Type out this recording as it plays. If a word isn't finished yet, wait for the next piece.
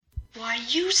Why,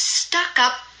 you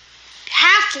stuck-up,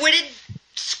 half-witted,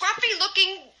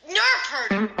 scruffy-looking nerve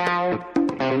herder.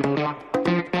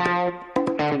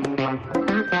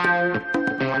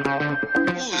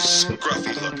 Who's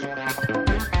scruffy-looking?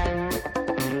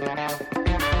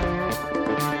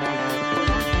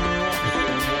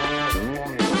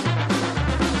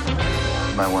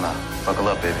 You might want to buckle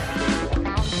up, baby.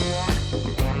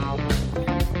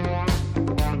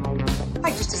 I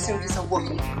just assumed it's a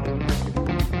Wookiee.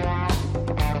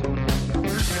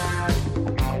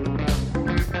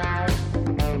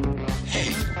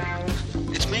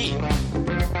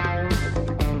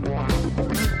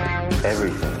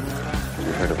 Everything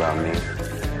you heard about me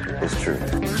is true.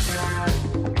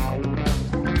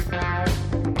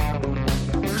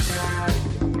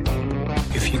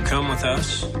 If you come with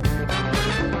us,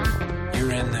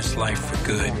 you're in this life for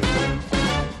good.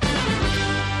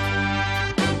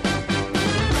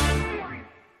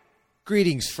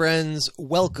 Greetings, friends.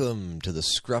 Welcome to the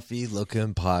Scruffy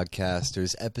Lookin'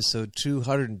 Podcasters, episode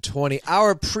 220,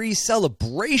 our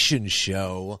pre-celebration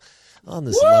show on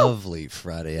this lovely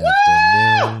Friday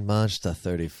afternoon, March the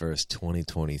 31st,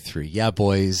 2023. Yeah,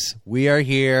 boys, we are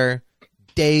here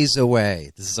days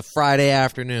away. This is a Friday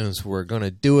afternoon, so we're going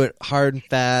to do it hard and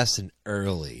fast and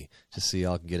early, just so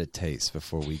y'all can get a taste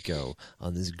before we go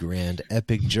on this grand,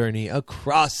 epic journey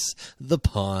across the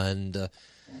pond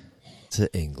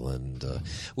to England.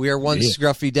 We are one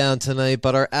Scruffy down tonight,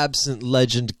 but our absent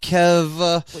legend,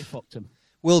 Kev, We fucked him.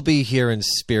 we'll be here in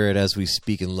spirit as we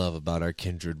speak in love about our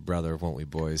kindred brother, won't we,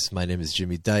 boys? My name is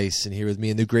Jimmy Dice, and here with me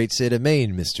in the great state of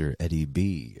Maine, Mr. Eddie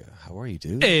B. How are you,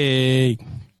 dude? Hey,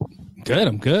 good.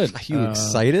 I'm good. Are you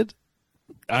excited?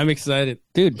 I'm excited,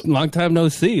 dude. Long time no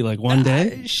see. Like one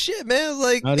day. Shit, man.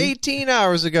 Like Howdy. 18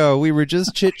 hours ago, we were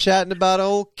just chit-chatting about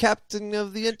old Captain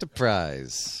of the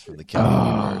Enterprise from the Captain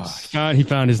universe. He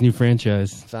found his new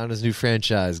franchise. Found his new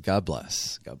franchise. God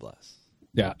bless. God bless.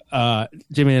 Yeah.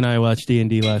 Jimmy and I watched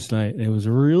D&D last night. It was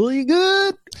really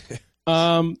good.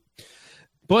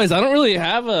 Boys, I don't really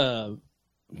have a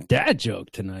dad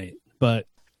joke tonight, but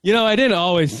I didn't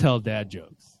always tell dad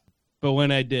jokes. But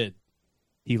when I did,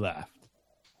 he laughed.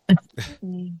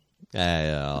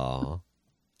 All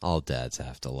dads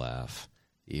have to laugh,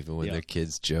 even when their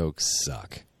kids' jokes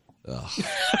suck. Ugh.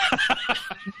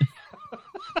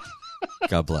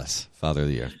 God bless, Father of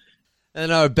the Year.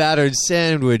 And our battered,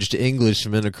 sandwiched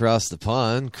Englishman across the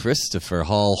pond, Christopher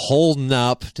Hall, holding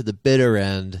up to the bitter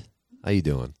end. How you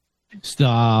doing?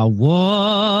 Star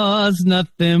Wars,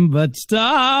 nothing but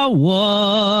Star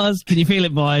Wars. Can you feel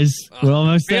it, boys? We're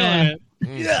almost there.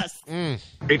 Yes.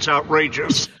 It's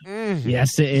outrageous.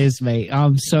 Yes, it is, mate.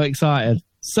 I'm so excited.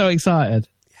 So excited.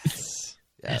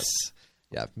 Yes.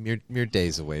 Yeah, mere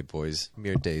days away, boys.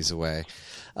 Mere days away.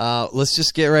 Let's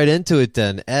just get right into it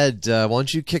then. Ed, why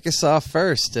don't you kick us off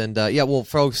first? And, well,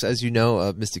 folks, as you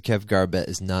know, Mr. Kev Garbett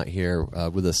is not here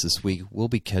with us this week. We'll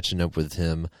be catching up with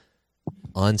him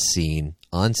on scene,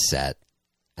 on set,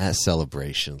 at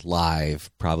Celebration, live,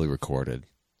 probably recorded.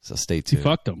 So stay tuned. You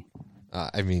fucked him.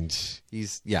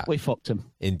 We fucked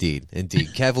him. Indeed.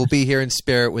 Kev will be here in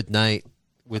spirit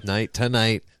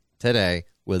tonight, today,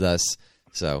 with us.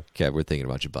 So, Kev, we're thinking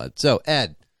about you, bud. So,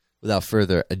 Ed, without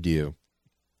further ado,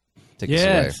 take us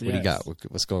away. What do you got?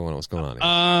 What's going on? What's going on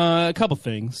here? A couple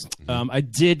things. I'm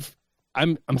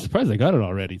surprised I got it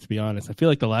already, to be honest. I feel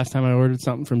like the last time I ordered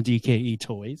something from DKE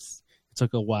Toys, it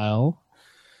took a while.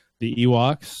 The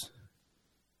Ewoks.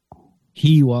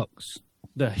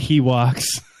 The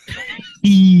He-Woks.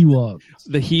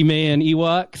 The He-Man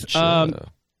Ewoks. Sure.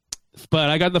 But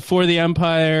I got the For the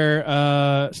Empire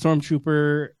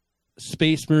Stormtrooper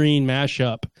Space Marine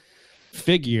mashup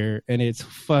figure, and it's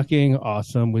fucking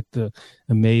awesome with the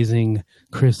amazing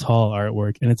Chris Hall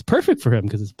artwork, and it's perfect for him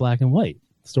because it's black and white.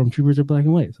 Stormtroopers are black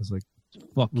and white, so it's like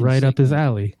fucking right up his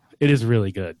alley. It is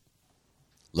really good.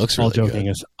 Looks really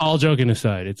good. All joking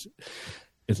aside, it's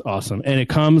awesome, and it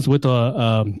comes with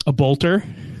a bolter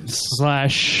 /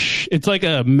 it's like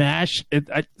a mash.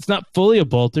 It's not fully a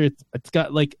bolter. It's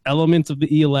got like elements of the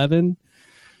E11.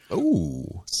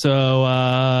 Oh, so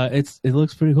it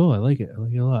looks pretty cool. I like it. I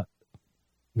like it a lot.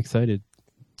 I'm excited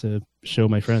to show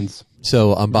my friends.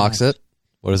 So unbox it.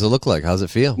 What does it look like? How's it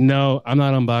feel? No, I'm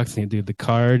not unboxing it, dude. The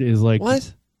card is like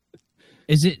what?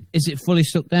 Is it fully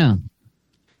stuck down?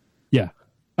 Yeah.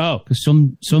 Oh, because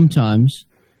sometimes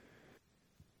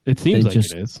it seems like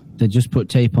it is. They just put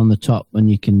tape on the top, and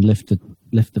you can lift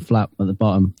the flap at the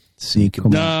bottom. So you can.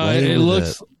 No,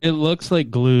 it looks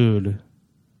like glued.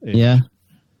 Yeah.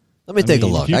 Let me take a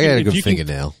look. I got a good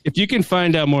fingernail. If you can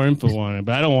find out more info on it,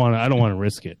 but I don't want to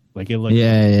risk it. Like it looks.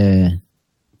 Yeah.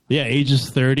 Yeah, ages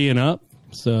 30 and up.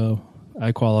 So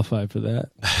I qualify for that.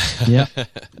 Yeah.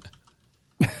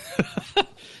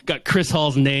 Got Chris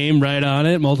Hall's name right on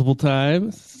it multiple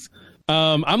times.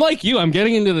 I'm like you. I'm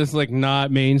getting into this like not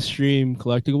mainstream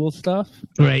collectible stuff.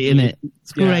 Great, isn't it?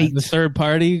 It's great. The third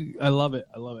party. I love it.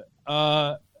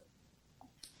 I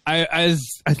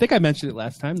think I mentioned it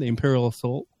last time. The Imperial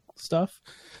Assault stuff.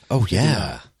 Oh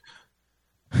yeah.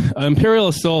 Imperial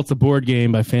Assault's a board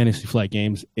game by Fantasy Flight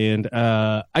Games, and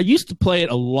I used to play it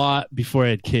a lot before I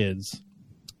had kids.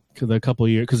 A couple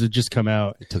of years because it just come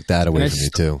out. It took that away from me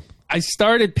too. I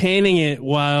started painting it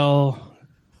while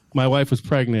my wife was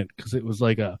pregnant because it was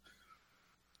like a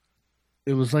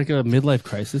midlife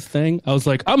crisis thing. I was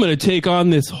like, I'm gonna take on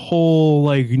this whole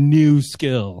like new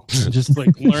skill, and just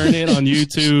like learn it on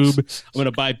YouTube. I'm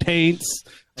gonna buy paints.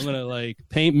 I'm gonna like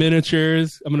paint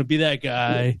miniatures. I'm gonna be that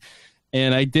guy.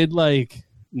 And I did like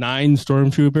 9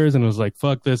 stormtroopers, and was like,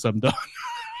 fuck this, I'm done.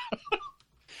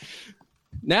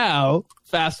 Now,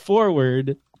 fast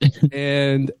forward,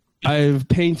 and I've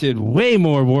painted way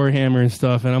more Warhammer and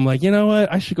stuff, and I'm like, you know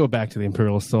what? I should go back to the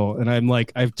Imperial Assault. And I'm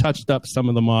like, I've touched up some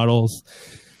of the models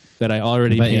that I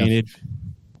already painted.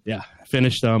 Yeah,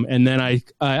 finished them. And then I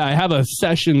have a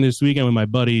session this weekend with my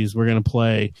buddies. We're going to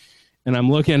play, and I'm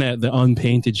looking at the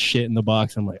unpainted shit in the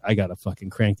box. I'm like, I got to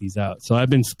fucking crank these out. So I've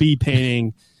been speed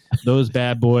painting those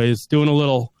bad boys, doing a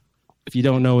little, if you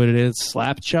don't know what it is,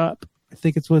 slap chop. I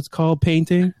think it's what it's called,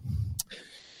 painting.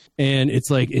 And it's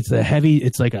like, you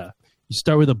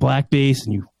start with a black base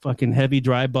and you fucking heavy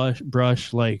dry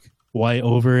brush like white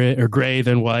over it, or gray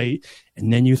then white.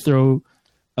 And then you throw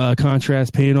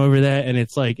contrast paint over that. And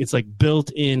it's like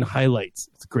built in highlights.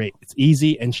 It's great. It's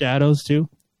easy, and shadows too.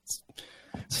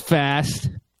 It's fast.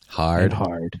 Hard.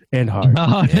 And hard.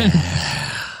 Hard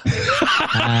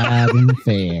and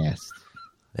fast.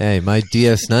 Hey, my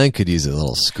DS9 could use a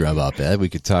little scrub up, Ed. We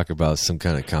could talk about some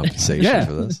kind of compensation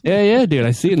for this. Yeah, dude.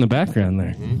 I see it in the background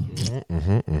there.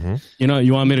 You know,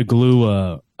 you want me to glue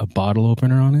a bottle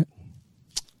opener on it?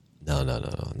 No.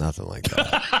 Nothing like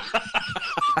that.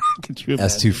 Could you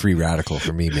That's too free radical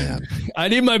for me, man. I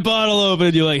need my bottle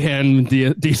open. You like hand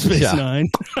D Space 9.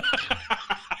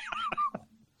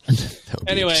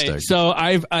 Anyway, so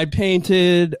I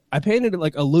painted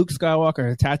like a Luke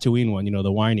Skywalker, a Tatooine one, you know,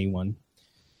 the whiny one.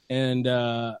 And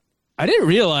I didn't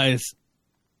realize,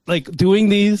 like, doing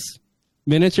these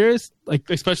miniatures, like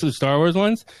especially the Star Wars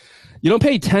ones, you don't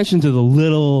pay attention to the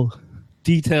little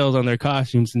details on their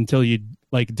costumes until you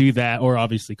like do that, or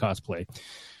obviously cosplay.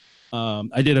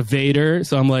 I did a Vader,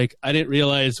 so I'm like, I didn't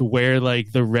realize where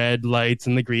like the red lights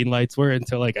and the green lights were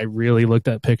until like I really looked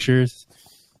at pictures.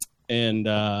 And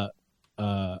the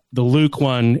Luke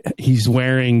one, he's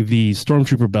wearing the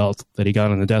Stormtrooper belt that he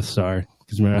got on the Death Star.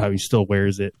 Because remember how he still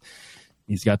wears it.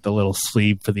 He's got the little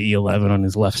sleeve for the E11 on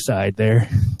his left side there.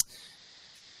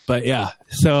 But yeah,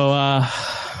 so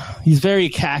he's very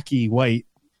khaki white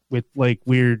with like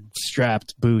weird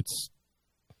strapped boots.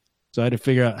 So I had to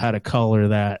figure out how to color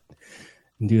that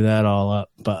and do that all up.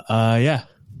 But yeah,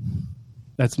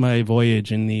 that's my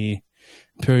voyage in the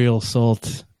Imperial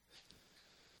Assault,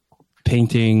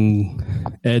 painting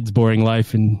Ed's boring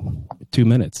life in 2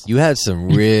 minutes. You had some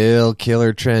real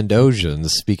killer Trandoshans,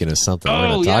 speaking of something we're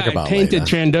going to talk about I painted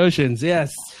later. Trandoshans,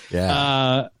 yes.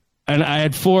 Yeah. And I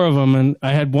had 4 of them, and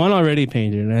I had one already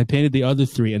painted, and I painted the other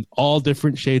 3 in all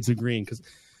different shades of green, because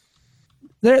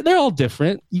they're all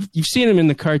different. You've seen them in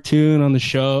the cartoon, on the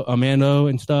show, Amando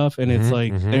and stuff, and it's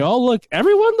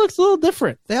everyone looks a little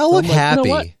different. They all look happy. You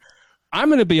know what? I'm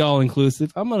going to be all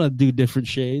inclusive. I'm going to do different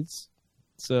shades.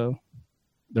 So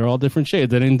they're all different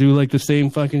shades. They didn't do like the same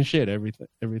fucking shit,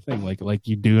 everything like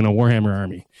you do in a Warhammer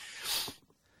army.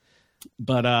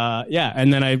 But yeah,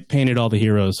 and then I painted all the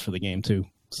heroes for the game too.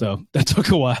 So that took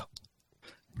a while.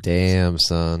 Damn,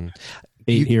 son.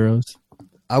 8 heroes.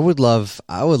 I would love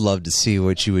to see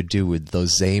what you would do with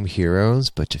those same heroes,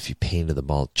 but if you painted them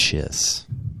all chiss.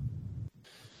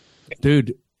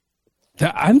 Dude,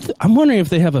 I'm wondering if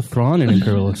they have a Thrawn in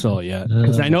Imperial Assault yet,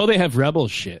 because I know they have Rebel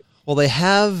shit. Well, they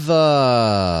have.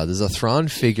 There's a Thrawn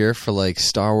figure for like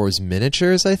Star Wars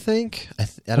miniatures, I think. I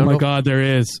don't know. Oh my god, there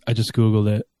is. I just googled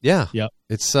it. Yeah. Yep.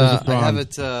 It's. I have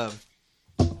it.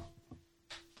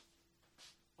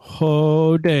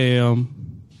 Oh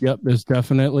damn. Yep. There's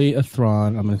definitely a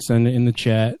Thrawn. I'm gonna send it in the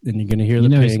chat, and you're gonna hear the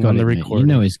ping on the recording.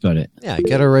 You know he's got it. Yeah, I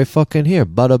get it right fucking here.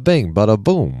 Bada bing, bada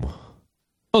boom.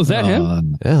 Oh, is that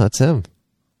him? Yeah, that's him.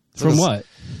 From what?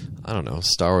 I don't know.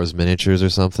 Star Wars miniatures or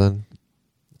something.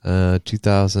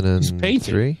 2003. He's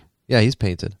painted. Yeah, he's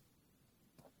painted.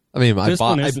 I mean, This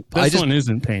one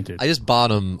isn't painted. I just bought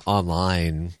them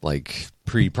online, like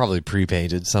probably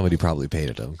pre-painted. Somebody probably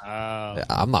painted them.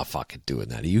 I'm not fucking doing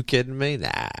that. Are you kidding me?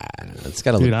 Nah, it's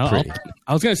got to look pretty.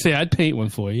 I was gonna say I'd paint one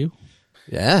for you.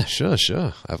 Yeah, sure.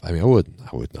 I mean, I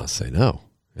would not say no.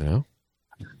 You know.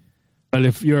 But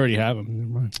if you already have them, never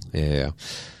mind. Yeah.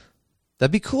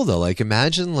 That'd be cool though. Like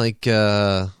imagine like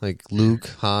Luke,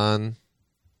 Han,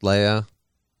 Leia,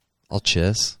 all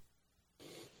chiss.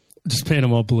 Just paint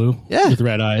them all blue. Yeah. With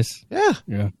red eyes. Yeah.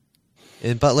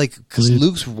 But like, because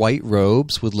Luke's white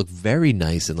robes would look very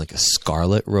nice in like a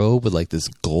scarlet robe with like this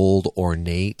gold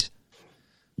ornate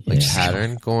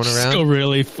pattern going around. Just go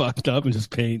really fucked up and just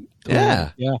paint. Yeah.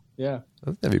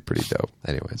 That'd be pretty dope.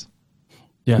 Anyways.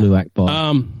 Yeah. Blue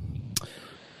Akbar.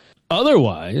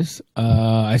 Otherwise,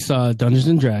 I saw Dungeons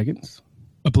and Dragons,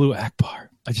 a blue Akbar.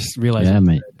 I just realized. Yeah,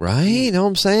 mate. Right? You know what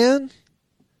I'm saying?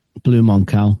 Blue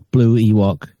Moncal, blue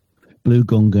Ewok, blue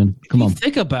Gungan. Come on.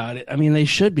 Think about it. I mean, they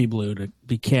should be blue to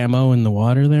be camo in the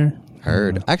water there.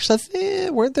 Heard. Actually,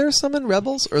 weren't there some in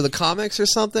Rebels or the comics or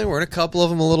something? Weren't a couple of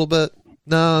them a little bit?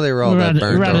 No, they were all that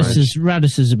burnt orange.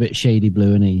 Radis is a bit shady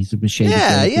blue, and he's a bit shady.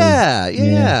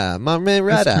 Yeah. My man,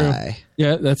 Red Eye.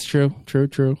 Yeah, that's true.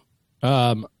 True.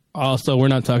 Also, we're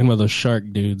not talking about those shark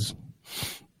dudes,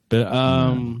 but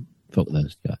fuck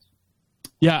those guys.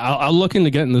 Yeah, I'll look into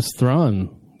getting this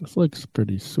Thrawn. This looks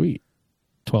pretty sweet.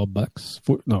 $12,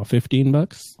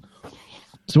 $15.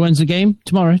 So when's the game?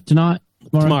 Tomorrow? Tonight?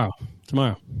 Tomorrow.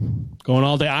 Going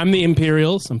all day. I'm the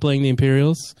Imperials. I'm playing the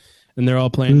Imperials, and they're all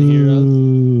playing the heroes.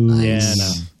 Nice. Yeah,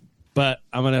 no. But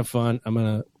I'm gonna have fun. I'm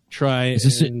gonna try. Is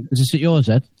this at yours,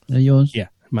 Ed? Yours? Yeah,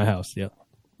 my house. Yeah.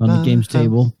 On the games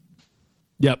table.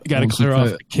 Yep. Got to clear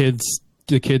off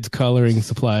the kids' coloring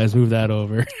supplies. Move that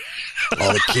over.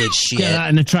 All the kids shit. Get that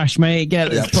in the trash, mate.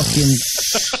 Get it.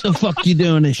 Fucking. The fuck you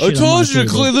doing this shit? I told you to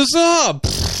clean this up.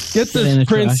 Get this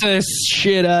princess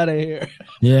shit out of here.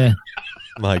 Yeah.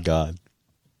 My God.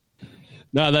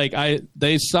 No, like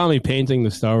they saw me painting the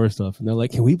Star Wars stuff, and they're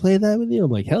like, "Can we play that with you?"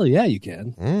 I'm like, "Hell yeah, you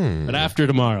can." But after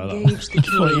tomorrow, though.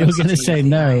 Well, you're gonna say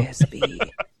no.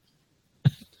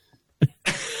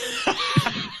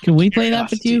 Can we play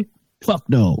that with you? Fuck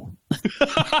no.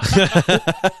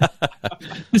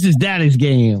 This is Daddy's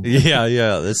game. Yeah.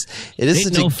 It is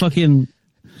Ain't no fucking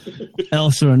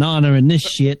Elsa and Anna in this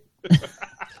shit.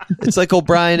 It's like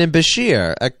O'Brien and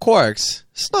Bashir at Quarks.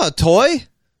 It's not a toy.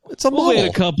 It's a model. Wait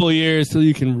a couple years till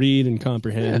you can read and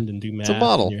comprehend and do math it's a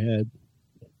model. in your head.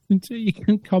 Until you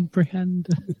can comprehend.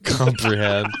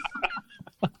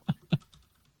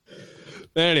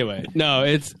 Anyway, no,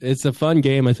 it's a fun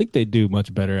game. I think they do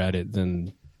much better at it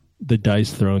than the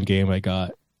Dice Throne game I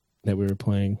got that we were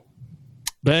playing.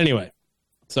 But anyway,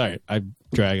 sorry, I'm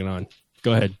dragging on.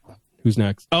 Go ahead. Who's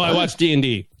next? Oh, I watched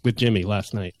D&D with Jimmy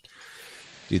last night.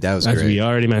 Dude, that was As great. we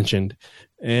already mentioned.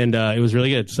 And it was really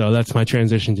good. So that's my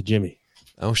transition to Jimmy.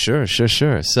 Oh, sure.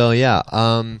 So, yeah.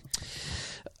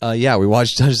 We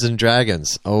watched Dungeons and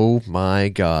Dragons. Oh, my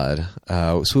God.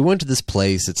 So we went to this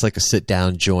place. It's like a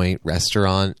sit-down joint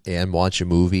restaurant and watch a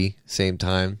movie same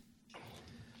time.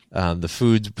 The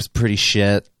food was pretty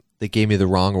shit. They gave me the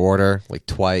wrong order like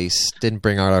twice. Didn't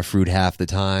bring out our food half the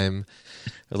time.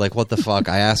 They're like, what the fuck?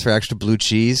 I asked for extra blue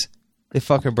cheese. They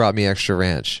fucking brought me extra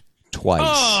ranch. Twice.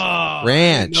 Oh,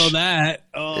 ranch. I know that.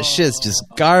 Oh. This shit's just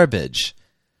garbage.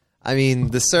 I mean,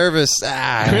 the service.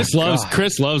 Chris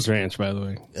loves ranch, by the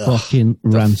way. Fucking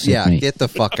rancid. Yeah, mate. get the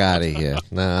fuck out of here.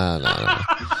 No.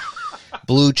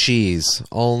 Blue cheese,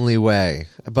 only way.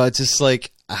 But just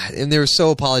like, and they were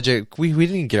so apologetic. We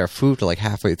didn't even get our food till like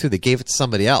halfway through. They gave it to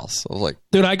somebody else. I was like,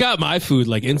 dude, I got my food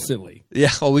like instantly.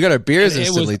 Yeah, well, we got our beers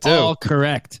instantly it was all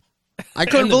correct. I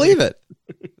couldn't believe it.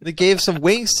 They gave some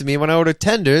wings to me when I ordered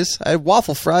tenders. I had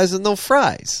waffle fries and no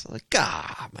fries. Like,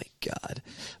 my God.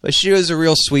 But she was a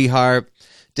real sweetheart.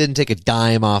 Didn't take a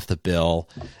dime off the bill.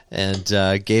 And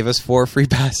gave us 4 free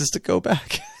passes to go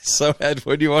back. So, Ed,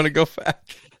 when do you want to go back?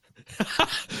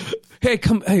 Hey,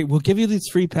 we'll give you these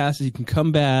free passes. You can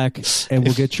come back and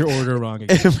we'll get your order wrong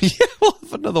again. We'll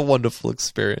have another wonderful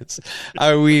experience.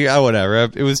 Whatever.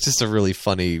 It was just a really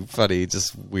funny,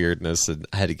 just weirdness, and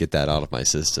I had to get that out of my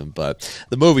system. But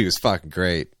the movie was fucking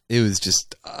great. It was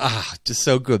just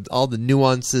so good. All the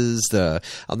nuances.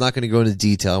 I'm not going to go into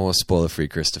detail. I won't spoil it for you,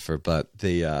 Christopher. But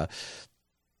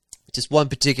just one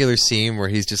particular scene where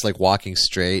he's just like walking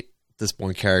straight. This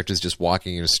one character is just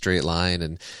walking in a straight line,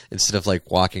 and instead of like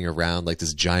walking around like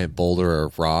this giant boulder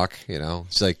or rock,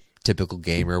 it's like typical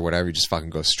gamer or whatever, you just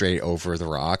fucking go straight over the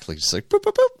rock, like just like boop,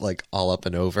 boop, boop, like all up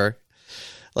and over.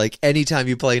 Like anytime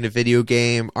you play in a video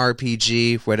game,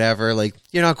 RPG, whatever, like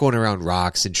you're not going around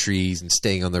rocks and trees and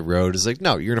staying on the road. It's like,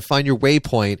 no, you're going to find your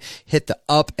waypoint, hit the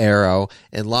up arrow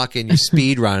and lock in your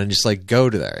speed run and just like go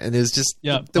to there. And it's just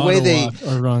the way they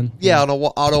or run. Yeah,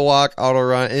 auto walk, auto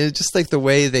run. And it's just like the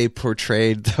way they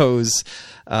portrayed those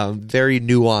very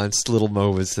nuanced little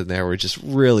moments in there were just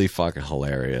really fucking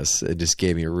hilarious. It just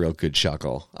gave me a real good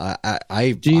chuckle. I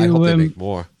hope they make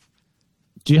more.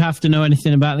 Do you have to know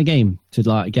anything about the game to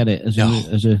like get it as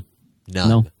a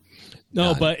None.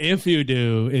 No, but if you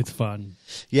do, it's fun.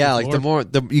 Yeah, like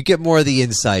you get more of the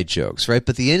inside jokes, right?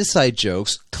 But the inside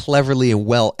jokes, cleverly and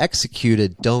well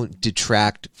executed, don't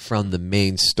detract from the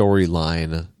main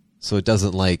storyline. So it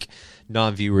doesn't like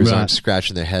non-viewers aren't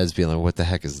scratching their heads being like, what the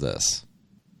heck is this?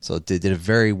 So they did a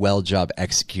very well job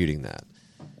executing that.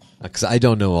 Because I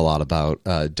don't know a lot about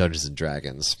Dungeons and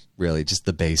Dragons, really, just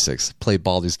the basics. Played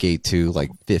Baldur's Gate 2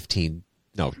 like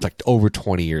over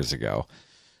 20 years ago.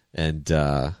 And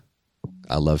I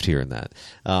loved hearing that.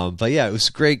 But yeah, it was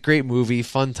a great movie,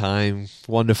 fun time,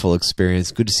 wonderful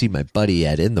experience. Good to see my buddy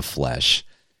Ed in the flesh.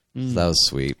 So that was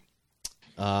sweet.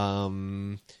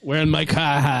 Wearing my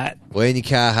car hat. Wearing your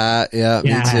car hat, yeah,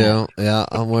 me too. Yeah,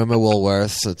 I'm wearing my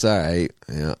Woolworths, so it's all right.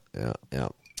 Yeah.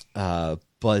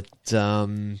 But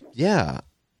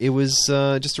it was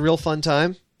just a real fun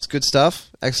time. It's good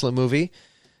stuff. Excellent movie.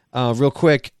 Real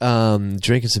quick,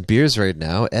 drinking some beers right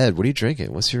now. Ed, what are you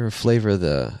drinking? What's your flavor of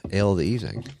the ale of the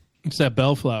evening? It's that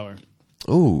Bellflower.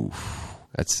 Ooh,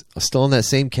 that's still in that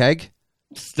same keg?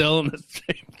 Still in the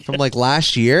same keg. From like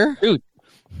last year? Dude.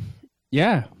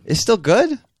 Yeah. It's still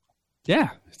good? Yeah,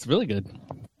 it's really good.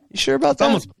 You sure about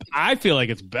that? I feel like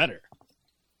it's better.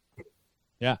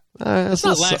 Yeah. It's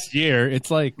not last year.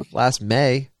 It's like last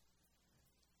May.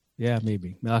 Yeah,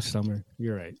 maybe. Last summer.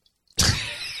 You're right.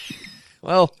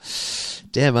 Well,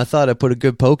 damn, I thought I put a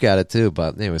good poke at it too.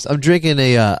 But anyways, I'm drinking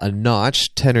a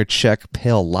Notch Tenor Czech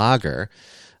Pale Lager.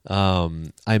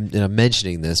 I'm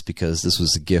mentioning this because this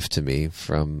was a gift to me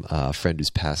from a friend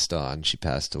who's passed on. She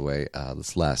passed away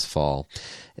this last fall.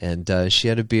 And she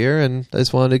had a beer, and I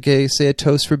just wanted to say a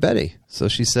toast for Betty. So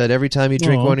she said, every time you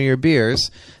drink one of your beers,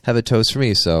 have a toast for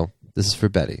me. So this is for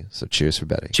Betty. So cheers for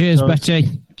Betty. Cheers, Betty.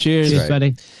 Cheers, right.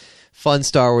 Betty. Fun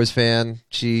Star Wars fan.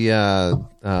 She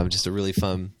just a really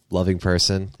fun, loving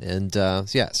person. And so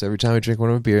every time I drink one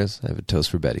of my beers, I have a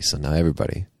toast for Betty. So now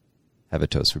everybody have a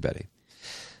toast for Betty.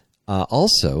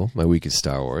 Also, my week of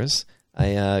Star Wars,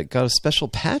 I got a special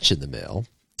patch in the mail.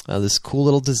 This cool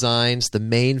little designs, the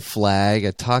main flag.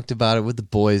 I talked about it with the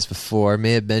boys before. I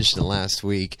may have mentioned it last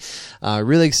week.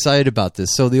 Really excited about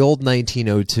this. So the old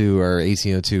 1902 or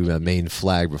 1802 main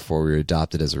flag before we were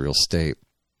adopted as a real state.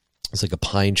 It's like a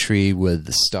pine tree with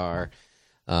the star,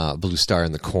 blue star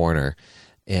in the corner,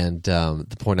 and to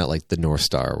point out like the North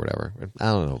Star or whatever.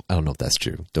 I don't know if that's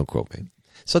true. Don't quote me.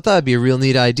 So I thought it'd be a real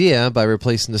neat idea by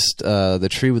replacing the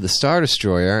tree with the Star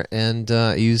Destroyer and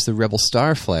use the Rebel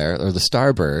Star Flare or the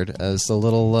Starbird as the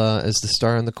little as the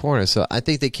star in the corner. So I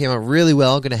think they came out really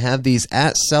well. Going to have these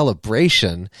at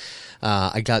Celebration.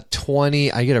 I got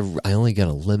 20. I only got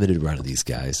a limited run of these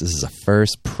guys. This is a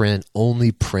first print,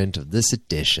 only print of this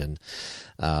edition.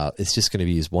 It's just going to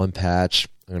be used one patch.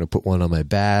 I'm going to put one on my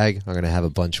bag. I'm going to have a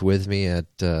bunch with me. I'm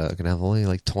going to have only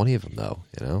like 20 of them though.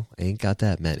 You know, I ain't got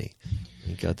that many.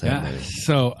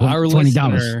 So our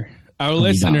listener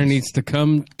needs to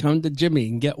come to Jimmy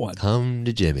and get one. Come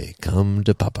to Jimmy. Come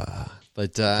to Papa.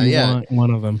 But want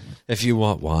one of them. If you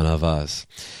want one of us.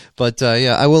 But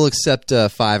I will accept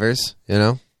fivers. You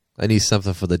know, I need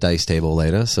something for the dice table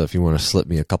later. So if you want to slip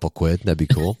me a couple quid, that'd be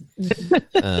cool.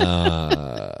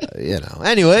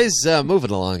 Anyways,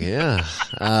 moving along here.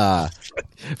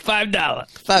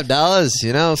 $5.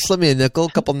 You know, slip me a nickel,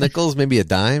 couple nickels, maybe a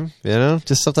dime. You know,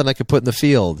 just something I could put in the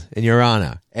field in your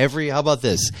honor. How about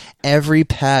this? Every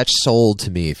patch sold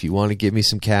to me. If you want to give me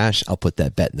some cash, I'll put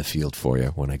that bet in the field for you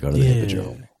when I go to the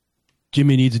Hippodrome.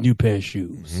 Jimmy needs a new pair of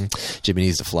shoes. Mm-hmm. Jimmy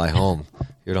needs to fly home.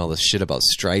 Hearing all this shit about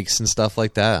strikes and stuff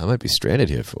like that. I might be stranded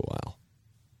here for a while.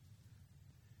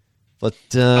 But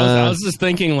I was just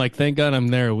thinking, like, thank God I'm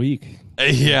there a week.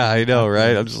 Yeah, I know,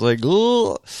 right? I'm just like,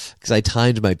 because I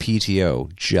timed my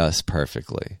PTO just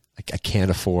perfectly. I can't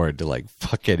afford to like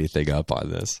fuck anything up on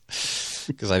this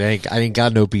because I ain't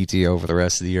got no PTO for the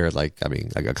rest of the year. Like, I mean,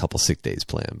 I got a couple sick days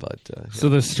planned, but so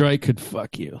the strike could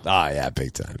fuck you. Oh yeah,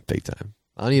 big time.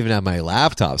 I don't even have my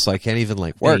laptop, so I can't even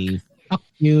like work. Hey, fuck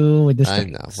you with this. I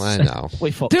know.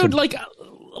 Dude, like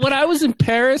when I was in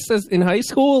Paris in high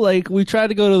school, like we tried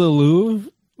to go to the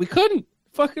Louvre, we couldn't.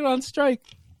 Fucking on strike.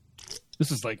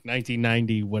 This is like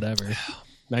 1990, whatever.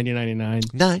 1999.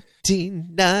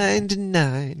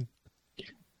 1999.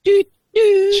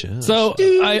 Just- So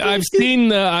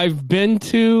I've been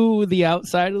to the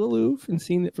outside of the Louvre and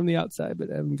seen it from the outside,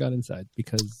 but I haven't got inside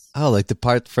because oh, like the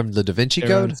part from the Da Vinci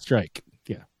they're on Code? strike.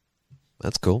 Yeah.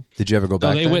 That's cool. Did you ever go So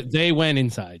back there? they went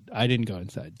inside. I didn't go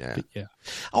inside. Yeah. But yeah.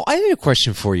 Oh, I had a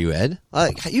question for you, Ed.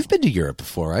 You've been to Europe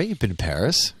before, right? You've been to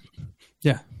Paris.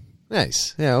 Yeah.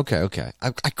 Nice. Yeah. Okay.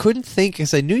 I couldn't think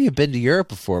because I knew you've been to Europe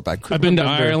before, but I couldn't. I've been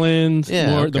remember. to Ireland. Yeah,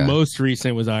 The okay. most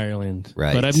recent was Ireland.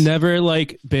 Right. But I've never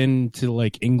been to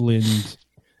England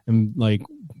and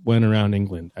went around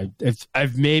England.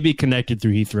 I've maybe connected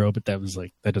through Heathrow, but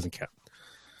that doesn't count.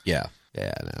 Yeah.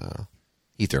 No.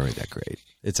 Heathrow ain't that great.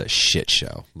 It's a shit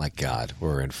show. My God,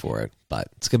 we're in for it, but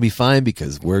it's gonna be fine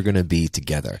because we're gonna be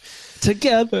together.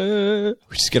 Together.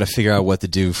 We're just gonna figure out what to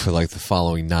do for the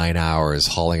following 9 hours,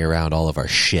 hauling around all of our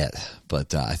shit.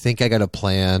 But I think I got a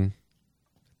plan.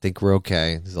 I think we're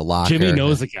okay. There's a locker. Jimmy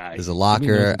knows a guy. There's a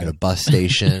locker at a bus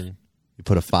station. You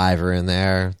put a $5 in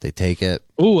there. They take it.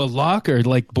 Ooh, a locker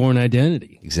like Born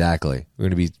Identity. Exactly. We're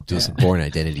gonna be doing some Born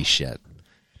Identity shit.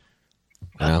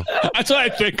 You know? That's what I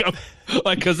think of,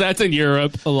 because that's in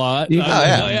Europe a lot. Yeah. Oh,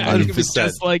 yeah, it's gonna be 100%.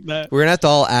 just like that. We're gonna have to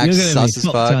all act You're gonna be sus as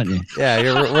fucked, fuck. aren't you? Yeah,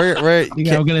 we're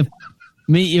I'm going to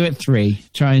meet you at 3,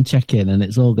 try and check in, and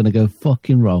it's all going to go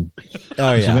fucking wrong.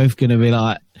 oh We're both going to be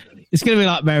it's going to be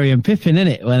like Merry and Pippin, isn't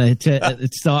it? When at the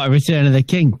start of Return of the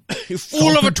King. You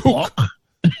fool of a took.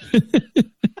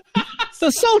 The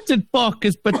salted pork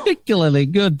is particularly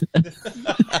good.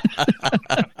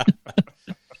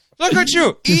 Look at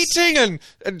you eating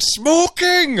and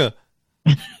smoking.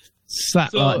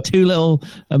 Sat like two little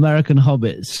American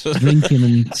hobbits drinking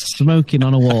and smoking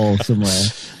on a wall somewhere.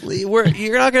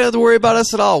 You're not going to have to worry about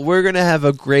us at all. We're going to have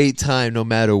a great time no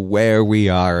matter where we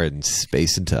are in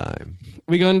space and time.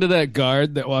 We go into that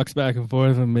guard that walks back and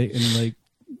forth and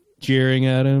jeering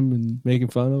at him and making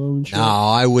fun of him and shit. No,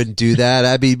 I wouldn't do that.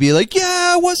 I'd be like,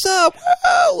 yeah, what's up?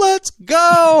 Well, let's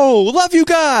go. Love you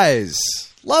guys.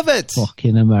 Love it.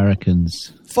 Fucking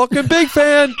Americans. Fucking big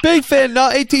fan. Big fan.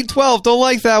 Not 1812. Don't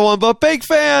like that one, but big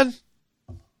fan.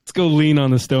 Let's go lean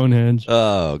on the Stonehenge.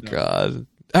 Oh, God.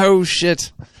 Oh,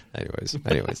 shit.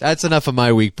 Anyways, that's enough of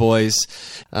my week, boys.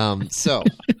 So,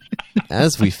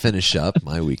 as we finish up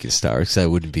my week of Star Wars, that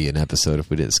wouldn't be an episode if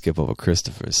we didn't skip over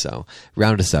Christopher. So,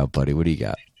 round us out, buddy. What do you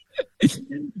got?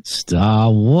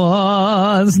 Star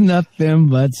Wars, nothing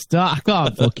but Star. I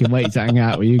can't fucking wait to hang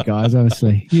out with you guys,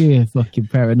 honestly. You fucking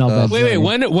pair of knobheads. Wait,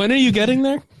 when are you getting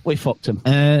there? We fucked him.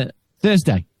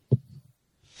 Thursday.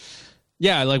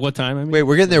 Yeah, what time? I mean, Wait,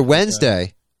 we're getting there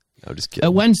Wednesday. No, just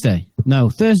kidding. Wednesday. No,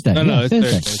 Thursday. No, Yeah, it's Thursday.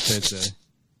 Thursday. It's Thursday.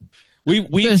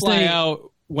 We Thursday. fly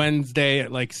out Wednesday at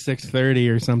 6:30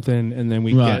 or something, and then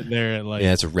we Right. get there at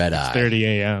Yeah, it's a red eye. 6:30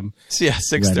 a.m. Yeah,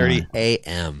 6:30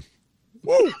 a.m.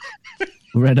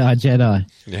 Red Eye Jedi.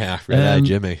 Yeah, red eye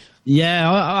Jimmy.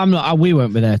 Yeah, I'm not. We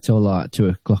won't be there till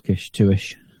 2:00ish,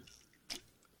 2ish.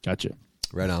 Gotcha.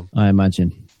 Right on. I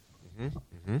imagine. I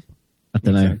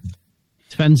don't know.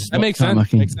 Depends. That what makes time sense. I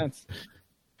can- Makes sense.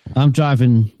 I'm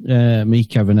driving me,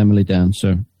 Kevin, Emily down,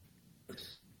 so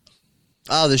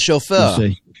Oh, the we'll chauffeur.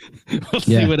 see. We'll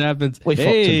Yeah. see what happens. We fucked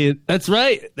Hey, that's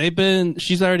right.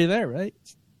 She's already there, right?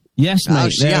 Yes, Oh,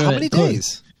 mate. yeah, how many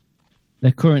days?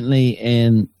 They're currently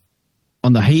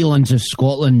on the Highlands of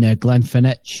Scotland near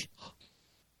Glenfiddich.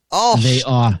 Oh, They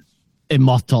are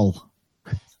immortal.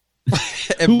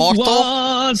 immortal. Who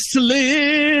wants to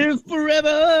live forever?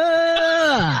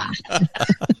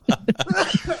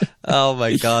 Oh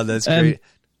my God, that's great.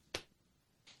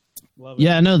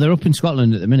 Yeah, no, they're up in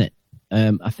Scotland at the minute.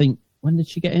 I think, when did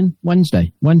she get in?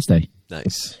 Wednesday.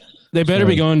 Nice. They better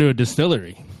be going to a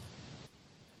distillery.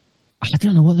 I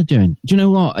don't know what they're doing. Do you know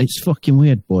what? It's fucking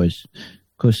weird, boys.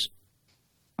 Because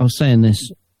I was saying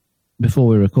this before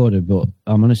we recorded, but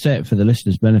I'm going to say it for the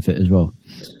listeners' benefit as well.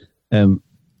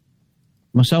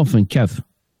 Myself and Kev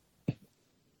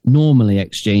normally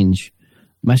exchange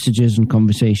messages and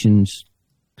conversations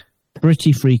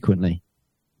pretty frequently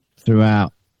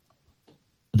throughout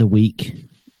the week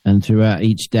and throughout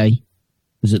each day.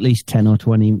 There's at least 10 or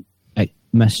 20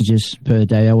 messages per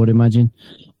day, I would imagine.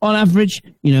 On average,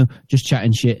 just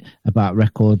chatting shit about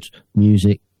records,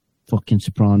 music, fucking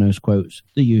Sopranos quotes,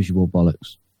 the usual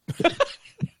bollocks.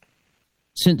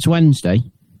 Since Wednesday,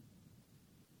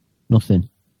 nothing.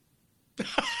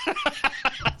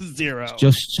 Zero.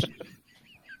 Just,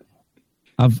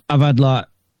 I've had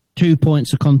 2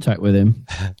 points of contact with him,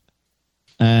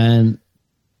 and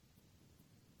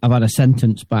I've had a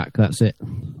sentence back. That's it.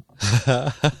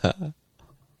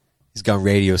 He's gone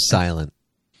radio silent.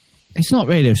 It's not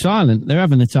radio silent. They're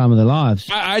having the time of their lives.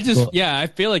 I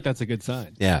feel like that's a good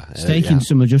sign. Yeah. It's taking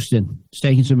some adjusting,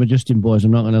 boys. I'm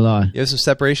not going to lie. You have some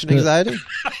separation anxiety?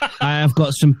 I have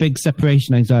got some big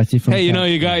separation anxiety from. Hey,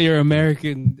 you got your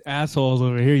American assholes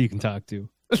over here you can talk to.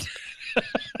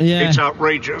 Yeah. It's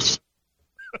outrageous.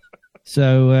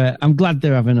 So I'm glad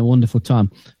they're having a wonderful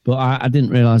time. But I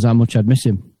didn't realise how much I'd miss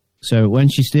him. So when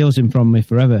she steals him from me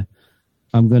forever,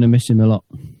 I'm going to miss him a lot.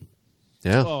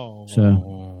 Yeah.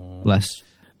 So, bless.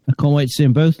 I can't wait to see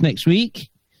them both next week.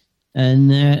 And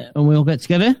we all get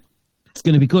together. It's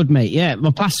going to be good, mate. Yeah, my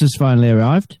pastor's finally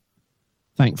arrived.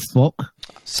 Thank fuck.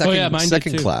 Second mine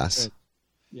class.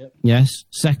 Yep. Yes,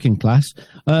 second class.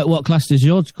 What class does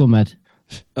yours come, Ed?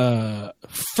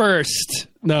 First.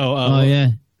 No. Oh, yeah.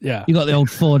 Yeah. You got the old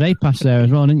 4-day pass there as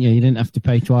well, didn't you? You didn't have to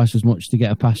pay twice as much to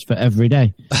get a pass for every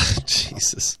day.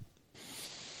 Jesus.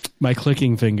 My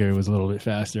clicking finger was a little bit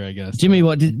faster, I guess. Jimmy,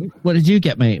 what did you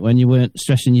get, mate, when you weren't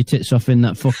stressing your tits off in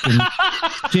that fucking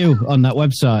queue on that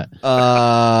website?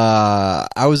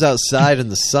 I was outside in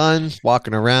the sun,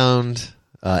 walking around.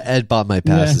 Ed bought my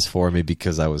passes for me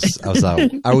because I was out.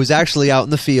 I was actually out in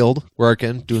the field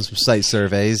working, doing some site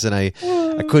surveys, and I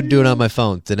couldn't do it on my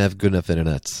phone. Didn't have good enough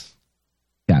internet.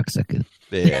 Cocksucker.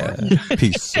 Yeah,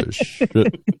 piece of shit.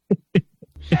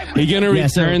 Are you gonna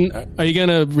return? Are you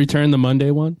gonna return the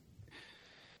Monday one?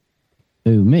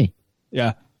 Who, me?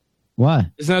 Yeah.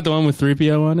 Why? Isn't that the one with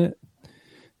 3PO on it?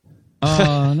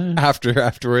 Oh no.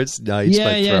 Afterwards, no, you just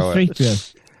might throw it.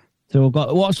 3PO. So we've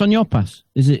got what's on your pass?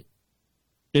 Is it?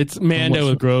 It's Mando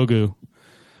with Grogu.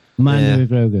 Mando with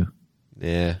Grogu.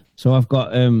 Yeah. So I've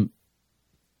got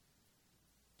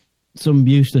some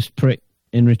useless prick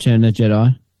in Return of the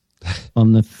Jedi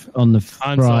on the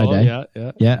Friday.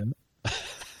 Solo, yeah.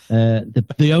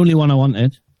 The only one I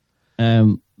wanted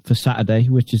for Saturday,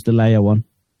 which is the Leia one.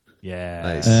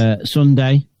 Yeah. Nice.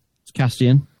 Sunday, it's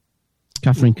Cassian.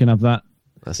 Catherine can have that.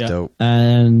 That's dope.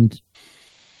 And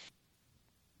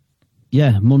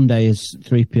yeah, Monday is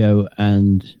 3PO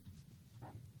and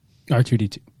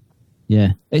R2D2.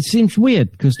 Yeah. It seems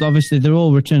weird because obviously they're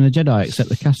all Return of the Jedi except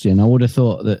the Cassian. I would have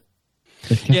thought that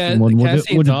the Cassian one would have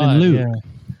been Luke.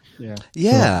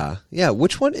 Yeah.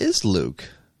 Which one is Luke?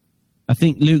 I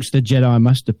think Luke's the Jedi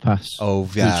Master Pass. Oh,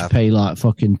 yeah. Which you pay like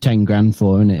fucking 10 grand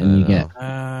for, innit? And you get.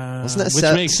 Wasn't that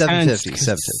 750?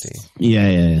 750.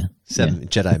 Yeah.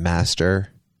 Jedi Master.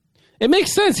 It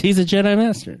makes sense. He's a Jedi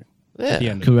Master.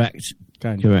 Yeah. Correct.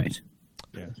 Kind of. Correct.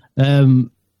 Yeah.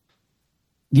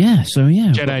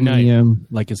 Jedi Knight,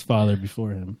 like his father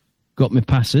before him. Got my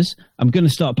passes. I'm going to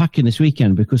start packing this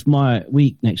weekend because my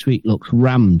week next week looks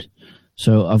rammed.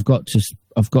 So I've got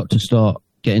to start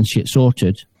getting shit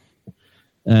sorted.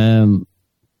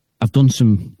 I've done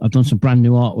some brand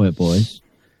new artwork, boys.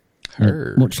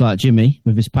 Much like Jimmy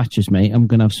with his patches, mate. I'm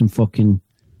gonna have some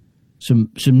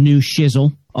new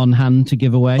shizzle on hand to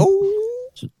give away.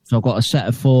 Oh. So I've got a set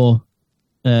of 4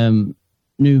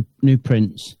 new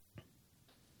prints.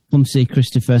 Come see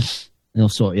Christopher. He'll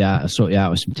sort you out. I'll sort you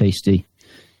out with some tasty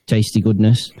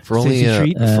goodness. For only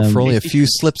a few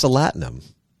slips of latinum.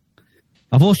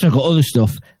 I've also got other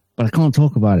stuff, but I can't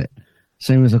talk about it.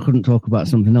 Same as I couldn't talk about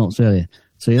something else earlier.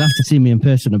 So you'll have to see me in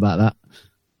person about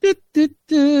that.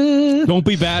 Don't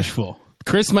be bashful.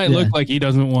 Chris might look like he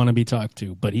doesn't want to be talked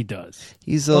to, but he does.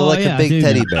 He's a big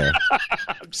teddy bear.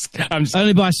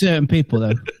 Only by certain people,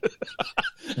 though.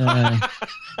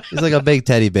 He's like a big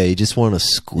teddy bear. You just want to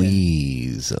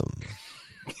squeeze him.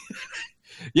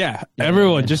 Yeah,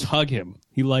 everyone just hug him.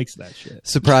 He likes that shit.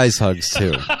 Surprise hugs,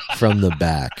 too, from the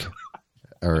back.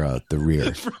 Or the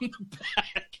rear. From the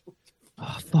back.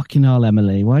 Oh, fucking hell,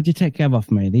 Emily. Why'd you take Kev off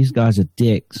me? These guys are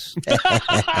dicks.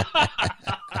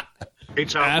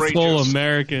 It's outrageous. Asshole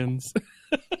Americans.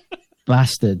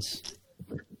 Bastards.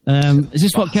 Is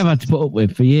this what Kev had to put up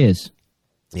with for years?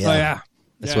 Yeah. Oh, yeah.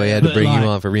 That's why he had to bring you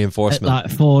on for reinforcement. At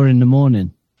like 4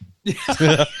 a.m.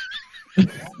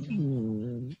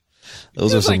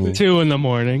 Those are some like 2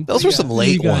 a.m. Those were some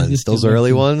late ones. Those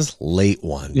early ones, late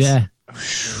ones. Yeah.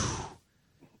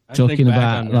 Talking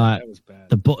about like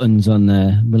the buttons on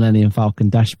the Millennium Falcon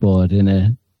dashboard in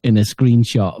a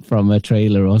screenshot from a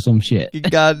trailer or some shit. You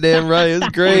goddamn right, it's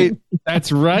great.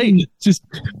 That's right. Just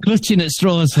clutching at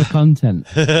straws for content.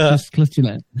 Just clutching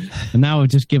it. And now we've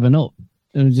just given up.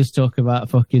 And we just talk about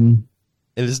fucking.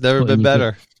 And it's never been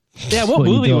better. Yeah, what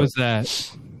movie was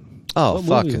that? Oh,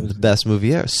 fucking the best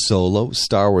movie ever. Solo,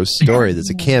 Star Wars story. There's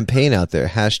a campaign out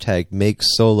there. # make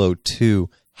Solo 2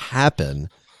 happen.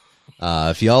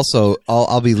 If you also,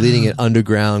 I'll be leading an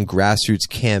underground grassroots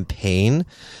campaign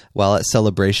while at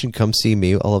Celebration. Come see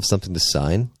me. I'll have something to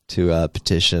sign to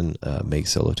petition Make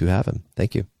Solo 2 happen.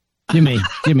 Thank you. Jimmy,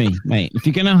 mate, if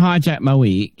you're going to hijack my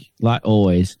week, like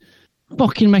always,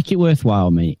 fucking make it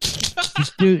worthwhile, mate.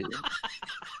 Just do...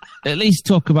 At least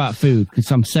talk about food,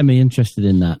 because I'm semi-interested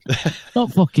in that.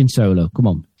 Not fucking Solo. Come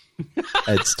on.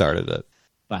 Ed started it.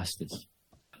 Bastards.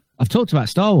 I've talked about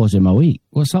Star Wars in my week.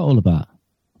 What's that all about?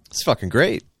 It's fucking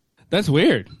great. That's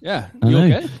weird. Yeah. I You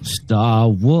know. okay? Star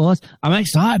Wars. I'm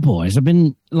excited, boys. I've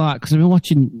been because I've been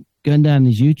watching, going down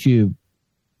his YouTube.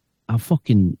 I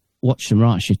fucking watch some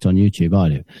right shit on YouTube, I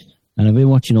do. And I've been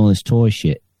watching all this toy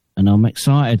shit. And I'm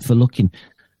excited for looking,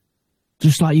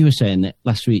 just like you were saying that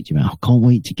last week, Jimmy. I can't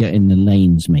wait to get in the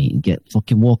lanes, mate, and get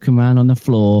fucking walking around on the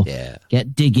floor. Yeah.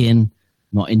 Get digging.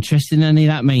 Not interested in any of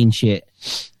that main shit.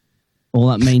 All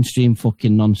that mainstream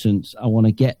fucking nonsense. I want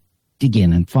to get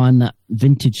digging and find that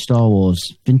vintage Star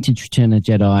Wars, vintage Return of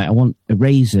the Jedi. I want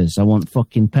erasers. I want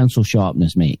fucking pencil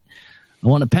sharpeners, mate. I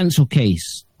want a pencil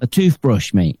case, a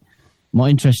toothbrush, mate. I'm not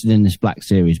interested in this Black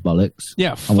Series bollocks.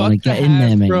 Yeah, I want to fuck get the in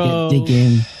there, mate. Hasbro. Get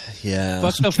digging. Yeah.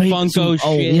 Fuck the Some Funko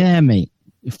shit. yeah, mate.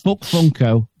 Fuck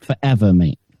Funko forever,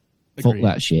 mate. Agreed. Fuck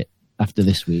that shit. After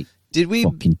this week, Did we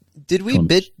fucking cunts.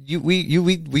 bit you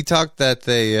we talked that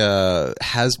they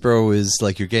Hasbro is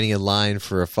like you're getting in line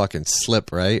for a fucking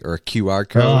slip, right? Or a QR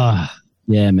code. Ah,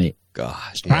 yeah, mate.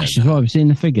 Gosh. Trash as well. Have you seen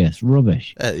the figure? It's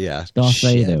rubbish. Yeah. Darth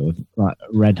Shit. Vader with like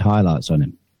red highlights on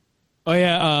him. Oh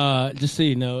yeah, just so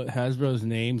you know, Hasbro's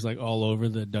name's like all over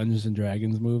the Dungeons and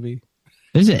Dragons movie.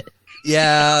 Is it?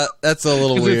 Yeah, that's a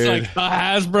little 'Cause weird. it's like a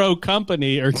Hasbro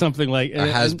company or something like A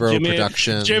Hasbro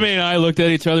production. Jimmy and I looked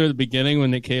at each other at the beginning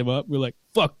when it came up. We're like,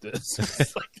 "Fuck this!"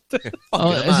 It's like, Oh,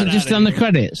 come is on it just outta on the here.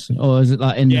 credits, or is it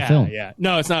like in the yeah, film? yeah.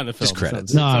 No, it's not in the film. Just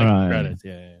credits. It's like No, right, credits.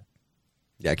 Yeah, yeah.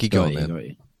 Yeah, keep Got going, you, man. got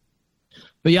you.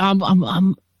 But yeah,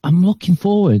 I'm looking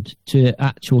forward to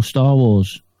actual Star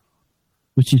Wars,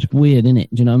 which is weird, isn't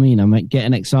it? Do you know what I mean? I'm like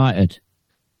getting excited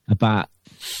about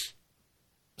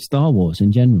Star Wars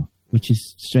in general, which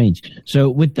is strange. So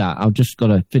with that, I've just got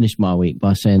to finish my week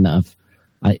by saying that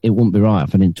it wouldn't be right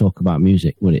if I didn't talk about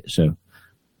music, would it? So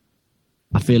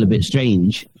I feel a bit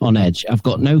strange on edge. I've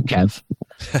got no Kev,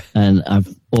 and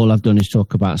all I've done is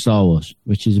talk about Star Wars,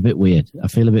 which is a bit weird. I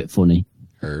feel a bit funny.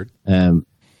 Heard.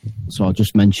 So I'll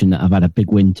just mention that I've had a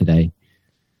big win today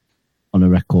on a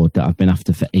record that I've been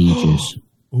after for ages.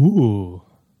 Ooh.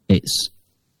 It's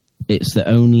the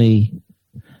only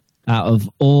out of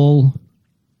all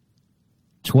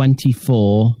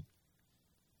 24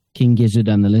 King Gizzard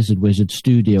and the Lizard Wizard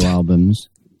studio albums,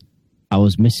 I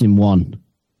was missing one.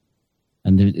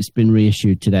 And it's been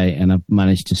reissued today, and I've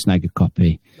managed to snag a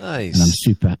copy. Nice. And I'm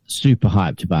super, super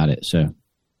hyped about it. So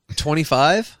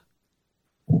 25?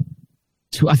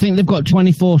 I think they've got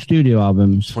 24 studio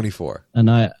albums, 24. and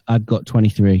I'd got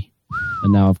 23,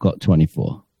 and now I've got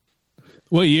 24.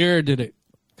 What year did it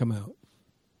come out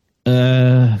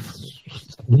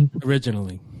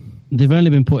originally? They've only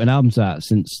been putting albums out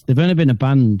since they've only been a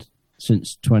band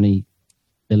since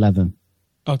 2011.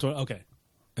 Oh, okay.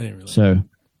 I didn't realize. So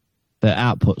their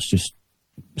output's just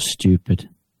stupid.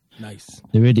 Nice.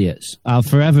 They're idiots. I'll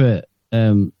forever.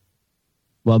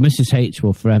 Well, Mrs. H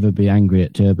will forever be angry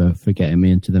at Turbo for getting me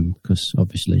into them because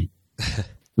obviously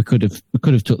we could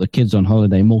have took the kids on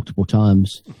holiday multiple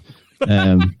times,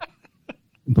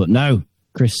 but no.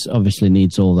 Chris obviously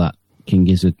needs all that King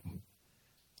Gizzard.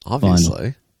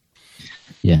 Obviously.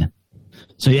 Yeah.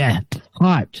 So yeah,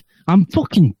 hyped. I'm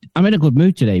in a good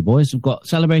mood today, boys. We've got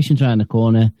celebrations around the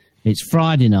corner. It's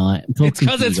Friday night. I'm talking It's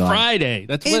because to you it's guys. Friday.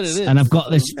 That's what it is. And I've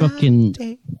got this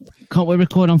fucking. Can't we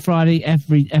record on Friday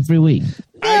every week?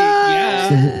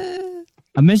 yeah.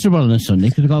 I'm miserable on a Sunday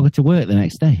because I've got to go to work the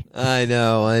next day. I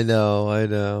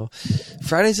know.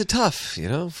 Fridays are tough, you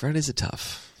know? Fridays are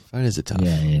tough.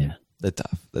 Yeah. They're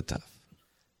tough.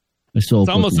 It's all It's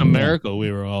almost good, a yeah. miracle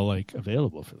we were all like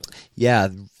available for that. Yeah,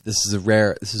 this is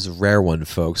a rare one,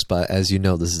 folks, but as you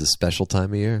know, this is a special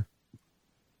time of year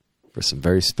for some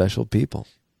very special people.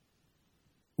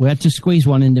 We had to squeeze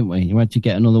one in, didn't we? We had to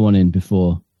get another one in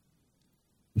before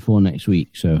next week.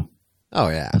 So Oh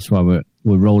yeah. that's why we're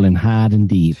rolling hard and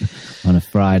deep on a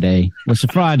Friday. Well, it's a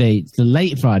Friday. It's a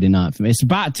late Friday night for me. It's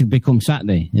about to become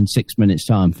Saturday in 6 minutes'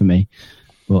 time for me,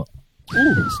 but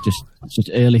it's just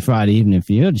early Friday evening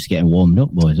for you. You're just getting warmed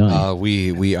up, boys, aren't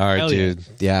you? We are, Hell yeah. dude.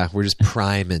 Yeah, we're just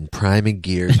priming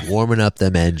gears, warming up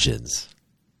them engines.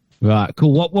 Right,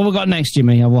 cool. What we got next,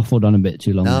 Jimmy? I waffled on a bit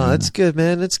too long. No, there. that's good,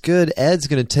 man. That's good. Ed's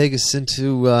going to take us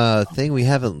into a thing we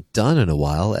haven't done in a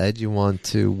while. Ed, you want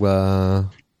to...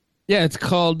 Yeah, it's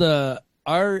called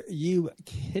Are You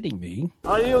Kidding Me?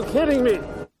 Are you kidding me?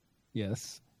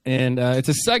 Yes. And it's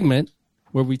a segment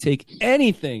where we take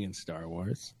anything in Star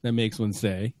Wars that makes one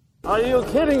say, Are you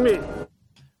kidding me?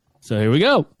 so here we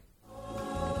go.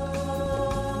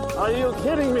 Are you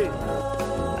kidding me?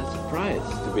 A surprise,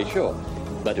 to be sure,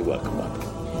 but a welcome one.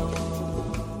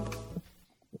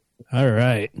 All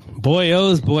right.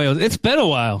 Boyos. It's been a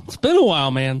while,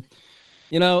 man.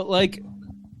 You know, like,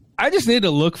 I just need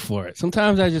to look for it.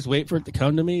 Sometimes I just wait for it to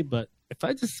come to me, but if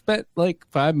I just spent like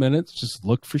 5 minutes just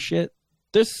look for shit,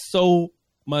 there's so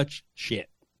much shit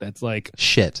that's like,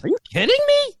 Shit. are you kidding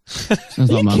me? Sounds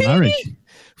Are like you my kidding marriage. me?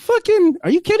 Fucking, are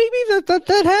you kidding me that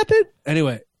happened?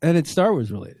 Anyway, and it's Star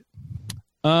Wars related.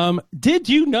 Did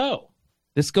you know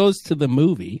this goes to the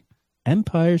movie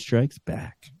Empire Strikes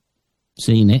Back?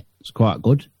 Seen it. It's quite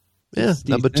good. Yeah,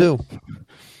 number 2.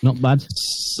 Not bad.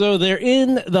 So they're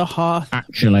in the Hoth.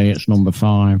 Actually, it's number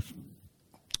 5.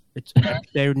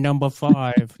 They're number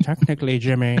 5, technically,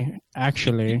 Jimmy.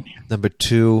 Actually, Number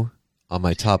 2 on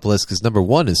my top list because number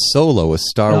 1 is Solo, a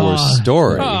Star Wars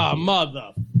story. oh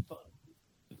mother,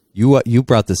 You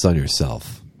brought this on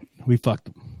yourself. we fucked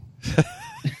them.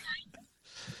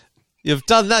 You've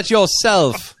done that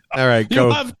yourself. All right, go.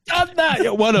 You have done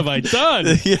that. What have I done?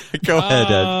 Yeah, go ahead,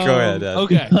 Ed. Go ahead, Ed.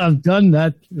 Okay. I've done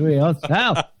that to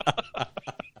yourself.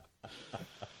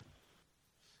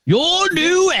 Your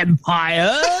new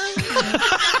empire.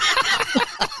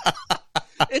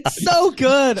 It's so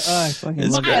good. I fucking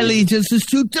love My it. allegiance is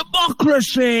to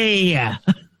democracy.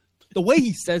 The way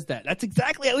he says that. That's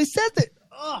exactly how he says it.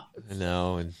 Oh. I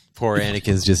know, and poor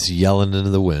Anakin's just yelling into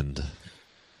the wind.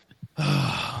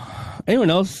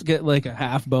 Anyone else get like a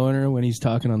half boner when he's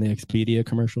talking on the Expedia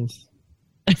commercials?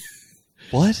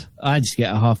 What? I just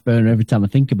get a half boner every time I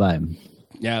think about him.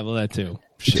 Yeah, well, that too.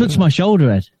 He touched my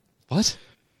shoulder, Ed. What?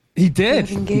 He did.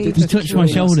 He touched my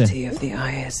shoulder. Of the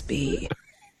ISB.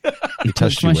 He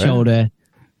touched my shoulder.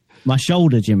 My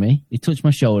shoulder, Jimmy. He touched my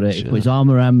shoulder. He put his arm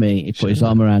around me. He put his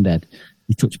arm around Ed.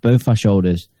 He touched both our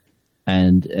shoulders.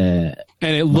 And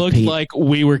it looked like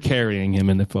we were carrying him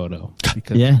in the photo.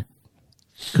 Because, yeah.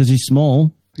 Because he's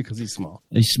small. Because he's small.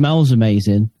 He smells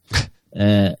amazing.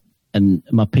 And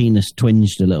my penis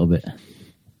twinged a little bit.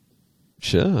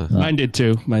 Sure. Mine did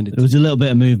too. There was a little bit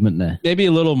of movement there. Maybe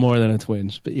a little more than a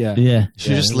twinge, but yeah. Yeah. She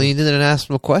just leaned in and asked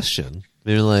him a question.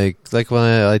 You know, like when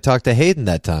I talked to Hayden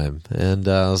that time, and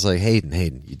I was like,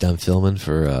 Hayden, you done filming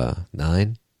for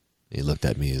 9? He looked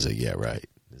at me. He was like, yeah, right.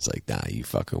 It's like, nah, you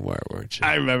fucking were, weren't you?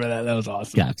 I remember that. That was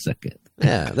awesome. Cocksucker.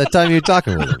 Yeah, that time you were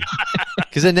talking with him.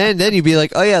 Because then you'd be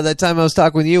like, oh yeah, that time I was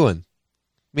talking with Ewan.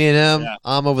 Me and him,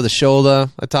 arm over the shoulder.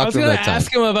 I I talked was to him going that to time.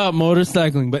 ask him about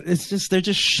motorcycling, but it's just they're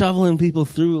just shoveling people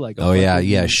through like. Oh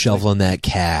yeah, shoveling that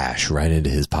cash right into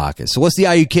his pocket. So what's the?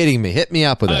 Are you kidding me? Hit me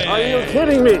up with it. Are you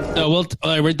kidding me? So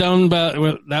we're done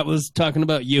about that. Was talking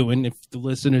about Ewan. If the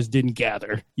listeners didn't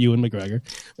gather, Ewan McGregor.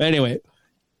 But anyway,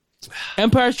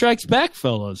 Empire Strikes Back,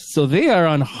 fellows. So they are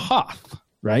on Hoth,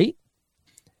 right?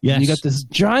 Yes. And you got this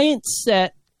giant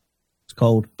set, It's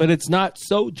cold. but it's not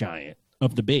so giant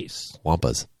of the base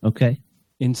Wampas. Okay.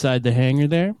 inside the hangar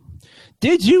there.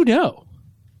 Did you know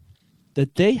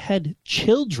that they had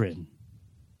children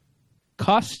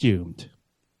costumed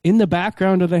in the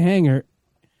background of the hangar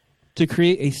to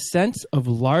create a sense of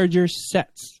larger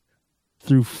sets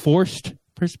through forced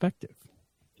perspective?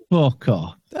 Fuck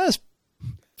off. That's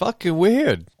fucking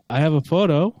weird. I have a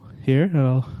photo here.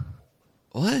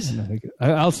 What?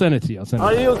 I'll send it to you.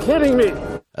 Are you kidding me?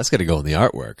 That's gonna go in the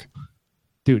artwork.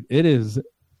 Dude, it is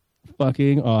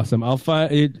fucking awesome. I'll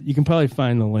find it. You can probably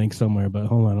find the link somewhere, but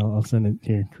hold on, I'll send it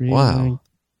here. Create Wow.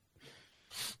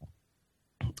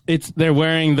 link. They're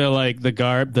wearing the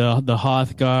garb, the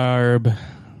Hoth garb.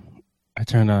 I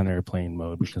turned on airplane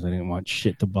mode because I didn't want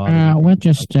shit to bother me. We'll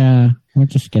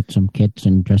just get some kids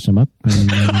and dress them up. And,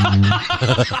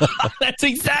 That's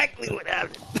exactly what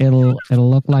happened. it'll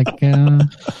look like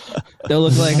They'll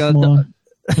look like a more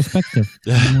perspective,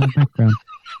 more background.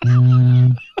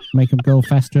 Make them go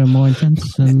faster and more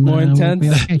intense. And, More we'll intense? be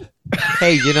okay.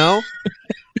 Hey, you know,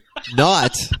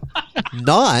 not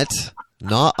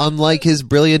unlike his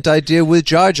brilliant idea with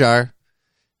Jar Jar.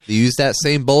 They used that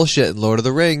same bullshit in Lord of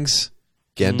the Rings.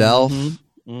 Gandalf,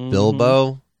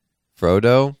 Bilbo,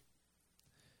 Frodo.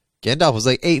 Gandalf was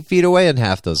like 8 feet away in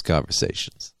half those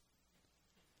conversations.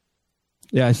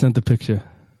 Yeah, I sent the picture.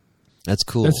 That's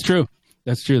cool. That's true.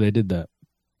 That's true. They did that.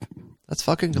 That's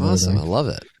fucking awesome. I love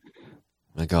it.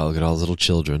 My God, look at all those little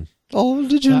children. All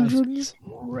the children.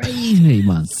 Crazy,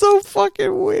 man. So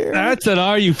fucking weird. That's an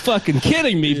 "Are you fucking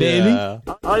kidding me, baby?" Yeah.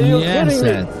 Are you Yes, kidding me?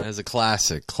 Ed. That's a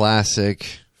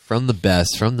classic from the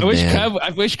best, from the I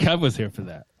man. wish Kev was here for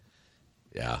that.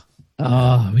 Yeah.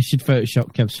 Oh, we should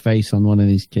Photoshop Kev's face on one of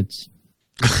these kids.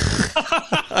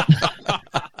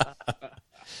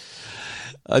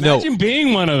 No. Imagine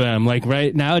being one of them, like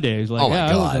right nowadays. Like, Oh my yeah,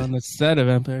 I God. was on the set of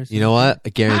Empire. You know what? I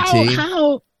guarantee.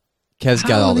 How Kev's How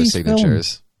got are all their these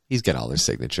signatures. He's got all their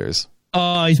signatures.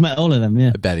 Oh, he's met all of them,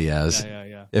 yeah. I bet he has.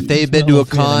 Yeah. If they've He's been met to all a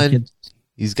three of them con, kids.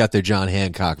 he's got their John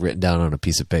Hancock written down on a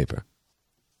piece of paper.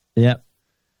 Yep,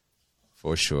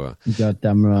 For sure. you're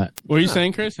goddamn right. What are you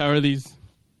saying, Chris? How are these?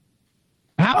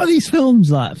 How are these films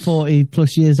like 40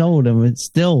 plus years old and we're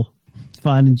still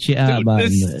finding shit out Dude, about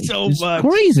this them? is so It's much.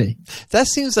 crazy. That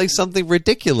seems like something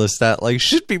ridiculous that like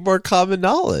should be more common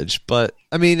knowledge. But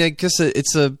I mean, I guess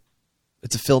it's a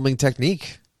filming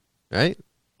technique, right?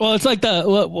 Well, it's like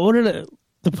the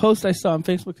post I saw on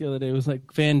Facebook the other day was like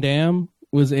Van Damme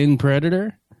was in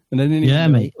Predator, and I didn't even know,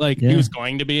 mate. like he was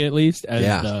going to be at least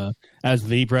as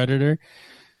the Predator.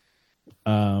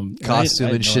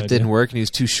 Costume and shit didn't work, and he was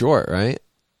too short, right?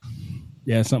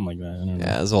 Yeah, something like that. I don't know.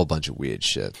 Yeah, it was a whole bunch of weird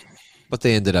shit. What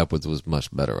they ended up with was much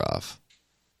better off.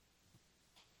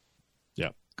 Yeah.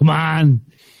 Come on,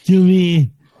 kill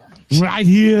me right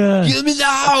here. Kill me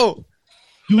now!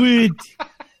 Do it.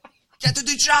 Get to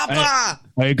the chopper! I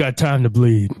ain't got time to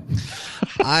bleed.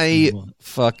 I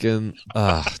fucking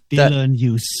Dylan,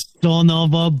 you son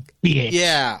of a bitch.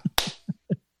 yeah.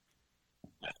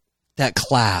 That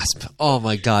clasp. Oh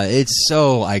my god, it's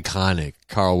so iconic.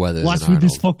 Carl Weathers. What's and with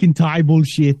this Arnold. fucking Thai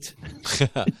bullshit?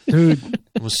 Dude,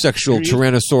 Homosexual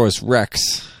Tyrannosaurus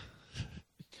Rex.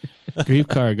 Grief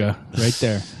Karga, right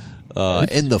there.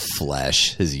 In the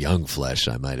flesh, his young flesh,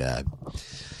 I might add.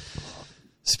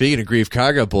 Speaking of Grief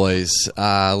Karga, boys,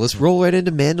 let's roll right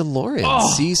into Mandalorian.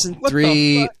 Season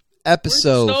 3,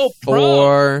 Episode so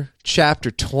 4, Chapter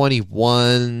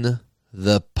 21,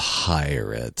 The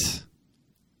Pirate.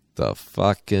 The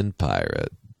fucking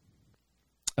pirate.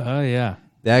 Oh yeah.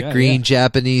 That Yeah, green yeah.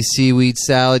 Japanese seaweed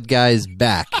salad guy is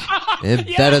back. And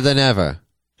better than ever.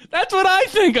 That's what I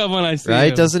think of when I see Right?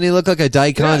 him. Doesn't he look like a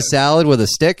daikon Yeah. salad with a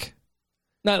stick?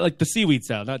 Not like the seaweed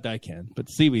salad, not daikon, but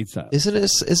seaweed salad. Isn't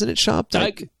it chopped?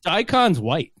 Daikon's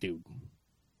white, dude.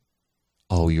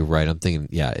 Oh, you're right. I'm thinking,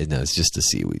 yeah, no, it's just a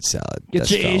seaweed salad. Get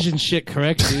That's your felt. Asian shit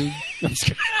correct, dude.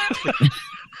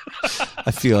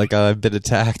 I feel like I've been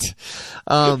attacked.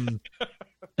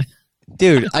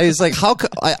 Dude, I was like,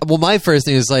 well, my first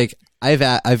thing is like,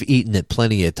 I've eaten it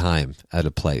plenty of time at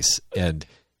a place, and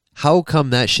how come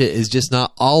that shit is just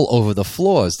not all over the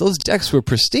floors? Those decks were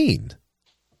pristine.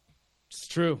 It's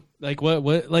true. Like what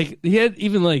like he had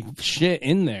even like shit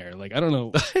in there. Like I don't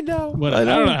know. I know. I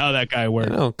don't know how that guy I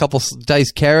worked. know, a couple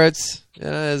diced carrots.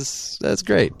 Yeah, that's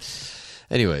great.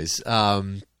 Anyways,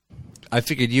 I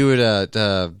figured you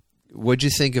would. What'd you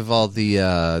think of all the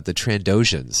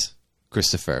Trandoshans,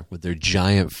 Christopher, with their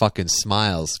giant fucking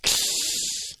smiles?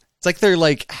 It's like they're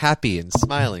like happy and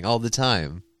smiling all the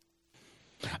time.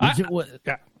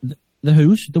 The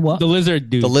who's? The what? The lizard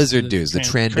dudes. The lizard dudes, the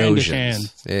Trandoshans.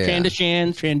 Trandoshans. Yeah.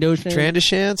 Trandoshans.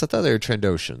 Trandoshans? I thought they were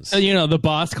Trandoshans. You know, the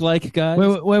Bosk-like guys.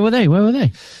 Where were they? Where were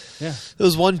they? Yeah. There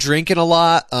was one drinking a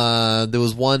lot. There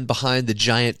was one behind the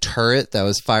giant turret that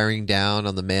was firing down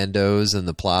on the Mandos in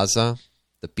the plaza,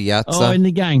 the Piazza. Oh, in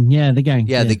the gang. Yeah, the gang.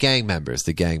 yeah, the gang members.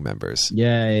 The gang members.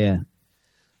 Yeah.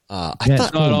 I Yeah,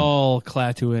 thought Not all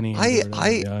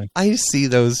Klaatuanians. I see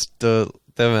those them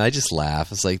and I just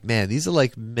laugh. It's like, man, these are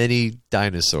like mini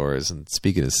dinosaurs. And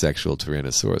speaking of sexual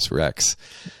Tyrannosaurus Rex,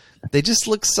 they just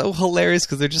look so hilarious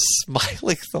because they're just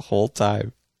smiling the whole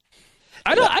time.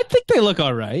 I think they look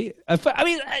all right.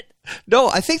 No,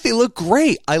 I think they look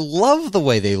great. I love the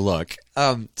way they look.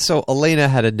 So Elena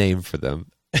had a name for them.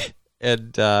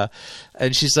 And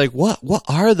she's like, what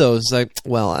are those? Like,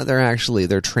 well, they're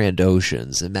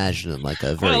Trandoshans. Imagine them like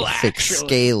a very thick,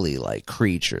 scaly like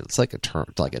creature. It's like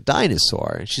like a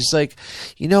dinosaur. And she's like,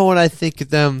 you know what I think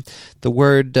of them? The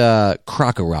word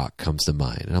Rock-a-Croc comes to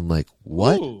mind. And I'm like,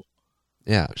 what? Ooh.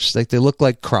 Yeah. She's like, they look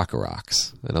like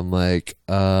Rock-a-Crocs. And I'm like,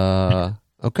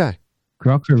 okay.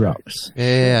 Rock-a-Rocks.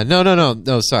 Yeah.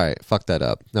 No, sorry. Fuck that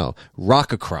up. No.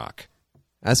 Rock-a-Croc.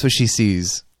 That's what she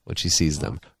sees when she sees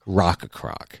them.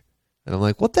 Rock-a-Croc. And I'm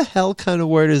like, what the hell kind of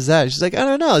word is that? She's like, I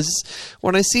don't know. It's just,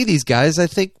 when I see these guys, I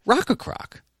think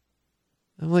Rock-a-Croc.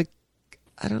 I'm like,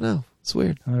 I don't know. It's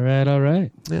weird. All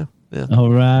right. Yeah. All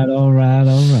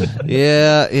right.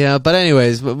 Yeah. But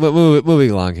anyways,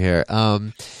 moving along here.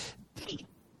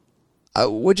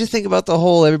 What'd you think about the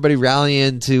whole everybody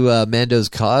rallying to Mando's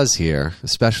cause here,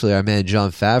 especially our man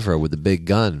Jon Favreau with the big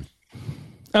gun?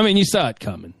 I mean, you saw it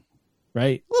coming,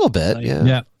 right? A little bit,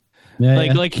 yeah.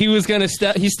 Like he was gonna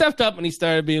he stepped up and he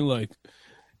started being like,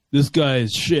 "This guy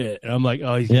is shit," and I'm like,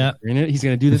 "Oh, he's gonna turn it. He's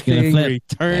gonna do the thing where he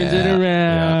turns it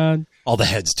around." Yeah. All the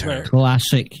heads turn.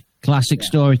 Classic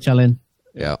storytelling.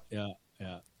 Yeah.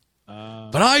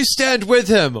 But I stand with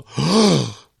him.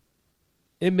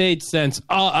 It made sense.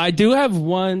 I do have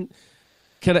one.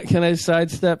 Can I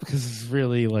sidestep because it's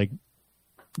really like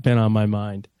been on my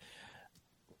mind.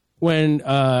 When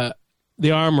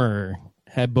the armorer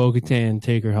had Bo-Katan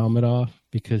take her helmet off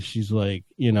because she's like,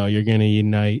 you're going to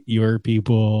unite your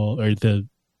people or the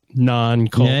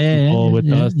non-cult people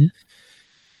with us. Yeah.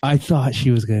 I thought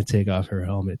she was going to take off her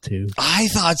helmet too. I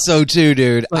thought so too,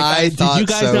 dude. Did you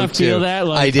guys not feel that?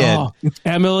 Like, I did.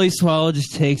 Emily Swallow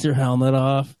just takes her helmet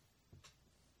off,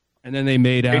 and then they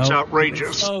made out. It's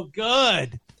outrageous. Oh,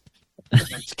 good. I'm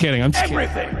just kidding. I'm just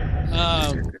Everything.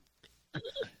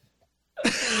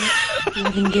 You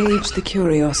have engaged the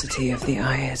curiosity of the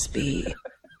ISB.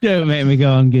 Don't make me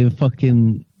go and give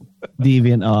fucking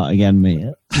deviant art again,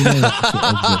 mate.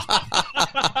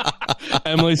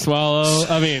 Emily Swallow.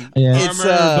 I mean,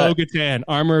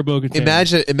 Armor Bo-Katan.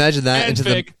 Imagine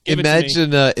that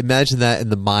imagine that in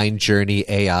the Mind Journey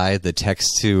AI, the text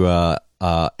to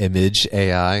image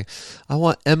AI. I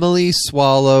want Emily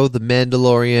Swallow, the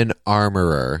Mandalorian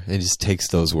armorer, and just takes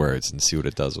those words and see what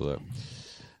it does with it.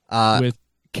 With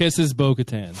kisses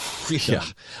Bo-Katan. Yeah,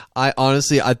 I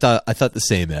thought the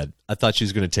same, Ed. I thought she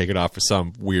was going to take it off for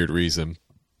some weird reason,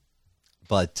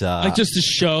 but just to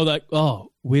show that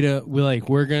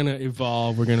we're going to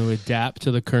evolve, we're going to adapt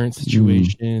to the current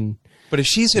situation. But if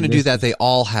she's going to do that, they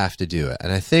all have to do it.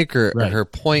 And I think her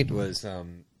point was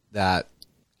that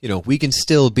we can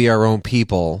still be our own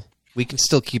people. We can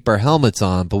still keep our helmets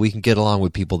on, but we can get along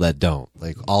with people that don't.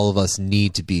 Like, all of us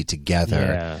need to be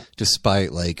together,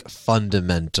 despite like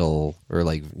fundamental or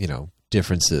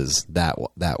differences that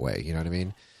way. You know what I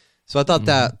mean? So I thought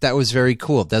that was very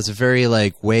cool. That's a very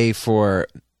way for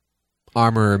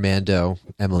Armorer Mando,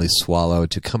 Emily Swallow,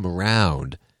 to come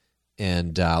around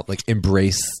and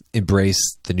embrace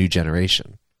the new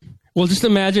generation. Well, just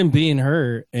imagine being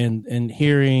her and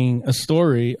hearing a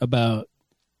story about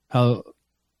how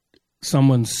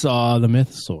someone saw the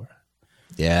mythosaur.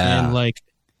 Yeah. And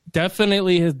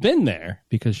definitely has been there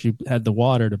because she had the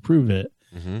water to prove it.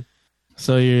 Mm-hmm.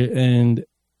 So and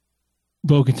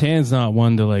Bo-Katan's not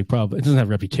one to probably, it doesn't have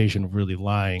a reputation of really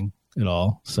lying at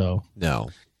all. So no.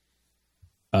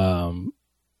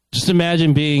 Just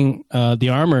imagine being the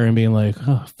armor and being like,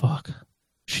 oh fuck,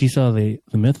 she saw the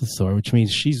mythosaur, which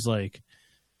means she's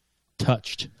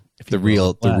touched. The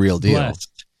real deal.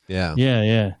 Blessed.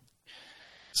 Yeah.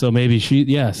 So maybe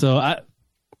So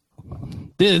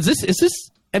is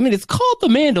this? I mean, it's called The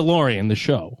Mandalorian, the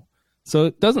show, so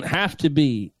it doesn't have to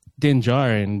be Din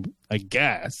Djarin, I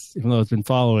guess, even though it's been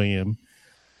following him.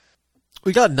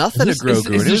 We got nothing to Grogu.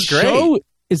 It was great.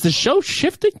 Is the show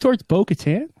shifting towards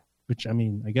Bo-Katan? Which, I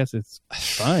mean, I guess it's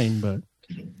fine, but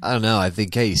I don't know. I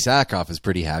think Katie Sackhoff is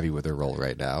pretty happy with her role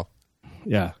right now.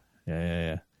 Yeah.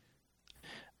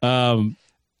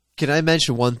 Can I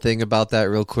mention one thing about that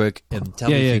real quick? And tell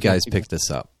me if you guys picked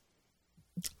this up.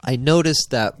 I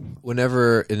noticed that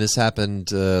whenever, and this happened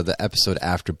the episode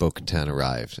after Bo-Katan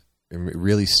arrived, it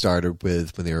really started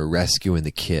with when they were rescuing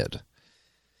the kid.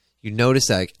 You notice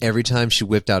that every time she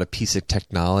whipped out a piece of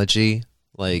technology,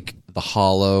 like the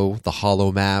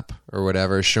hollow map or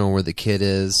whatever, showing where the kid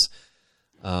is,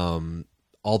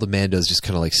 all the Mandos just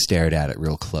kind of stared at it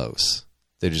real close.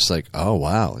 They're just like, oh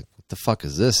wow, what the fuck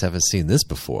is this? Haven't seen this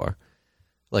before.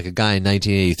 Like a guy in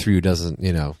 1983 who doesn't,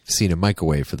 seen a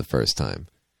microwave for the first time.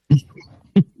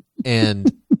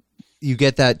 And you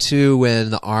get that too when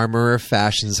the armorer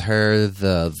fashions her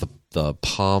the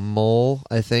pommel,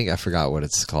 I think. I forgot what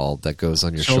it's called, that goes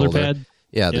on your shoulder. Pad?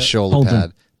 Yeah, the shoulder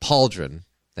pad. Pauldron.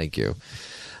 Thank you.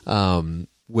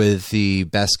 With the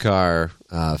Beskar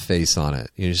face on it.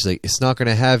 You're just it's not going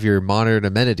to have your modern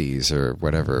amenities or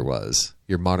whatever it was.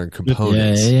 Your modern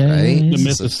components, right? The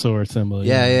mythosaur symbol.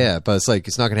 Yeah. But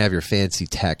it's not going to have your fancy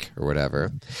tech or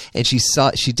whatever. And she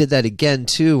did that again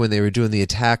too when they were doing the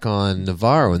attack on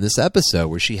Navarro in this episode,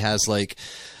 where she has I'm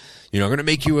going to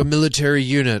make you a military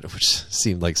unit, which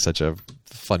seemed like such a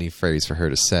funny phrase for her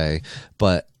to say,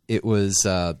 but it was.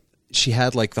 She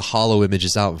had the hollow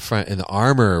images out in front, and the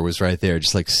armor was right there,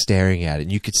 just staring at it.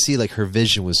 And you could see her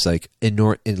vision was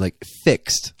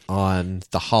fixed on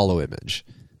the hollow image.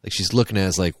 She's looking at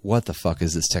it as what the fuck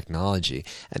is this technology?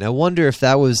 And I wonder if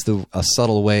that was a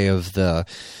subtle way of the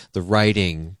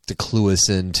writing to clue us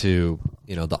into,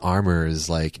 the armor is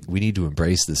we need to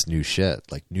embrace this new shit,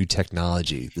 new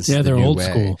technology. This is the new old way.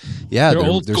 School. Yeah,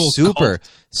 they're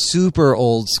super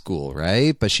old school,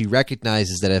 right? But she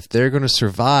recognizes that if they're going to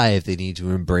survive, they need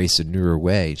to embrace a newer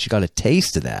way. She got a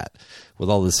taste of that with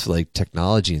all this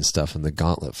technology and stuff in the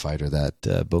gauntlet fighter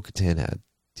that Bo-Katan had.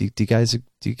 Do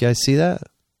you guys see that?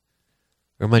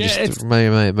 Or am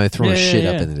I throwing shit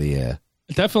up into the air?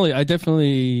 I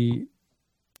definitely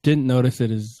didn't notice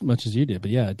it as much as you did,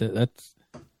 but that's.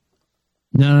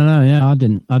 No. Yeah, I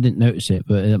didn't notice it,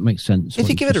 but it makes sense. If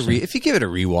you give it a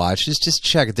rewatch, just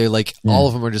check it. They're like all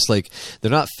of them are just like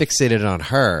they're not fixated on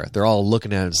her. They're all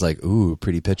looking at it as like, ooh,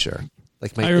 pretty picture.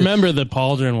 Like I remember the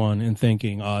Pauldron one and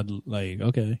thinking odd, like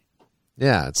okay.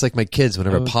 Yeah, it's like my kids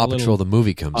whenever Paw Patrol the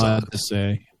movie comes on. To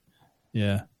say,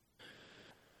 yeah.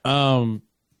 So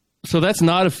that's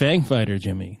not a Fang Fighter,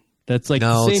 Jimmy. That's like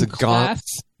the same class.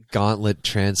 Gauntlet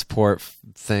transport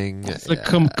thing. It's like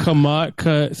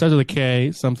starts with a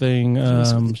K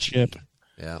something ship.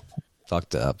 Yeah,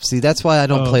 fucked up. See, that's why I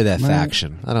don't play that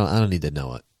faction. I don't need to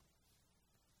know it.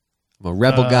 I'm a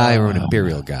rebel guy or an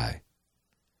imperial guy.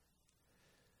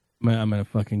 I'm gonna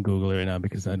fucking Google it right now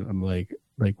because I'm like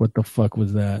what the fuck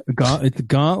was that? It's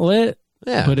Gauntlet.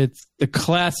 Yeah, but it's the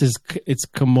class is it's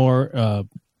Comor.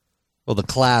 Well, the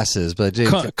classes, but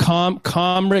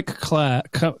Comric class.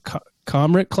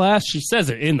 Comric class. She says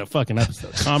it in the fucking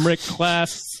episode. Comric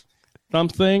class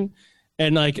something,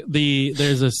 and like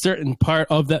there's a certain part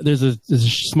of that. There's a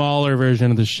smaller version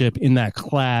of the ship in that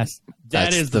class.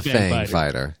 That's is the Fang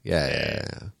Fighter. Yeah.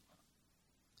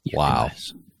 Wow.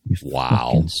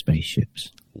 Wow.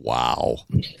 Spaceships. Wow.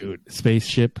 Dude,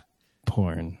 spaceship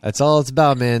porn. That's all it's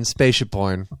about, man. Spaceship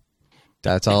porn.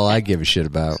 That's all I give a shit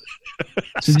about.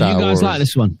 So did you guys like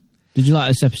this one? Did you like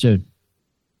this episode?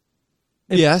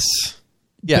 Yes.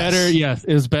 Better, yes.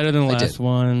 It was better than the last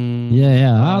one.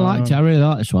 Yeah. I liked it. I really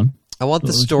like this one. I want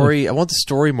the story. I want the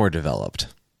story more developed.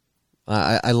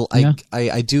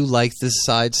 I do like this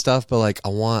side stuff, but like I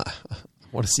want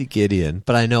to see Gideon.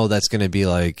 But I know that's going to be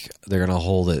like they're going to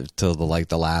hold it till the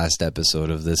last episode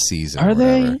of this season. Are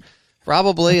they?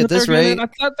 Probably at this rate. I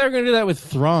thought they were going to do that with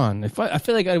Thrawn. I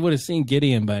feel like I would have seen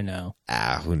Gideon by now.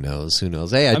 Who knows?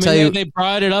 Hey, I tell you, they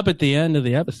brought it up at the end of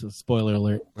the episode. Spoiler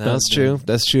alert. That's true.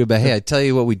 But hey, I tell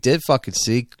you what, we did fucking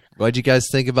see. What'd you guys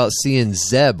think about seeing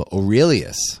Zeb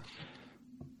Aurelius?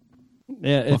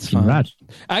 Yeah, it's fun. Rad.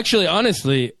 Actually,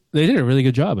 honestly, they did a really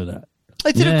good job of that.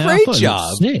 They did a great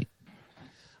job.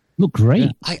 Look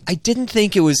great. Yeah. I didn't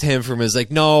think it was him from his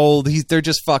like, no, they're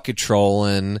just fucking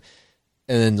trolling.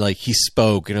 And then like he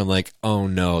spoke and I'm like, oh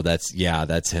no, that's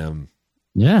him.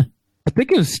 Yeah. I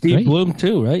think it was Steve Bloom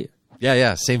too, right?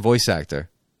 Yeah. Same voice actor.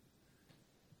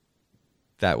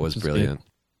 That was brilliant.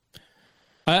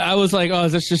 I was like, oh,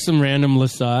 is this just some random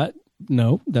Lasat?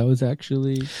 No, that was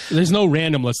actually... There's no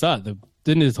random Lasat.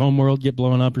 Didn't his homeworld get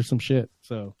blown up or some shit?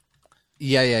 So.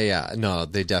 Yeah. No,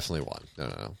 they definitely won.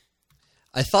 No.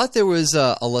 I thought there was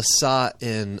a Lasat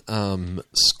in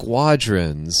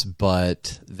Squadrons,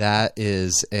 but that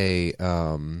is that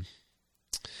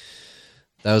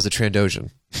was a Trandoshan.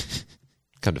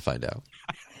 Come to find out.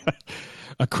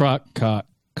 A Rock-a-Croc.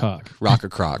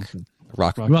 Rock-a-Croc.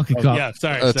 Rock-a-Croc. Yeah,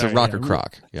 sorry. It's a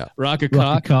Rock-a-Croc. Yeah.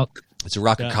 Rock-a-Croc. It's a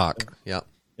Rock-a-Croc. Yeah.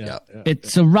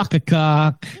 It's a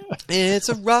Rock-a-Croc. It's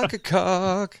a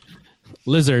Rock-a-Croc.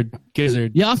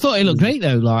 Gizzard. Yeah, I thought it looked great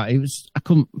though. Like it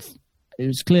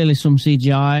was clearly some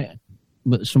CGI,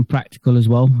 but some practical as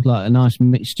well. Like a nice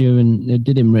mixture, and they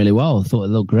did him really well. I thought it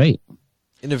looked great.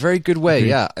 In a very good way,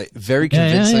 yeah. Very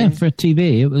convincing. Yeah. For a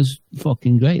TV, it was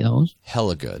fucking great, that was.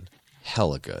 Hella good.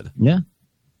 Yeah.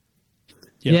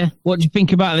 What do you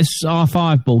think about this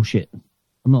R5 bullshit?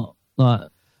 I'm not like...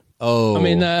 Oh. I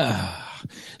mean,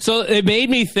 so it made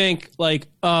me think, like,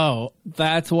 oh,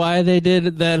 that's why they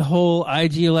did that whole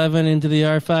IG-11 into the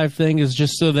R5 thing, is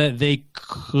just so that they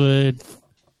could...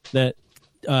 That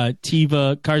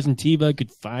Carson Teva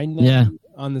could find them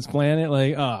on this planet.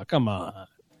 Like, oh, come on.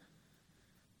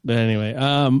 But anyway,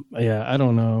 I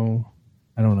don't know.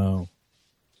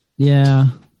 Yeah,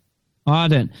 I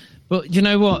don't. But you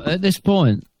know what? At this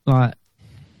point, like,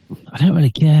 I don't really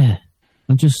care.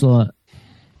 I'm just like,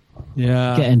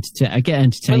 I get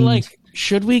entertained. But like,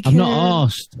 should we care?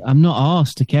 I'm not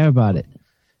asked to care about it.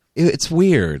 It's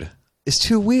weird. It's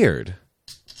too weird.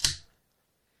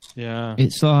 Yeah,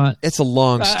 it's like it's a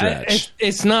long stretch.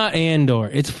 It's not Andor.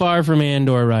 It's far from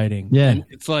Andor writing. Yeah, and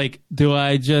it's like, do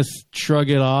I just shrug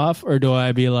it off, or do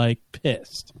I be like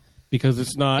pissed because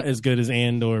it's not as good as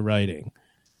Andor writing?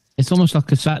 It's almost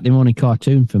like a Saturday morning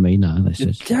cartoon for me now. This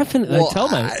is definitely. Well,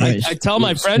 I tell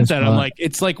my friends that I'm like,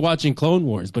 it's like watching Clone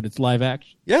Wars, but it's live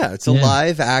action. Yeah, it's a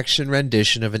live action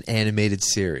rendition of an animated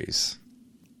series.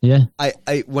 Yeah,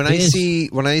 when I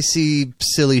see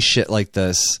silly shit like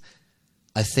this,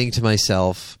 I think to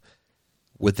myself,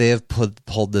 would they have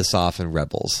pulled this off in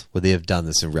Rebels? Would they have done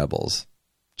this in Rebels?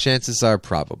 Chances are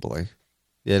probably.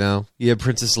 You know, you have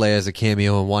Princess Leia as a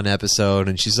cameo in one episode,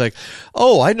 and she's like,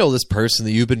 "Oh, I know this person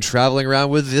that you've been traveling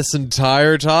around with this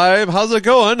entire time. How's it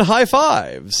going? High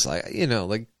fives!" Like, you know,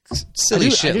 like silly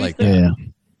shit like that. Yeah.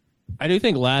 I do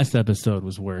think last episode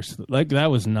was worse. Like that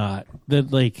was not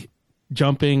that like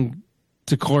jumping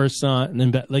to Coruscant and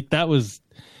then that was.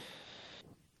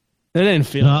 That didn't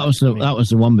feel. No, that was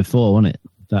the one before, wasn't it?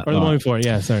 Or the one before,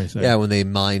 yeah. Sorry. Yeah, when they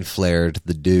mind flared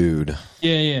the dude.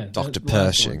 Yeah. Dr.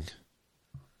 Pershing.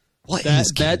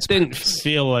 That didn't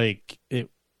feel like it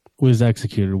was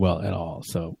executed well at all.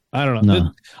 So I don't know.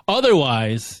 No.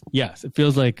 Otherwise, yes, it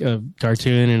feels like a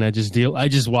cartoon, and I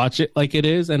just watch it like it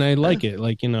is, and I like it,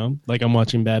 like like I'm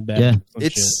watching Bad Bad. Yeah,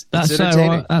 that's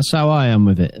entertaining. That's how I am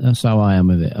with it.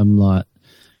 I'm like,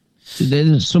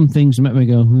 there's some things that make me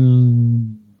go,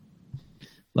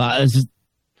 Like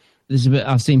there's a bit.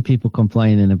 I've seen people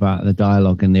complaining about the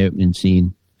dialogue in the opening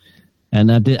scene, and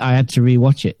I had to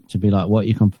rewatch it to be like, "What are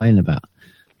you complaining about?"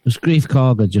 Because Grief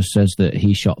Karga just says that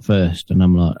he shot first, and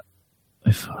I'm like,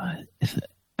 if I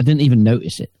didn't even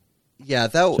notice it. Yeah,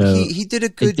 he did a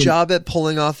good job at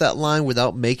pulling off that line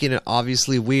without making it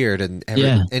obviously weird, and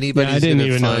anybody's I didn't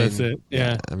even find, notice it.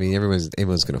 Yeah, I mean, everyone's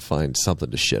going to find something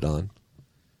to shit on.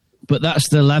 But that's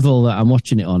the level that I'm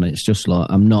watching it on. It's just like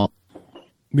I'm not.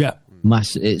 Yeah.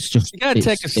 It's just you gotta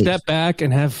take a step back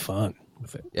and have fun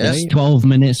with it. Yeah. It's 12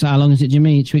 minutes. How long is it,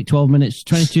 Jimmy? Each week, 12 minutes,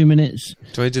 22 minutes.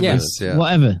 22 minutes, yeah.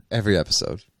 Whatever. Every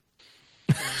episode.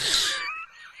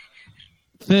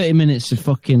 30 minutes of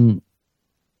fucking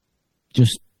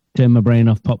just turn my brain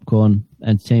off popcorn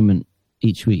entertainment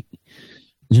each week.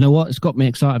 You know what? It's got me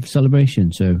excited for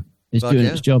Celebration, so it's doing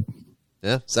its job.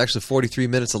 Yeah, it's actually 43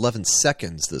 minutes, 11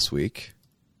 seconds this week.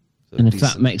 So and if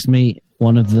that makes me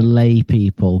one of the lay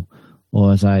people,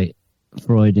 or as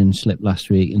Freudian slipped last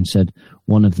week and said,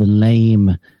 one of the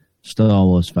lame Star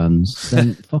Wars fans,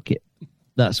 then fuck it.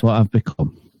 That's what I've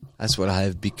become. That's what I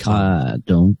have become. I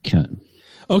don't care.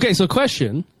 Okay, so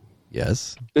question.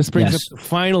 Yes. This brings up the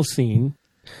final scene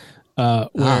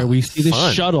where we see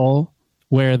the shuttle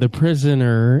where the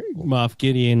prisoner, Moff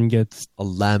Gideon, gets... A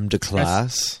Lambda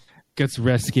class. Gets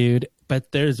rescued,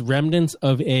 but there's remnants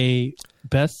of a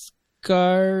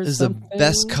Beskar. There's a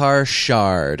Beskar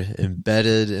shard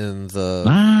embedded in the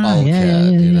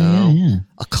bulkhead, you know? Yeah.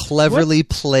 A cleverly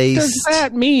placed... What does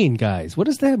that mean, guys? What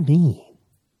does that mean?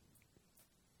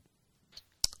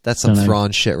 That's some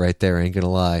Thrawn shit right there, ain't gonna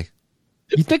lie.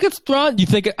 You think it's Thrawn? You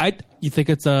think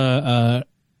it's a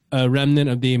remnant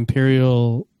of the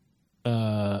Imperial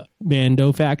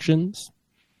Mando factions?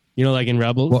 You know, like in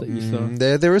Rebels. That you saw?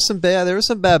 There were some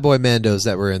bad boy Mandos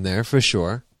that were in there for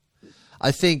sure.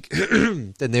 I think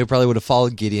then they probably would have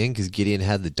followed Gideon because Gideon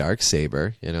had the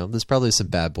Darksaber. You know, there's probably some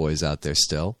bad boys out there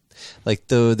still. Like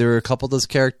there were a couple of those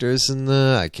characters in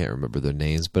I can't remember their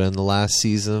names, but in the last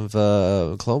season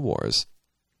of Clone Wars,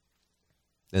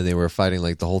 and they were fighting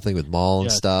like the whole thing with Maul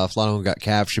and stuff. A lot of them got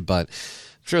captured, but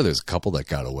I'm sure there's a couple that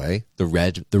got away. The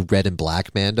red and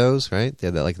black Mandos, right? They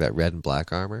had that red and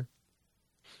black armor.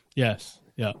 Yes.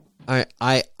 Yeah. I'm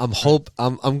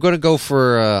gonna go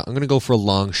for a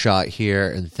long shot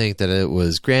here and think that it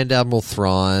was Grand Admiral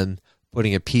Thrawn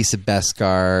putting a piece of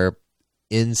Beskar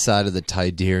inside of the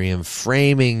Tidarium,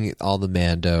 framing all the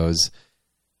Mandos,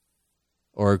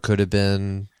 or it could have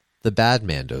been the bad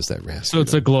Mandos that rescued. So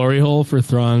it's a glory hole for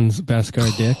Thrawn's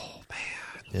Beskar dick. Oh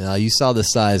man! Yeah, you saw the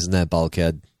size in that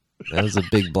bulkhead. That was a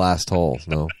big blast hole.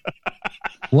 No.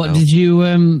 What did you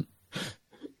when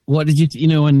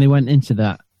they went into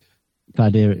that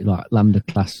idea like Lambda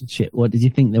class shit? What did you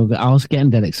think they were? I was getting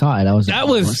dead excited. That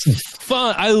was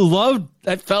fun. I loved.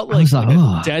 That felt like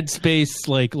Dead Space.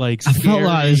 Like I felt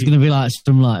like it was going to be like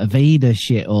some like Vader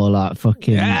shit or like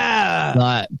fucking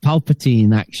like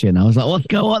Palpatine action. I was like,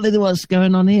 what's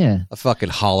going on here? A fucking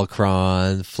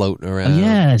holocron floating around.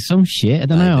 Yeah, some shit. I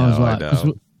don't know. I was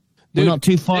like, we're not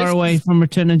too far away from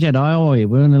Return of the Jedi, are we?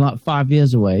 We're only like 5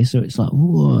 years away, so it's like,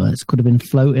 whoa, it could have been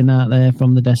floating out there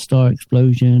from the Death Star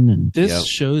explosion. And this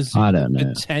shows I don't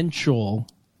know. Potential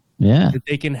that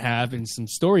they can have in some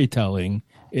storytelling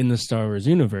in the Star Wars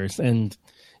universe. And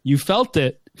you felt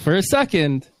it for a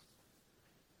second.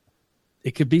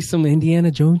 It could be some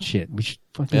Indiana Jones shit. We should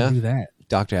fucking do that.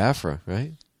 Dr. Aphra,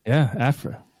 right? Yeah,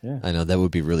 Aphra. Yeah. I know, that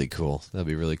would be really cool. That'd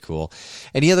be really cool.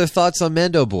 Any other thoughts on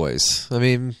Mando Boys? I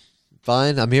mean...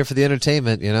 Fine, I'm here for the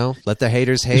entertainment, you know. Let the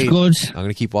haters hate. It's good. I'm going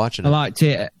to keep watching it. I liked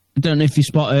it. I don't know if you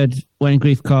spotted when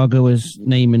Grief Karga was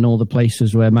naming all the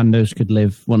places where Mandos could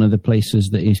live. One of the places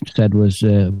that he said was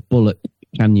Bullock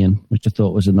Canyon, which I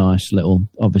thought was a nice little,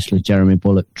 obviously, Jeremy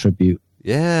Bullock tribute.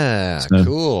 Yeah,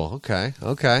 cool.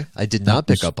 Okay. I did not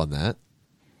pick up on that.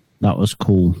 That was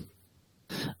cool.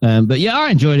 But yeah, I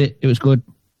enjoyed it. It was good.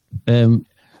 The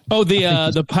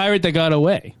pirate that got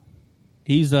away.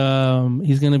 He's going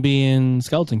to be in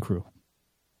Skeleton Crew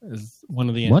as one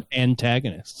of the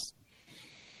antagonists.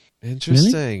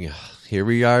 Interesting. Really? Here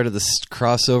we are to the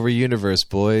crossover universe,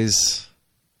 boys.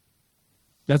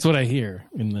 That's what I hear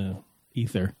in the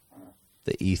ether.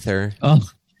 The ether. Oh,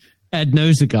 Ed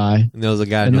knows a guy. Knows a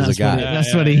guy. Knows a guy.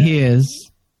 That's what he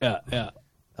hears. Yeah.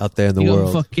 Out there in the you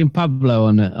world. Got fucking Pablo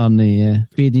on the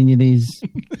feeding you these.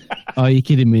 Are you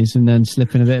kidding me? And then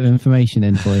slipping a bit of information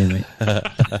in for you, mate.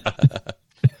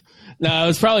 No, it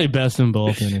was probably Best in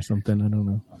Bolton or something. I don't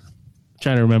know. I'm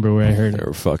trying to remember where I heard it.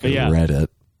 Or fucking Reddit.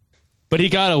 But he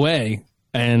got away,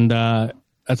 and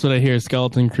that's what I hear.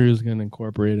 Skeleton Crew's going to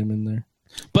incorporate him in there.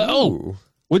 But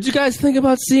what'd you guys think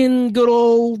about seeing good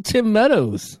old Tim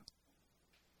Meadows?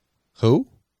 Who?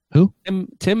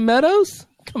 Tim Meadows?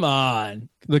 Come on.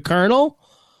 The Colonel?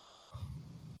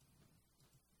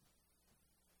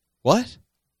 What?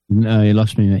 No, you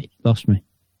lost me, mate. Lost me.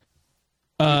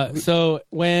 So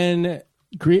when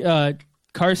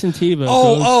Carson Teva...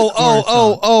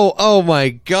 Oh my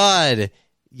God.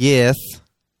 Yes.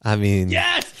 I mean...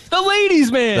 Yes! The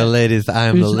ladies' man! The ladies...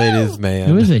 I'm the ladies' man.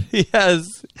 Who is he? Yes.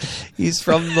 He's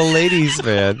from the ladies'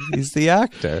 man. He's the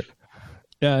actor.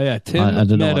 Yeah. Tim I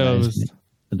don't Meadows.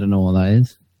 I don't know what that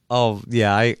is. Oh,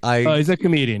 yeah. Oh, he's a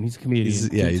comedian. He's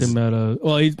Tim Meadows.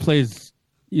 Well, he's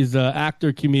an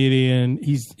actor, comedian.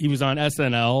 He was on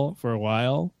SNL for a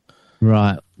while.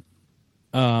 Right.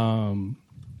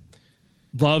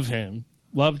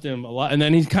 Loved him a lot, and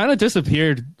then he's kind of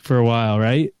disappeared for a while,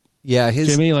 right? Yeah,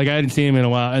 Jimmy, like I hadn't seen him in a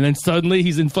while, and then suddenly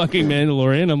he's in fucking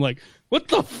Mandalorian. I'm like, what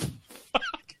the fuck?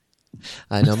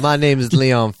 I know. My name is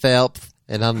Leon Phelps,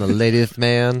 and I'm the ladies'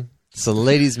 man. So,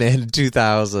 Ladies' Man in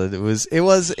 2000. It was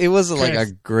like a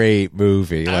great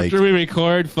movie. After we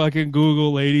record, fucking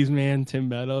Google Ladies' Man Tim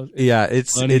Meadows. Yeah,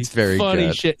 it's very funny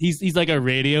good. Shit. He's like a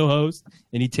radio host,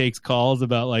 and he takes calls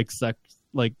about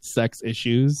sex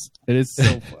issues. It is so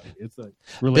funny. It's like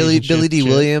Billy D. shit.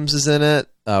 Williams is in it.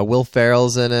 Will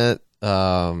Ferrell's in it.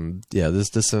 There's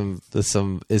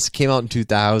some. It came out in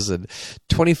 2000.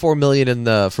 $24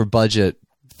 million for budget.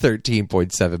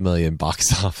 13.7 million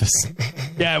box office.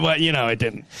 Yeah, well, it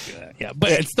didn't.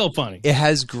 But it's still funny. It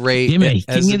has great.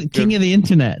 King of the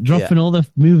internet, dropping all the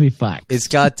movie facts. It's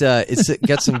got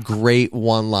some great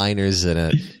one-liners in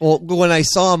it. Well, when I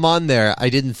saw him on there, I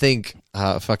didn't think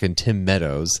fucking Tim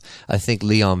Meadows. I think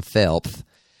Leon Phelps,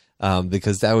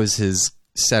 because that was his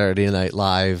Saturday Night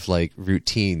Live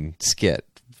routine skit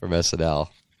from SNL.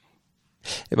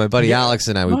 And my buddy Alex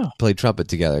and I would play trumpet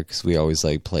together because we always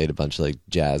played a bunch of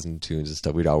jazz and tunes and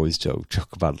stuff. We'd always joke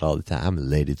about it all the time. I'm a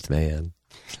ladies' man.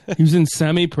 He was in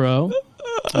Semi-Pro.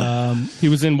 He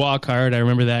was in Walk Hard. I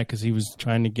remember that because he was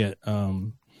trying to get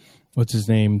what's his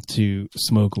name to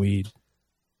smoke weed.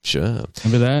 Sure.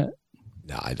 Remember that?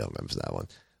 No, I don't remember that one.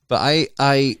 But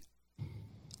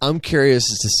I'm curious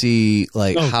to see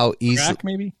how easy. Crack,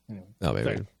 maybe. No,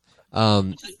 maybe.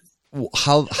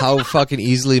 How fucking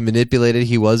easily manipulated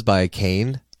he was by a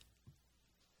cane,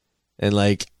 and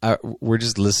we're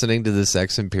just listening to this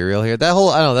ex-imperial here.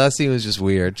 That scene was just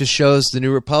weird. Just shows the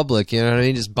New Republic, you know what I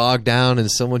mean? Just bogged down in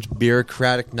so much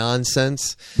bureaucratic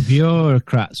nonsense.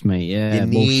 Bureaucrats, mate. Yeah, you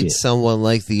need someone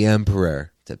like the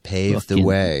Emperor to pave the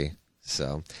way.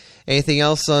 So, anything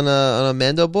else on a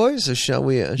Mando, boys, or shall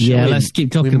we? Let's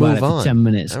keep talking about it for 10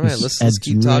 minutes. All right, let's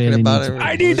keep talking about it.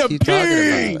 I need to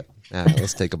pee. All right,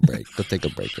 let's take a break. Go take a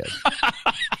break, guys.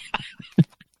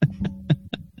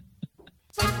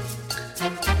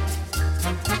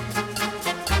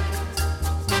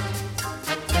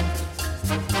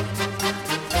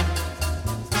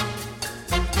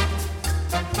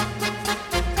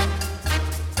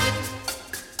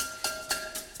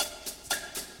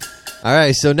 All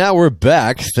right, so now we're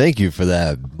back. Thank you for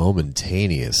that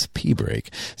momentaneous pee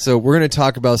break. So we're going to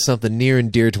talk about something near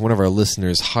and dear to one of our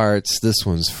listeners' hearts. This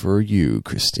one's for you,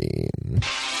 Christine.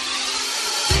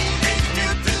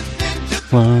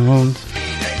 Clown.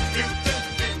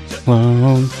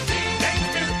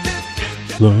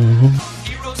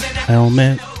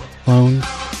 Helmet. Clown.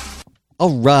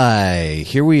 All right,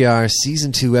 here we are,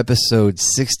 Season 2, Episode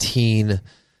 16,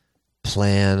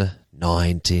 Plan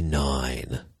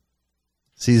 99.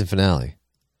 Season finale.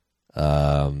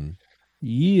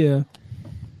 Yeah.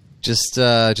 Just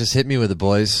hit me with it,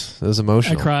 boys. It was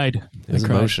emotional. I cried. It was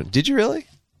emotional. Did you really?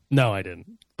 No, I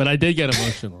didn't. But I did get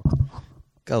emotional.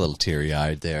 Got a little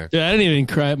teary-eyed there. Yeah, I didn't even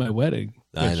cry at my wedding.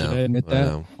 I know. I admit that? I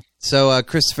know. So,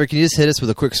 Christopher, can you just hit us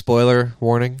with a quick spoiler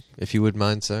warning, if you would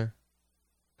mind, sir?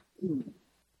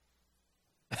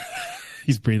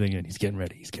 He's breathing in. He's getting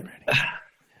ready.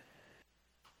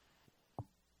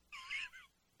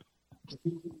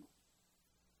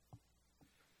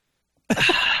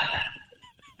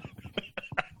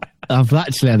 I've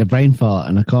actually had a brain fart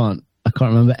and I can't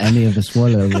can't remember any of the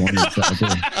spoiler ones that I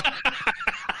did.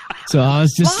 So I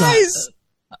was just like,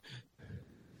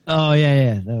 oh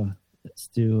yeah. No, let's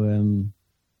do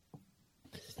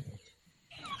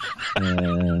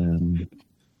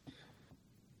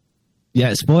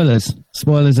yeah, spoilers.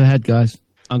 Spoilers ahead, guys.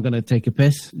 I'm gonna take a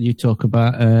piss. You talk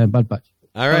about Bad Batch.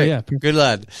 All right, yeah, good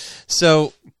lad.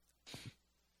 So,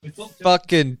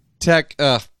 fucking Tech.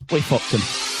 We fucked him.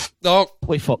 Oh,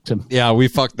 We fucked him. yeah, we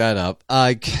fucked that up.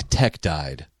 Tech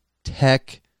died.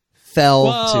 Tech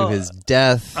fell to his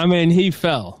death. I mean, he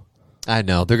fell. I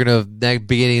know. They're going to,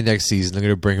 beginning of next season, they're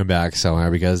going to bring him back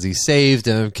somewhere because he saved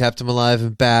him, kept him alive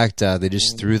in Baghdad. They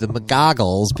just threw them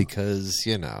goggles because,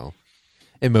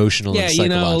 emotional and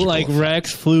psychological like effect.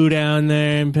 Rex flew down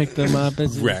there and picked them up.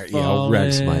 As Rex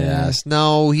my ass.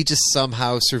 No, he just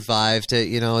somehow survived it.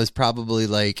 It's probably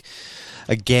like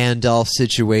a Gandalf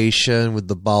situation with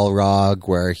the Balrog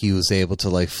where he was able to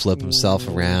like flip himself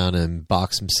around and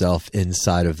box himself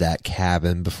inside of that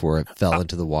cabin before it fell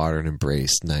into the water and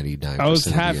embraced 99% of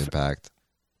the impact.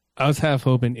 I was half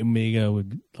hoping Omega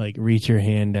would like reach her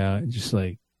hand out and just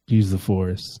like use the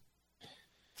Force.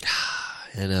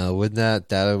 And wouldn't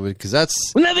that would, because wouldn't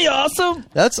that be awesome?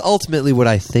 That's ultimately what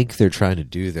I think they're trying to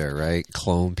do there, right?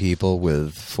 Clone people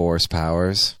with Force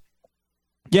powers.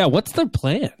 Yeah, what's their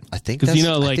plan? I think because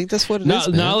I think that's what it is.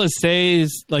 Man. Nala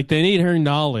says like they need her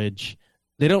knowledge.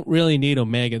 They don't really need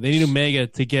Omega. They need Omega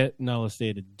to get Nala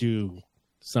Say to do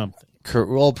something.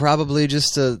 Well, probably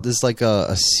just this like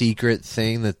a secret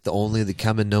thing that only the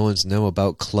Kaminoans know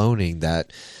about cloning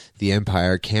that the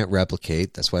Empire can't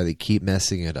replicate. That's why they keep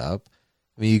messing it up.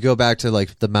 I mean, you go back to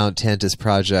like the Mount Tantus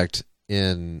project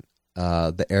in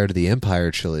the Heir to the Empire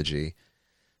trilogy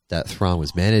that Thrawn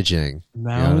was managing. You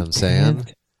know what I'm saying?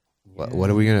 What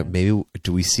are we gonna? Maybe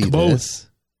do we see this?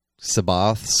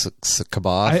 Saboth,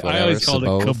 Kaboth. I always called it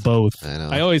Kaboth. I know.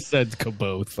 I always said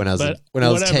Kaboth When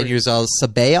I was 10 years old,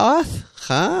 Sabaoth,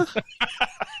 huh?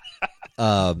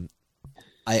 I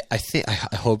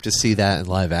hope to see that in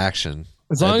live action.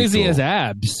 As long as he has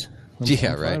abs.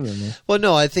 Yeah, right. Well,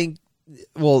 no, I think.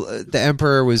 Well, the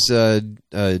Emperor was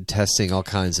testing all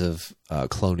kinds of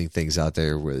cloning things out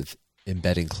there with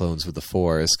embedding clones with the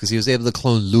Force because he was able to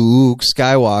clone Luke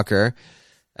Skywalker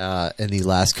in the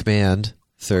Last Command,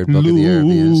 third book of the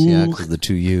Arabians, yeah, because of the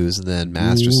two U's, and then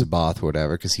Master Sabath or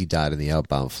whatever because he died in the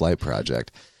Outbound Flight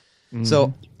project.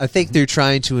 So I think they're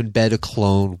trying to embed a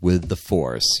clone with the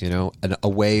Force, a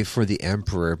way for the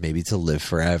Emperor maybe to live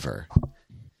forever.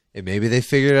 And maybe they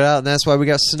figured it out, and that's why we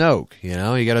got Snoke. You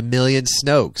got 1 million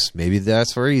Snokes. Maybe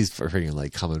that's where he's freaking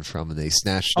like coming from, and they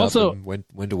snatched up and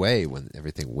went away when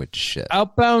everything went to shit.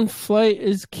 Outbound Flight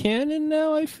is canon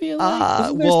now. I feel like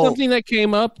isn't there something that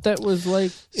came up that was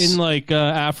like in like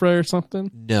Afra or something?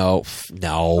 No,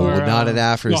 or, not in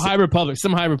Afra. No, High Republic.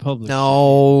 Some High Republic.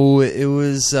 No, it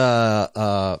was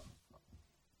Lando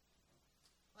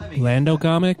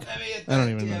comic. I don't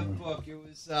even remember. Book. It was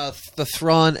the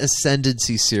Thrawn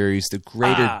Ascendancy series, The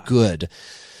Greater Good.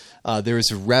 There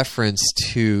is a reference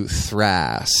to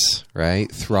Thras, right?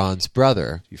 Thrawn's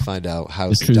brother. You find out how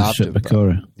his adoptive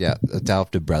brother. Yeah,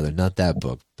 adoptive brother. Not that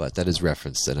book, but that is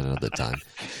referenced in another time.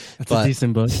 That's a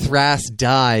decent book. Thras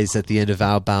dies at the end of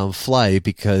Outbound Flight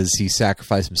because he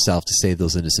sacrificed himself to save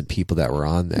those innocent people that were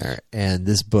on there. And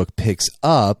this book picks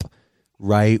up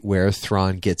right where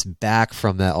Thrawn gets back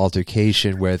from that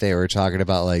altercation where they were talking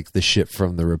about like the ship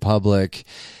from the Republic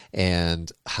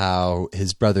and how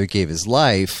his brother gave his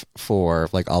life for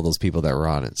like all those people that were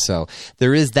on it. So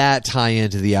there is that tie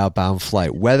into the Outbound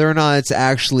Flight. Whether or not it's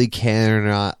actually canon or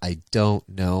not, I don't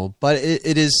know, but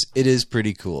it is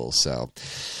pretty cool. So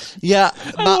yeah,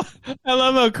 I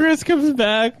love how Chris comes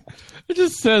back. It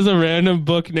just says a random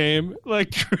book name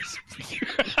like Truce and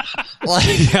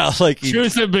Bakura.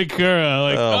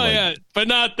 Like, yeah, but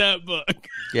not that book.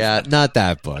 Yeah, not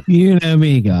that book. You know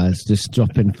me, guys, just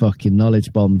dropping fucking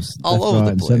knowledge bombs all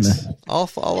over the place.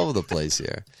 All over the place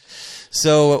here.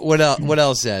 So what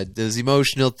else, Ed? There's the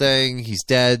emotional thing. He's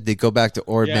dead. They go back to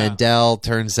Ord Mantell.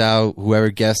 Turns out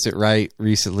whoever guessed it right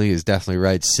recently is definitely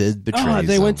right. Sid betrays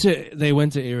they him. went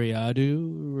to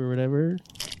Iriadu or whatever.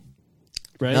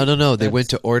 Right? No. They went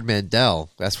to Ord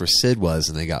Mantell. That's where Sid was,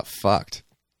 and they got fucked.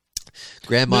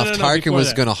 Grand Moff Tarkin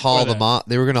was going to haul them off.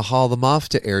 They were going to haul them off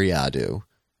to Iriadu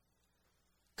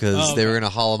because they were going to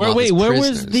haul them off. Wait, as where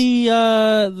prisoners. was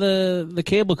the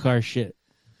cable car shit?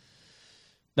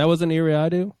 That wasn't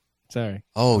Iriadu? Sorry.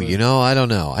 Oh, I don't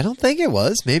know. I don't think it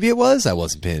was. Maybe it was. I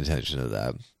wasn't paying attention to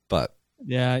that, but.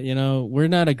 Yeah, we're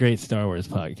not a great Star Wars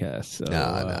podcast. So,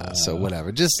 no. So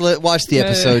whatever. Just watch the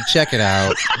episode. Check it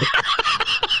out.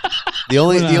 The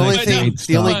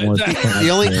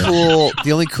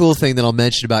only cool thing that I'll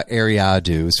mention about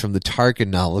Eriadu is from the Tarkin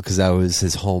novel, because that was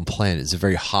his home planet. It's a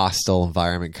very hostile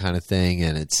environment kind of thing,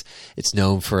 and it's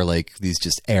known for like these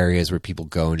just areas where people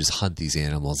go and just hunt these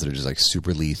animals that are just like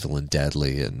super lethal and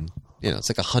deadly, and it's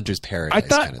like a hunter's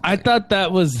paradise. I thought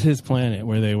that was his planet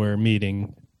where they were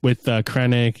meeting with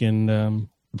Krennic and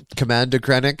Commander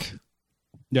Krennic.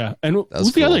 Yeah, and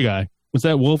who's the other guy? Was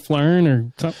that Wolf Learn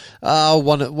or something?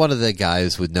 One of the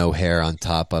guys with no hair on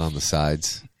top but on the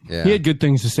sides. Yeah, he had good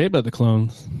things to say about the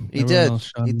clones. He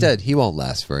did. He won't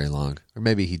last very long, or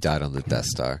maybe he died on the Death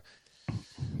Star.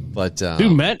 But dude,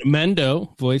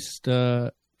 Mendo voiced,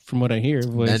 from what I hear,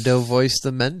 Mendo voiced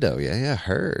the Mendo. Yeah,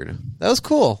 heard. That was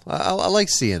cool. I like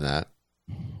seeing that.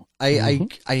 I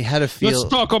had a feel. Let's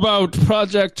talk about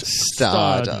Project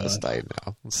Stardust. I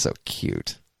know, it's so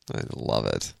cute. I love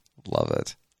it.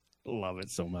 Love it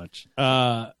so much.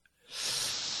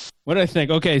 What do I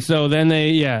think? Okay, so then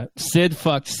Sid's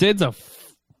a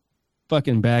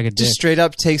fucking bag of dicks. Just straight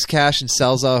up takes cash and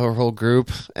sells out her whole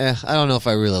group. I don't know if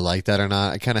I really like that or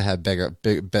not. I kind of had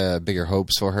bigger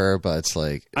hopes for her, but it's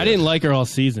like I didn't like her all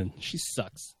season. She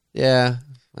sucks. Yeah,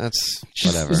 that's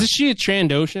whatever. Is she a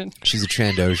Trandoshan? She's a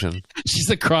Trandoshan. She's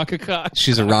a Croc-a-Croc.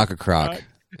 She's a Rock-a-Croc.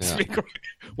 Yeah.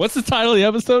 What's the title of the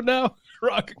episode now?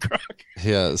 Rock-a-Croc.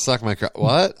 Yeah, suck my croc.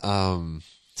 What?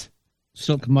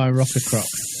 Suck my Rock-a-Croc.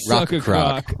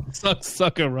 Rock-a-Croc.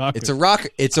 Suck a rock. It's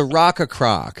a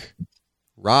Rock-a-Croc.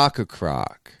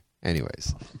 Rock-a-Croc.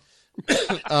 Anyways.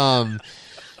 That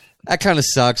kind of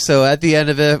sucks. So at the end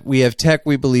of it, we have Tech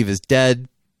we believe is dead.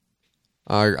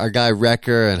 Our guy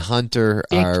Wrecker and Hunter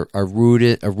are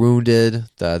wounded.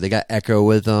 They got Echo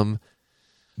with them.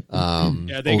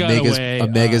 They got away.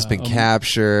 Omega's been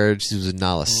captured. She was with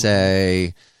Nala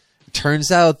Se.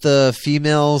 Turns out the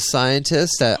female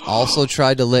scientist that also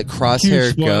tried to let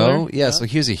Crosshair go. Yeah, so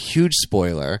here's a huge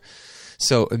spoiler.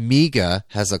 So Omega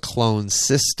has a clone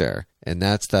sister, and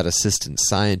that's that assistant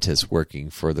scientist working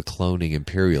for the cloning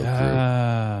Imperial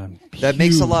group. That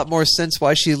makes a lot more sense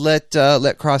why she let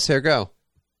Crosshair go.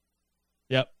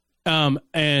 Yep. And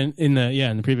in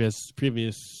the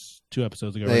previous 2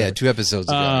 episodes ago. Oh, yeah, 2 episodes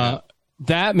ago.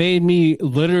 That made me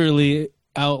literally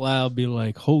out loud be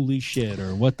like, holy shit,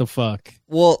 or what the fuck?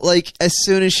 Well, like, as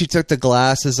soon as she took the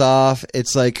glasses off,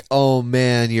 it's like, oh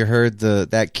man, you heard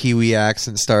that Kiwi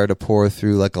accent started to pour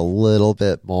through like a little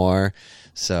bit more.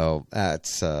 So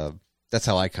that's how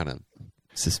I kind of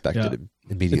suspected it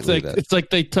immediately. It's like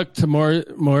they took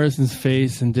Morrison's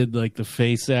face and did like the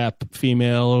face app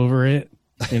female over it,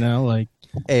 like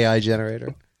AI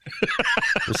generator.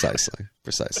 Precisely.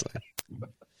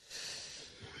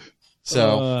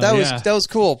 So that was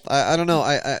cool. I don't know.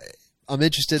 I'm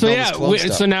interested in all this clone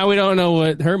stuff. So now we don't know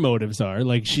what her motives are.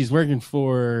 Like she's working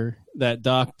for that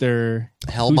doctor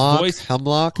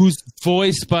Hemlock, who's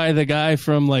voiced by the guy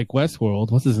from like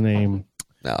Westworld. What's his name?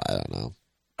 No, I don't know.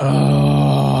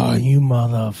 Oh, you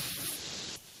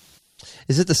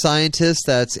Is it the scientist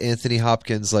that's Anthony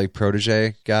Hopkins' like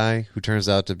protege guy who turns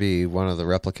out to be one of the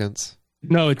replicants?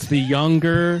 No, it's the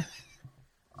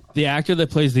actor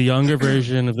that plays the younger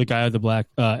version of the guy with the black,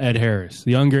 Ed Harris, the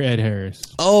younger Ed Harris.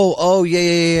 Oh,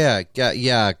 yeah.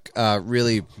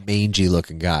 Really mangy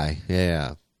looking guy.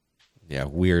 Yeah,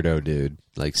 weirdo dude,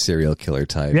 like serial killer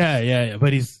type. Yeah.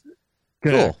 But he's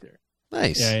good actor.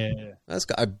 Nice. Yeah. That's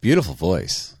got a beautiful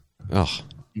voice. Oh,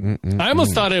 I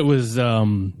almost thought it was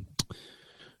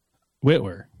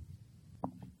Whitwer.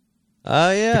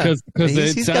 Oh yeah, because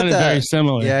it sounded very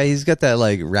similar. Yeah, he's got that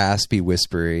like raspy,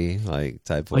 whispery like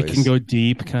type voice. Like can go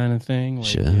deep kind of thing. Like,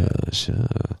 sure.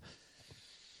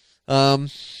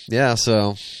 Yeah.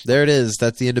 So there it is.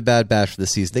 That's the end of Bad Batch for the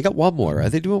season. They got one more. Are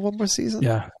they doing one more season?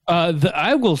 Yeah.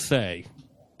 I will say,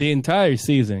 the entire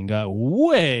season got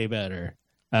way better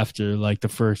after like the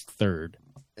first third.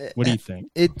 What do you think?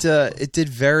 It did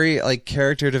very like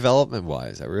character development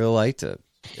wise. I really liked it.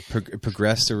 It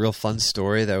progressed a real fun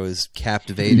story that was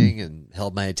captivating and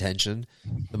held my attention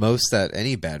the most that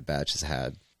any Bad Batch has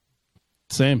had.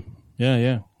 Same.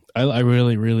 Yeah. I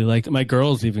really, really liked it. My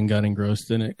girls even got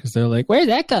engrossed in it because they're like, where's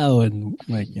Echo? And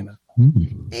like,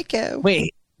 Echo.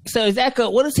 Wait, so is Echo,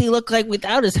 what does he look like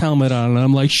without his helmet on? And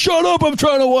I'm like, shut up, I'm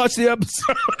trying to watch the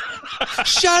episode.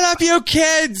 Shut up, you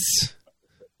kids.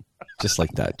 Just like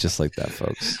that,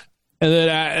 folks. And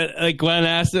then, like Glenn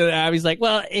asked it, Abby's like,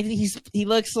 "Well, he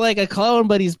looks like a clone,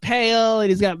 but he's pale and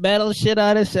he's got metal shit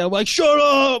on his." So I'm like, "Shut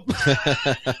up!"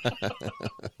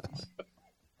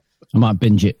 I might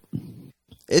binge it.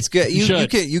 It's good.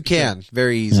 You can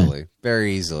very easily.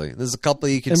 There's a couple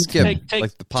you can skip,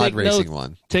 like the pod racing notes.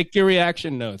 one. Take your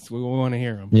reaction notes. We want to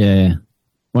hear them. Yeah.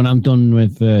 when I'm done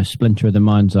with Splinter of the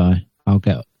Mind's Eye, I'll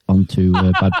get onto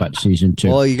Bad Batch season 2.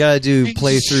 Well, you gotta do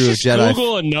playthrough of Jedi.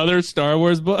 Google another Star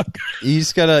Wars book. You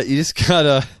just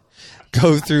gotta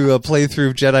go through a playthrough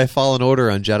of Jedi Fallen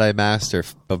Order on Jedi Master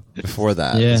before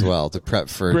that as well to prep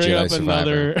for Bring Jedi up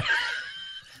Survivor.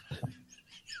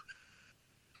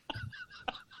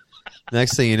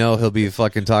 Next thing you know, he'll be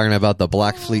fucking talking about the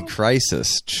Black Fleet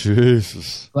Crisis.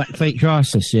 Jesus. Black Fleet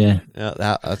Crisis, yeah.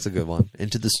 Yeah, that's a good one.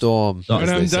 Into the Storm. When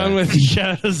I'm done with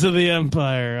Shadows of the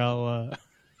Empire, I'm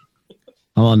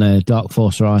on Dark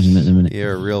Force Rising at the minute.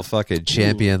 You're a real fucking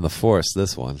champion of the Force,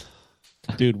 this one.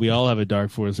 Dude, we all have a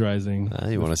Dark Force Rising.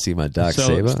 You want to see my Dark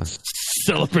Saber?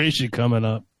 Celebration coming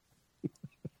up.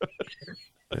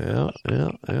 Yeah.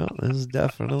 There's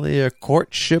definitely a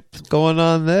courtship going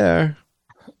on there.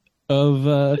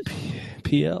 Of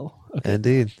PL. Okay.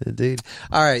 Indeed.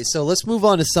 All right, so let's move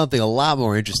on to something a lot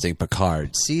more interesting.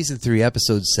 Picard, Season 3,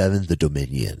 Episode 7, The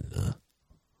Dominion.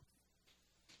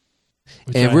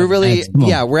 And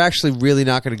we're actually really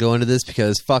not going to go into this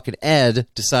because fucking Ed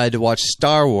decided to watch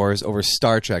Star Wars over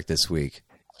Star Trek this week.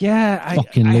 Yeah, I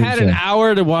had an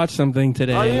hour to watch something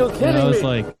today. Are you kidding and I was me?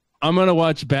 like, I'm going to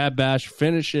watch Bad Batch,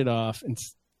 finish it off, and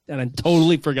I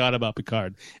totally forgot about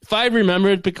Picard. If I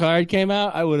remembered Picard came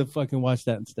out, I would have fucking watched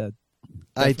that instead.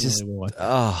 I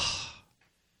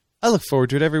look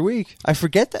forward to it every week. I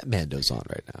forget that Mando's on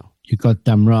right now. You're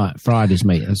goddamn right. Fridays,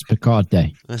 mate. That's Picard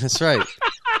Day. That's right.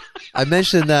 I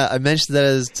mentioned that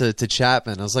as to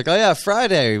Chapman. I was like, oh yeah,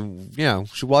 Friday,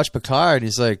 should watch Picard. And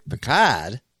he's like,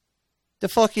 Picard? The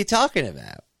fuck are you talking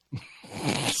about?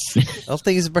 I don't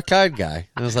think he's a Picard guy.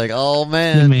 I was like, oh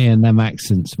man. Me and them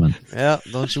accents, man. Yeah,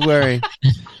 don't you worry.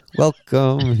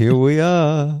 Welcome, here we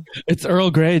are. It's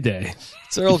Earl Grey Day.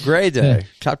 It's Earl Grey Day.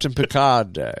 Captain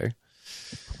Picard Day.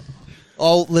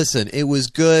 Oh, listen, it was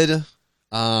good.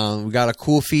 We got a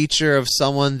cool feature of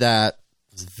someone that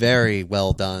was very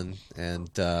well done, and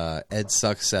Ed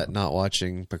sucks at not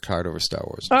watching Picard over Star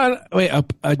Wars. Wait,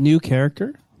 a new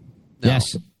character? No.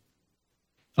 Yes.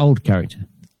 Old character.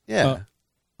 Yeah.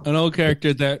 An old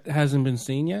character that hasn't been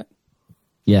seen yet?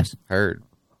 Yes. Heard.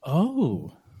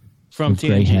 Oh. From With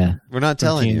grey TNG. hair. We're not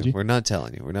telling you. TNG? We're not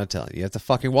telling you. We're not telling you. You have to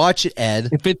fucking watch it, Ed.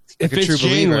 If it's true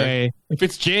believer.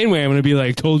 Janeway, I'm gonna be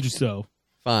like, told you so.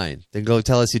 Fine. Then go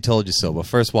tell us you told you so, but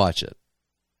first watch it.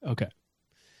 Okay.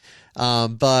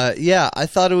 But yeah, I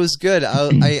thought it was good.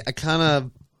 I kind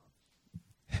of.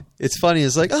 It's funny.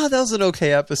 It's like, oh, that was an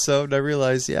okay episode. And I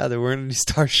realized, yeah, there weren't any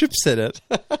starships in it.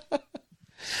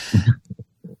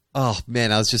 Oh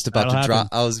man, I was just about to drop.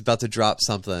 I was about to drop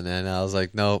something, and I was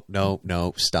like, no,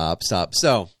 stop.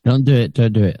 So Don't do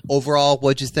it. Overall,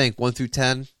 what'd you think? 1 through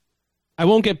 10. I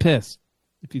won't get pissed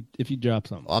if you drop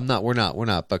something. I'm not. We're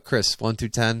not. But Chris, 1 through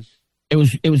 10. It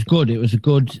was good. It was a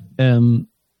good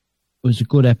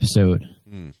episode.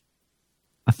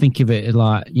 I think of it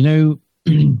like, I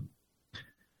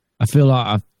feel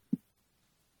like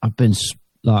I've been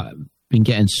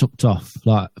getting sucked off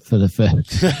like for the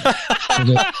first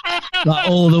like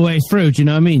all the way through. Do you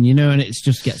know what I mean? And it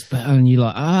just gets better, and you're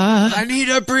like, I need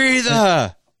a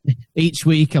breather. Each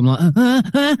week I'm like,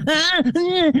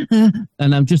 and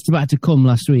I'm just about to come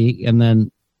last week, and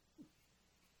then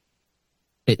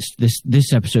it's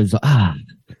this episode's like,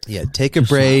 Yeah, take a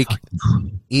break,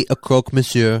 eat a croque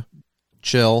monsieur,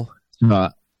 chill.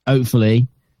 But hopefully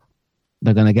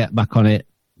they're going to get back on it,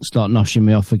 start noshing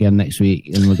me off again next week,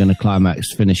 and we're going to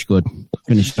climax, finish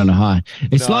on a high.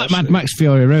 It's like Mad Max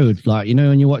Fury Road. Like,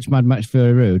 when you watch Mad Max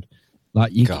Fury Road,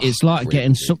 like it's like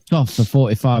getting sucked off for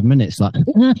 45 minutes. Like,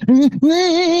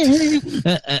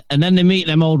 and then they meet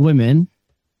them old women.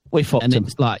 We fucked and them.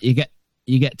 it's like you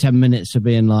get 10 minutes of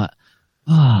being like,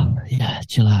 oh yeah,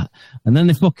 chill out, and then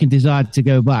they fucking decide to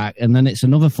go back, and then it's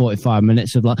another 45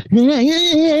 minutes of like, so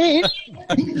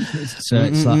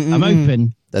it's like I'm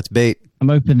hoping That's bait.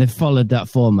 they've followed that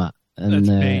format, and That's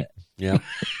bait. Yeah,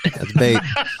 that's bait.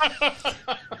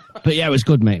 but yeah, it was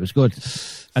good, mate. It was good.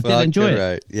 I did enjoy it.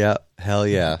 Right? Yeah, hell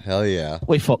yeah.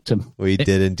 We fucked them. We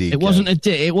did indeed. It wasn't a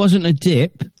dip. It wasn't a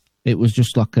dip. It was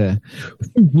just like we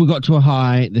got to a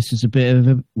high. This is a bit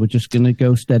of we're just going to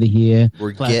go steady here.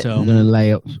 We're going to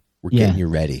lay up. We're getting you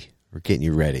ready. We're getting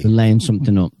you ready. We're laying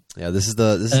something up. Yeah, this is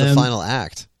the final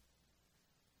act.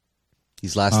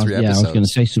 These last 3 episodes. Yeah,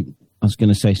 I was going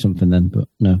to say something then, but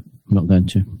no, I'm not going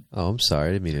to. Oh, I'm sorry.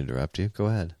 I didn't mean to interrupt you. Go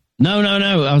ahead. No.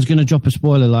 I was going to drop a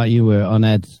spoiler like you were on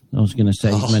Ed. I was going to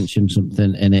say mention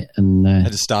something in it, and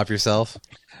had to stop yourself.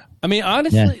 I mean,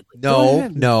 honestly, No.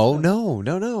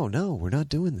 We're not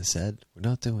doing this, Ed. We're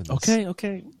not doing this.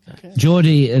 Okay.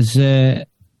 Geordie has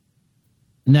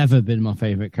never been my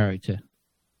favourite character.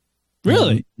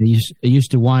 Really? He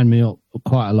used to wind me up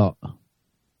quite a lot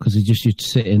because he just used to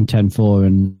sit in 10-4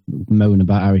 and moan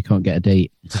about how he can't get a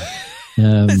date.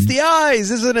 It's the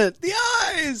eyes, isn't it? The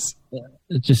eyes.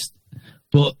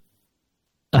 But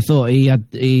I thought he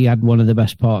had one of the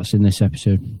best parts in this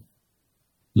episode.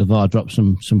 LeVar dropped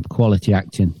some quality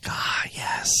acting. Ah,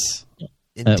 yes.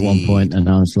 At one point, and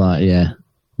I was like, yeah,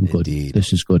 I'm good. Indeed.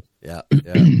 This is good. Yeah.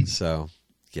 So,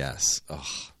 yes.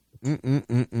 Oh.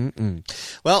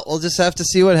 Well, we'll just have to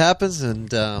see what happens,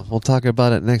 and we'll talk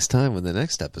about it next time when the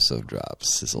next episode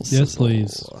drops. Sizzle, Yes, sizzle.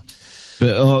 please.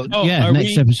 But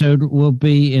next episode will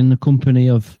be in the company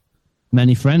of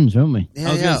many friends, won't we? Yeah,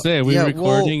 I was gonna say, are we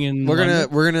recording in we're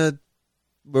London?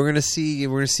 we're gonna see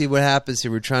what happens here.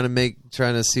 We're trying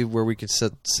to see where we can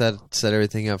set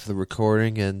everything up for the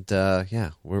recording, and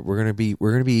we're gonna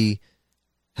be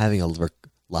having a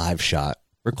live shot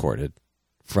recorded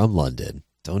from London.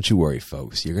 Don't you worry,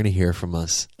 folks. You're gonna hear from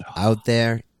us out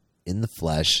there in the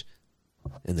flesh,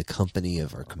 in the company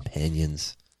of our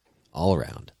companions all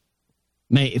around.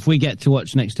 Mate, if we get to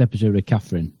watch next episode of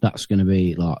Catherine, that's going to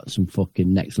be like some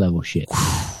fucking next level shit.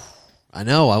 I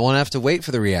know. I won't have to wait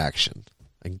for the reaction.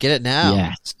 I can get it now.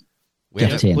 Yeah. We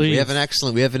have an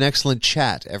excellent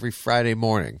chat every Friday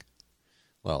morning.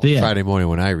 Well, Friday morning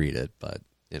when I read it, but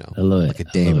like a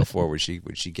day before when she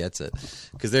gets it,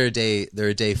 because they're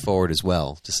a day forward as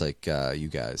well, just like you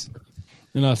guys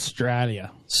In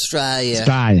Australia.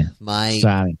 Australia.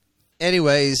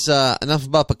 Anyways, enough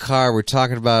about Picard. We're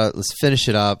talking about, let's finish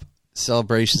it up.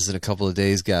 Celebrations in a couple of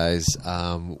days, guys.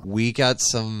 We got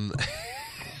some,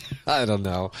 I don't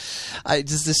know.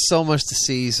 There's so much to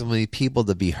see, so many people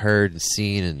to be heard and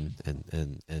seen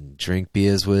and drink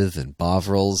beers with and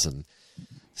Bovrils and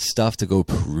stuff to go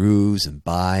peruse and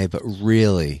buy. But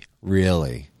really,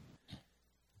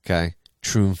 okay,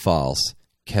 true and false,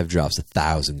 Kev drops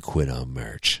 £1,000 on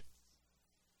merch.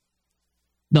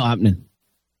 Not happening.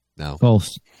 No.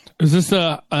 False. Is this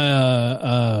a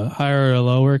higher or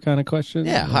lower kind of question?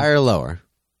 Yeah, higher or lower.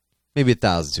 Maybe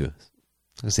 1,000 too. I'm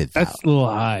gonna say 1,000. That's a little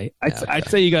high. I'd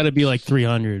say you got to be like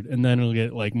 300, and then it'll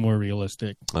get like more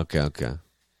realistic. Okay.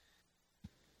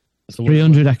 So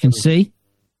 300 I can see.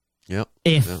 Yep.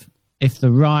 If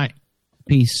the right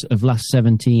piece of last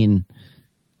 17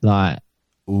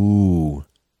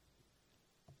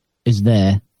 is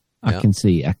there, I can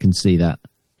see that.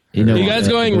 Are you guys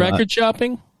going record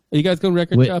shopping? Are you guys going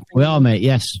record shopping? We are, mate.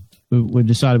 Yes, we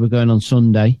decided we're going on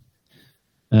Sunday.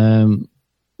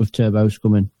 With Turbo's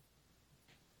coming.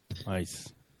 Nice.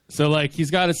 So, like,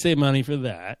 he's got to save money for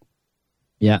that.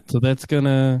 Yeah. So that's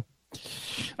gonna.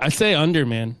 I say under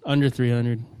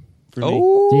 300 for me.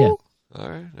 Yeah. All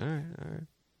right.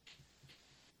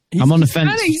 I'm on the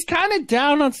fence. He's kind of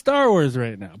down on Star Wars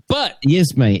right now, but he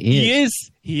is, mate.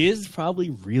 He is probably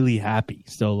really happy.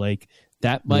 So, like,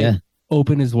 that might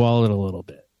open his wallet a little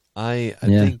bit. I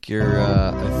think you're.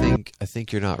 I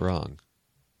think you're not wrong.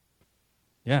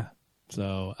 Yeah.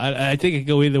 So I think it could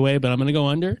go either way, but I'm going to go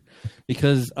under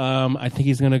because I think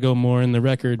he's going to go more in the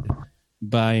record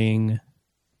buying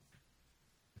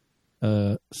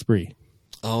spree.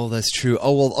 Oh, that's true.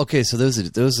 Oh, well, okay. So there's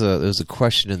a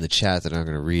question in the chat that I'm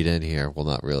going to read in here. Well,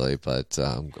 not really, but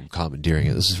I'm commandeering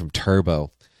it. This is from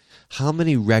Turbo. How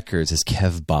many records has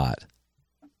Kev bought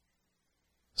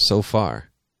so far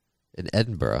in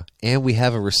Edinburgh? And we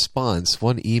have a response,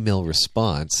 one email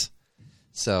response.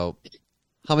 So,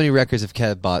 how many records have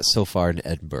Kev bought so far in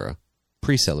Edinburgh?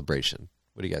 Pre-celebration.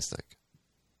 What do you guys think?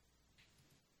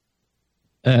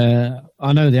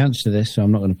 I know the answer to this, so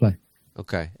I'm not going to play.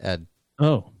 Okay, Ed.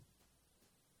 Oh.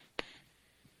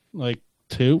 Like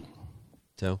 2?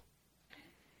 2?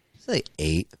 It's like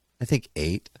 8. I think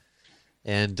 8.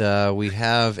 And we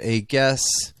have a guess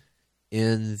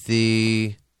in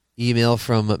the email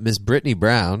from Miss Brittany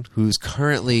Brown, who's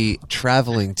currently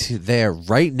traveling to there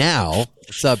right now.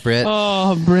 What's up, Britt?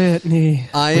 Oh, Brittany.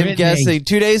 I am guessing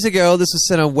 2 days ago, this was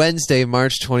sent on Wednesday,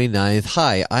 March 29th.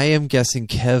 Hi, I am guessing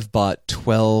Kev bought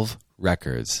 12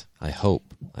 records. I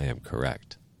hope I am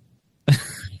correct.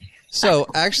 So,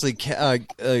 actually,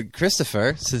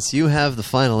 Christopher, since you have the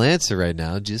final answer right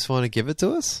now, do you just want to give it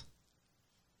to us?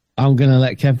 I'm going to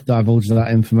let Kev divulge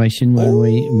that information when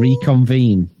we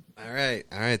reconvene. All right.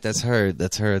 That's heard.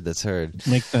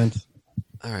 Makes sense.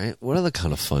 All right. What other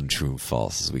kind of fun true and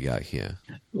falses we got here?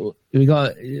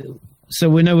 So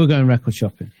we know we're going record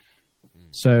shopping.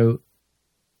 So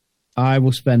I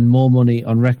will spend more money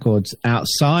on records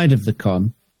outside of the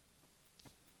con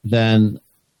than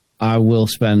I will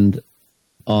spend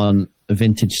on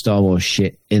vintage Star Wars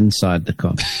shit inside the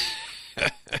con.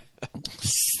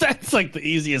 That's like the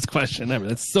easiest question ever.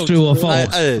 That's so true or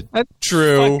false?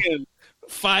 True.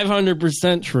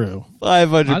 500% true.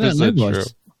 500% I don't know, true.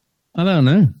 boys. I don't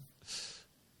know.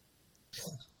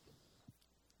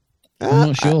 I'm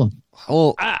not sure.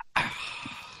 Well,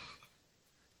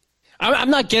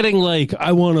 I'm not getting like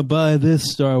I want to buy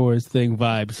this Star Wars thing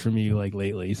vibes from you like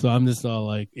lately. So I'm just all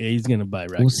like, yeah, he's gonna buy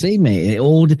We'll records. see, mate. It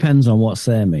all depends on what's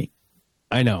there, mate.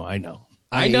 I know. I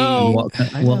What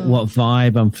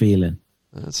vibe I'm feeling.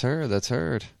 That's heard.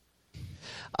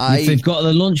 If they've got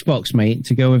the lunchbox, mate,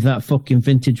 to go with that fucking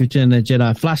vintage Return of the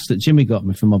Jedi flask that Jimmy got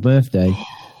me for my birthday,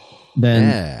 then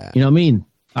Yeah. you know what I mean.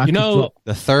 I could drop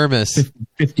The thermos.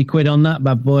 50 quid on that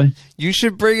bad boy. You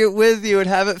should bring it with you and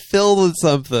have it filled with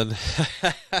something.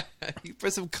 You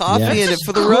put some coffee in it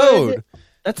for the road.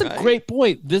 That's a great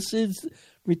point. This is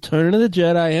Return of the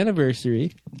Jedi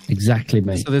anniversary. Exactly,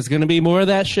 mate. So there's going to be more of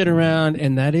that shit around,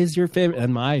 and that is your favorite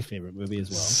and my favorite movie as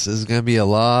well. This is going to be a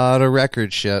lot of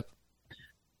record shit.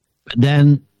 But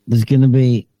then there's going to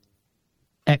be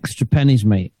extra pennies,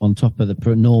 mate, on top of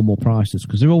the normal prices,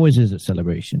 because there always is at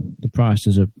Celebration. The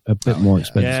prices are a bit more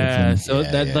expensive. Yeah, so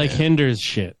that hinders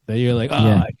shit. That you're like,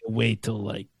 I can wait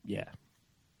till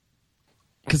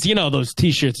because you know those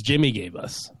T-shirts Jimmy gave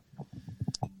us.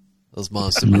 Those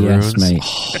Monster Maroons. Yes,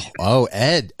 mate. Oh,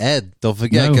 Ed, don't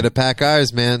forget, No. gotta pack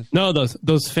ours, man. No,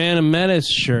 those Phantom Menace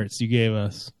shirts you gave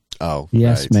us. Oh,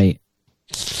 Yes, right. mate.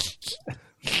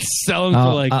 Sell them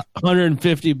for like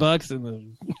 $150 and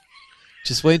then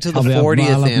Just wait until the I'll 40th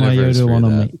have my Yoda anniversary. one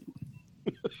of on, that. mate.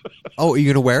 Oh, are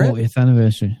you gonna wear it? 40th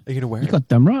anniversary. Are you gonna wear You it? got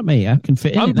damn right, mate. I can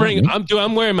fit in. I'm it now, bringing. mate.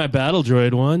 I'm wearing my Battle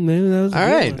Droid one. Maybe that was a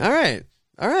good one.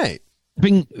 All right.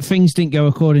 Things didn't go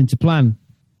according to plan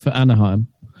for Anaheim,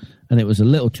 and it was a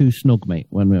little too snug, mate.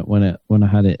 When I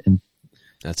had it, and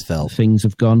That's felt things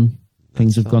have gone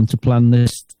to plan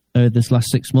this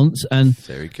last 6 months, and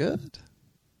very good.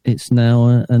 it's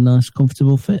now a nice,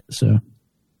 comfortable fit. So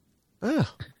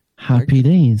happy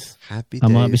days. Happy days.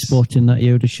 I might be sporting that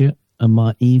Yoda shirt. I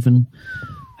might even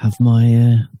have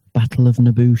my Battle of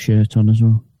Naboo shirt on as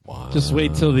well. Just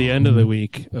wait till the end of the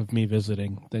week of me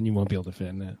visiting. Then you won't be able to fit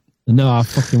in that. No, I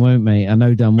fucking won't, mate. I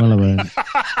know damn well I won't.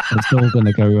 It's all going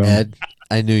to go wrong. Ed,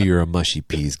 I knew you were a mushy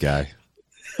peas guy.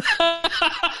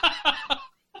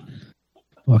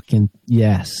 Fucking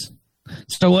yes.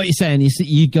 So what you're saying?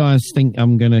 You guys think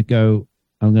I'm going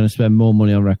to spend more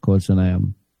money on records than I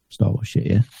am Star Wars shit,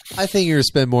 yeah? I think you're gonna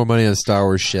spend more money on Star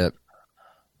Wars shit.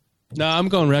 No, I'm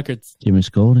going records. Jimmy's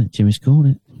called it.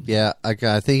 Yeah, I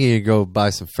think you can go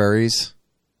buy some furries,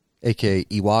 aka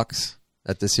Ewoks,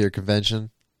 at this year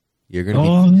convention. You're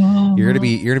gonna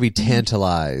be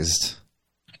tantalized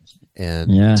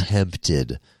and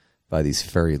tempted by these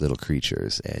furry little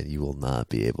creatures, and you will not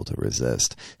be able to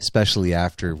resist. Especially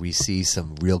after we see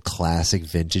some real classic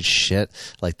vintage shit,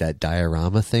 like that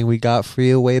diorama thing we got for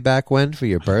you way back when for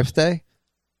your birthday.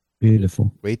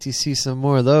 Beautiful. Wait till you see some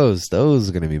more of those. Those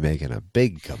are going to be making a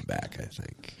big comeback, I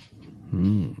think.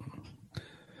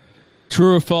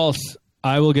 True or false?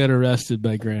 I will get arrested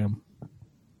by Graham.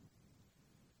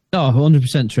 Oh,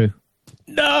 100% true.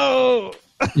 No.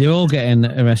 You're all getting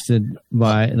arrested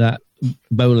by that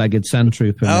bow-legged sand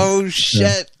trooper. mate. Oh,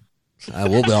 shit.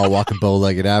 We'll be all walking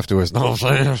bow-legged afterwards. No, I'm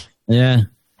saying. Yeah.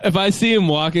 If I see him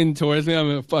walking towards me, I'm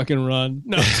gonna fucking run.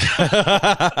 No.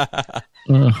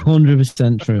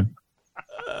 100% true.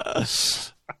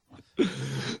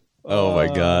 Oh, my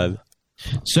God.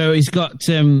 So he's got...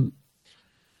 so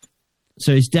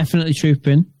he's definitely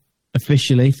trooping,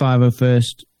 officially,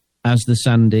 501st, as the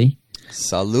Sandy.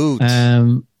 Salute.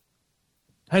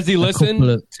 Has he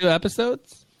listened to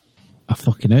episodes? I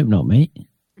fucking hope not, mate.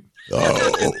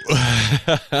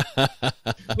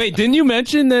 Wait, didn't you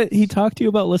mention that he talked to you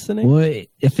about listening? Well, I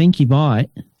think he might.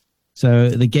 So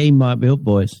the game might be up,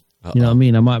 boys. Uh-oh. You know what I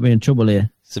mean? I might be in trouble here.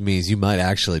 So it means you might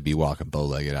actually be walking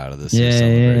bow-legged out of this Yeah.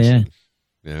 celebration.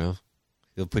 You know?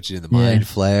 He'll put you in the mind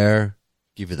flare,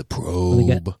 give you the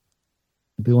probe.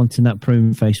 I'll be wanting that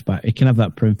prune face back. You can have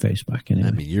that prune face back anyway.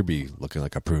 I mean, you'll be looking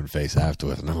like a prune face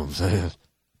afterwards. Know what I'm saying?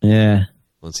 Yeah.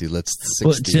 Once he lets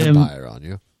the 60 Empire on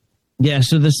you. Yeah,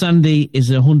 so the Sandy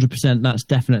is 100%. That's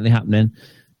definitely happening.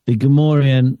 The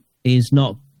Gamorrean is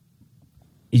not.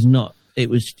 It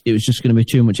was just going to be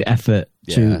too much effort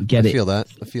to get it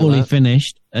fully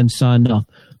finished and signed off.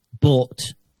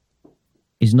 But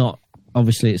it's not.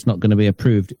 Obviously, it's not going to be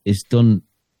approved. It's done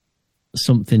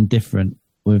something different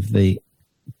with the.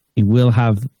 He will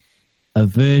have a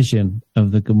version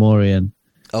of the Gamorrean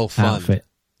outfit.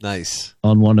 Nice.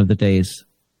 On one of the days.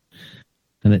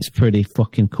 And it's pretty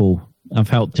fucking cool. I've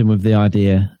helped him with the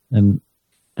idea and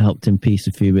helped him piece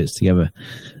a few bits together.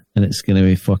 And it's going to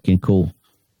be fucking cool.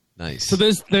 Nice. So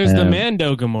there's the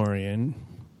Mando Gamorrean.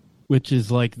 which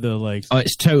is like the like. Oh,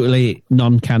 it's totally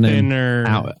non-canon, Thinner.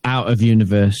 out of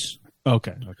universe.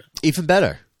 Okay. Even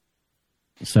better.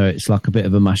 So it's like a bit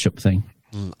of a mashup thing.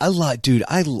 I love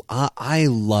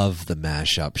the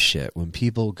mashup shit when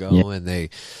people go and they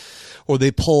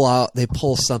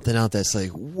pull something out that's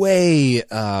like way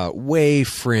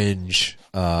fringe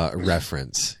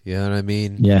reference. You know what I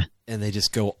mean? Yeah. And they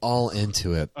just go all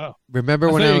into it. Oh. Remember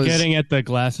I when thought I you was were getting at the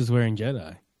glasses wearing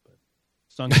Jedi?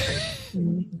 I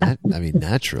mean,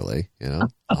 naturally,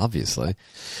 obviously.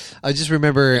 I just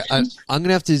remember I'm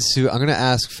gonna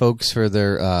ask folks for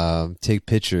their take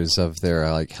pictures of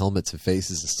their like helmets and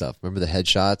faces and stuff. Remember the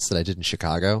headshots that I did in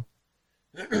Chicago?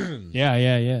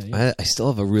 Yeah. I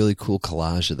still have a really cool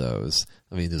collage of those.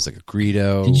 I mean, there's like a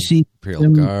Greedo, Did you see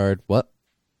Imperial Guard. What?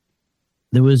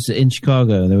 There was in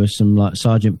Chicago. There was some like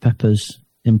Sergeant Pepper's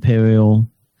Imperial.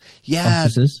 Yeah,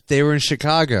 officers. they were in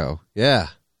Chicago. Yeah.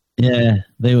 Yeah,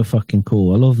 they were fucking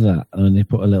cool. I love that. And they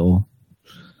put a little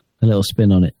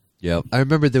spin on it. Yep. I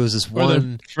remember there was this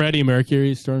one. Freddie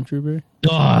Mercury Stormtrooper.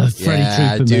 Oh, Freddie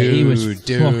Trooper, dude, mate. He was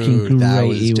fucking great. that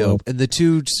was He dope. And the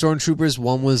two Stormtroopers,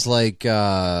 one was like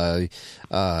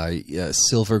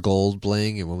silver gold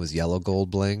bling, and one was yellow gold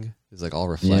bling. It was like all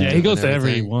reflective. Yeah, he goes and to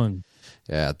every everything. one.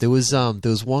 Yeah, there was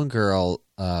one girl.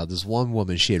 There's one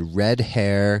woman. She had red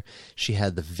hair. She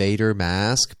had the Vader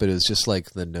mask, but it was just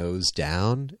like the nose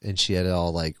down, and she had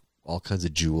all kinds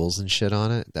of jewels and shit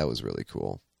on it. That was really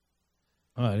cool.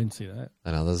 Oh, I didn't see that.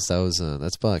 I know that's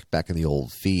back in the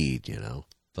old feed,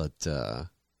 But man,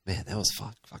 that was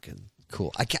fucking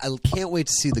cool. I can't wait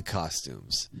to see the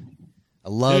costumes. I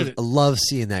love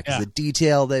seeing that because the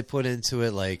detail they put into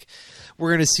it. Like,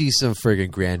 we're gonna see some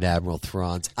friggin' Grand Admiral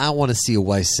Thrawns. I want to see a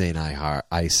Weiss Saint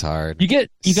Icehard. You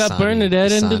got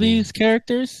Bernadette into Sonny. these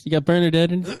characters. You got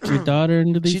Bernadette into your daughter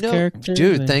into these characters,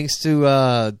 dude. Thanks to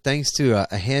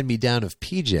a hand me down of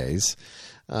PJs.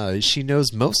 She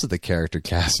knows most of the character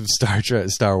cast of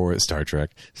Star Wars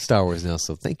now.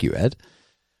 So thank you, Ed.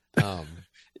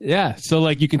 Yeah, so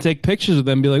like you can take pictures of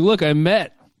them and be like, look, I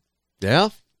met. Yeah.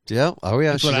 Oh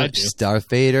yeah. That's what I do. Darth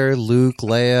Vader, Luke,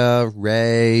 Leia,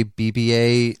 Rey,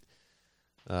 BB-8,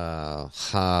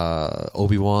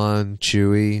 Obi-Wan,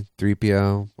 Chewie,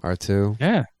 3PO, R2.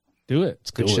 Yeah, do it.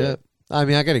 It's good shit. I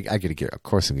mean, I gotta get. Of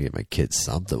course, I'm gonna get my kids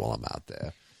something while I'm out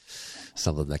there.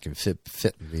 Something that can fit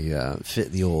in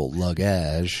the old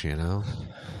luggage, I'm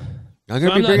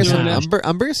gonna be bringing some.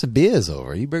 I'm bringing some beers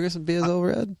over. Are you bringing some beers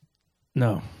over, Ed?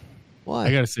 No. Why?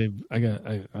 I gotta say, I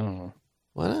don't know.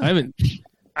 Why not?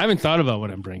 I haven't thought about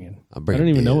what I'm bringing. I don't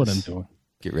even know what I'm doing.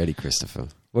 Get ready, Christopher.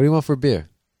 What do you want for a beer?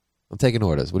 I'm taking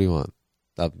orders. What do you want?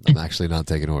 I'm actually not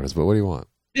taking orders, but what do you want?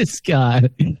 This guy. What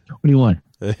do you want?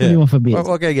 What do you want for beer?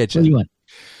 What can I get you? What do you want?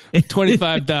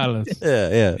 $25.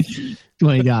 Yeah.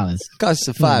 $20. Cost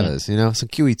some fivers, some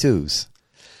QE2s.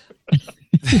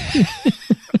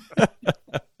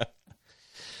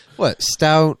 What?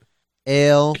 Stout,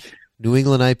 ale, New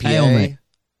England IPA? Ale, mate.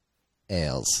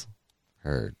 Ales.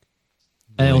 Heard.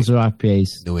 Ales or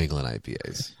IPAs? New England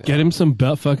IPAs. Get him some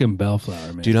fucking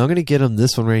Bellflower, man. Dude, I'm going to get him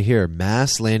this one right here.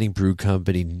 Mass Landing Brew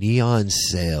Company Neon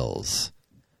Sales.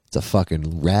 It's a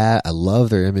fucking rat. I love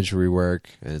their imagery work.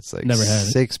 And it's like Never had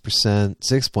it. 6%,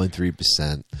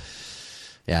 6.3%.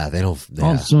 Yeah, they don't.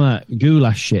 Yeah. Oh, some of that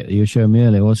goulash shit that you were showing me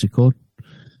earlier. What's it called?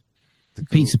 The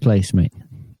pizza place, mate.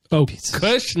 Oh,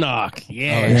 Kushnock.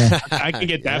 Yeah. Oh, yeah. I can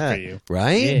get that for you.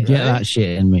 Right? Get that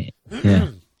shit in, mate. Yeah.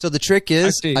 So the trick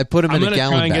is, Actually, I put them in a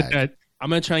gallon bag.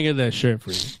 I'm gonna try and get that shirt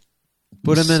for you.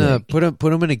 Put them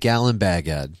in a gallon bag,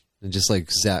 Ed, and just like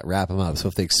wrap them up. So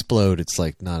if they explode, it's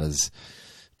like not as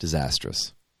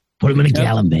disastrous. Put them in a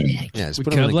gallon bag. Yeah, just We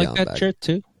put them in Kev a like gallon that bag. shirt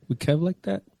too. We Kev like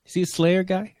that. Is he a Slayer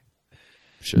guy?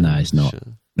 Sure, No, he's not. sure.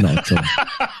 Not at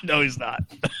all. No, he's not.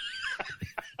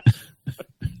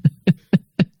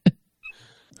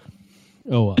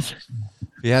 Oh well.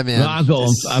 Yeah, man. No,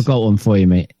 I've got one for you,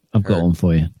 mate. I've got one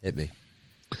for you. Hit me.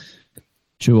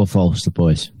 True or false, the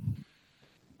boys?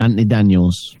 Anthony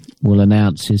Daniels will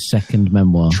announce his second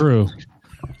memoir True.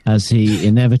 as he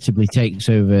inevitably takes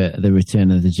over the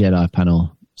Return of the Jedi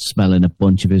panel, smelling a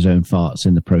bunch of his own farts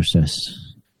in the process.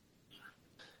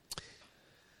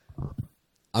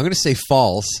 I'm gonna say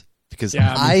false because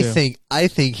Yeah, me too. I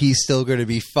think he's still gonna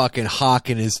be fucking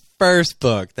hawking his first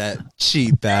book. That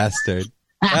cheap bastard.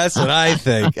 That's what I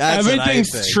think.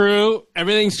 Everything's true.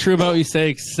 Everything's true about what you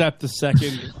say except the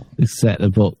second. Set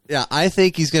the book. Yeah, I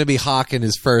think he's going to be hawking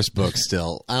his first book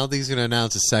still. I don't think he's going to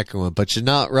announce a second one, but you're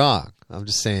not wrong. I'm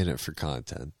just saying it for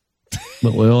content.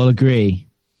 But we all agree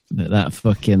that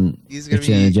fucking He's gonna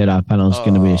Return of the Jedi panel is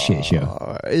going to be a shit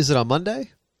show. Is it on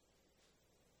Monday?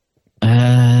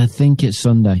 I think it's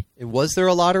Sunday. Was there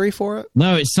a lottery for it?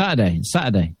 No, it's Saturday. It's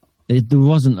Saturday. There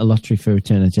wasn't a lottery for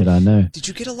Return of the Jedi, no. Did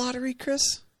you get a lottery,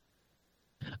 Chris?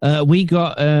 We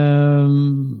got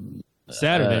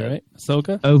Saturday, right?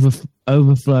 Ahsoka?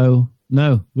 Overflow.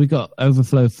 No, we got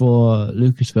Overflow for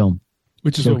Lucasfilm.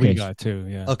 Which is what we Showcase. got, too,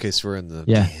 yeah. Okay, so we're in the...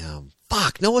 Yeah. Damn.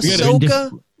 Fuck, no We're in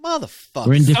Ahsoka?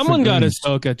 Motherfucker. Someone got rooms.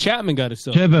 Ahsoka. Chapman got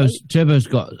Ahsoka. Turbo's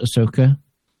got Ahsoka.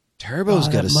 Turbo's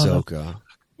got that Ahsoka.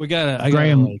 We got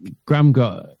Graham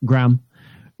got Graham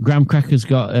Cracker's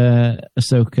got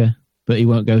Ahsoka, but he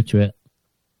won't go to it.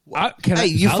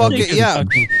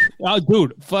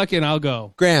 Dude, fucking I'll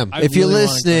go. Graham, I if you're really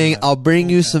wanna listening, go to that. I'll bring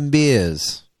you some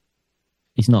beers.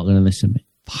 He's not going to listen to me.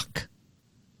 Fuck.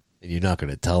 And you're not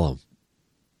going to tell him.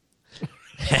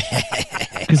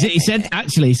 Because he said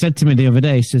to me the other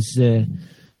day, he says,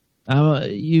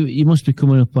 you must be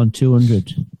coming up on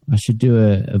 200. I should do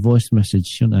a voice message,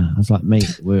 shouldn't I? I was like,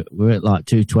 mate, we're at like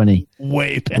 220.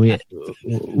 Way past.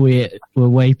 We're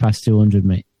way past 200,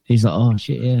 mate. He's like, oh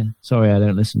shit, yeah. Sorry, I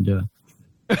don't listen to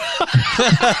her.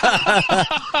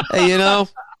 Hey,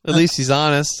 at least he's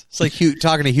honest. It's like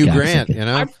talking to Hugh Grant,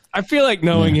 I feel like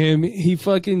knowing him, he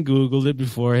fucking Googled it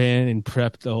beforehand and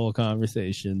prepped the whole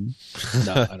conversation.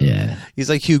 No, I don't know. He's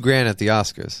like Hugh Grant at the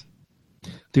Oscars.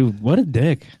 Dude, what a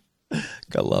dick. I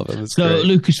love him. It's So great.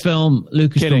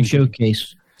 Lucasfilm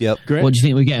Showcase. Yep. Great. What do you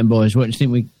think we're getting, boys? What do you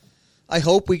think we I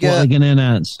hope we what are they get. going to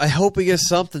announce? I hope we get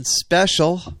something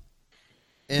special.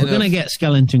 We're going to get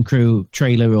Skeleton Crew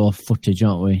trailer or footage,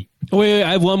 aren't we? Wait,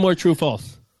 I have one more true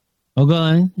false. Oh, go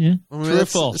on, yeah. True or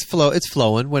false? It's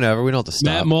flowing. Whenever we don't have to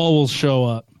stop. Matt Mole will show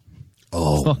up.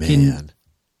 Oh Fucking- man.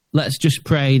 Let's just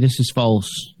pray this is false.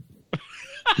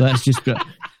 Let's just.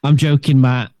 I'm joking,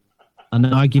 Matt. I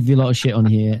know I give you a lot of shit on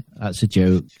here. That's a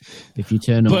joke. If you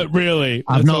turn up, But really,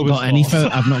 I've not got any.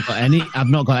 I've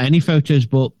not got any photos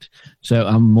booked. So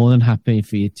I'm more than happy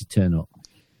for you to turn up.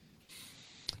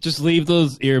 Just leave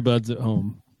those earbuds at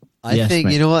home. I Yes, think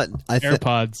mate. you know what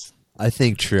AirPods. I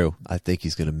think true. I think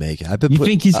he's going to make it. You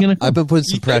think he's gonna come? I've been putting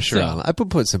some You think pressure so? on him. I've been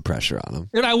putting some pressure on him.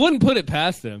 And I wouldn't put it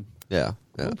past him. Yeah.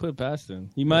 I wouldn't put it past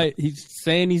him. He might. He's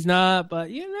saying he's not,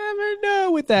 but you never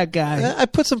know with that guy. I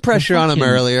put some pressure on him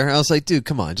fucking- earlier. I was like, dude,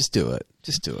 come on, just do it.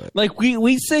 Just do it. Like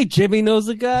we say, Jimmy knows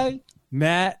a guy.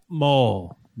 Matt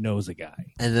Mole knows a guy.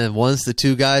 And then once the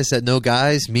two guys that know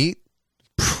guys meet,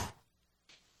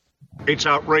 It's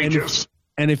outrageous.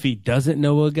 And if he doesn't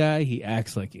know a guy, he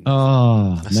acts like he knows.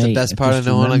 Oh, That's the mate, best I part just of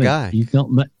knowing a remembered, guy.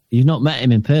 You've not met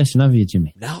him in person, have you,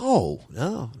 Jimmy? no.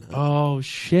 Oh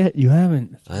shit, you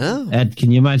haven't. I know. Ed,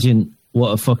 can you imagine what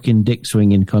a fucking dick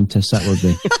swinging contest that would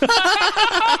be?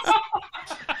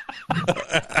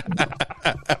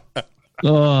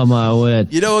 Oh my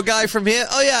word! You know a guy from here?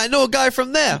 Oh yeah, I know a guy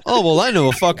from there. Oh well, I know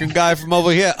a fucking guy from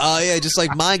over here. Oh yeah, just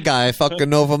like my guy, I fucking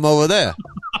know from over there.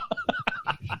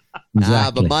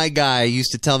 Exactly. But my guy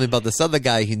used to tell me about this other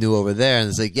guy he knew over there, and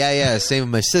it's like, yeah, same with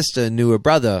my sister knew her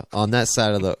brother on that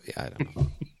side of the. Yeah, I don't know.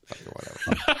 Fucking whatever.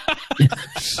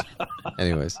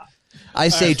 Anyways, I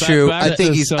say true. back I to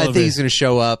think he's Sullivan. going to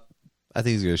show up. I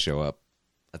think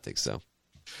so.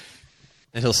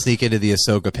 And he'll sneak into the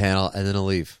Ahsoka panel, and then he'll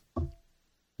leave.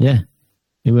 Yeah,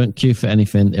 he won't queue for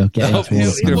anything. He'll get Nope,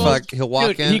 into he'll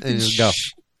walk in and he'll go.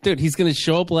 Dude, he's gonna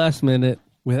show up last minute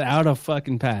without a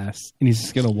fucking pass, and he's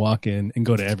just gonna walk in and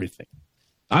go to everything.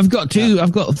 I've got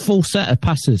a full set of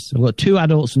passes. I've got 2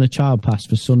 adults and a child pass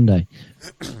for Sunday.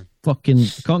 Fucking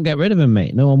can't get rid of him,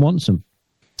 mate. No one wants him.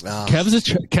 Kev's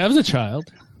a child.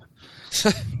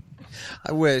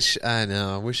 I wish. I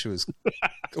know. I wish it was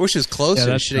closer. Yeah, I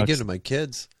that should have sucks. given my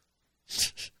kids.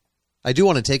 I do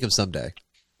want to take them someday,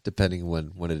 depending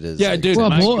when it is. Yeah, like- dude. Well,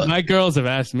 my girls have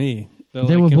asked me. They're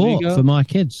They like, were "Can we bought go?" for my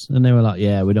kids, and they were like,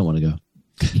 "Yeah, we don't want to go."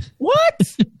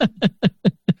 What?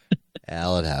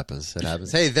 Al, it happens. It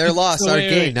happens. Hey, they're lost So our wait,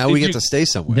 game. wait, Now did we get you- to stay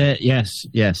somewhere. Yes,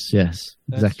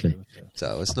 exactly.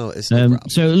 So it's no problem.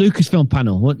 So Lucasfilm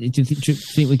panel. What do you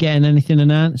think we're getting anything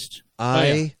announced?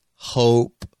 I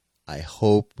hope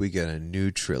we get a new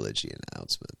trilogy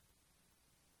announcement.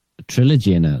 A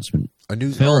trilogy announcement. A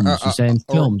new Films. You're saying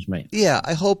films, mate. Yeah,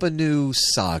 I hope a new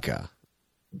saga.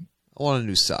 I want a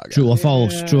new saga. True or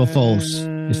false? True or false?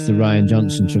 It's the Ryan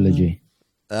Johnson trilogy.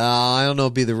 I don't know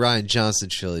if it'll be the Ryan Johnson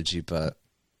trilogy, but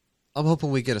I'm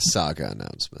hoping we get a saga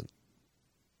announcement.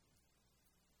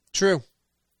 True.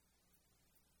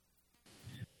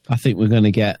 I think we're going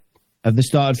to get. Have they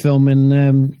started filming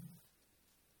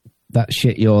that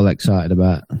shit you're all excited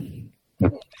about?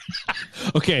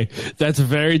 Okay, that's a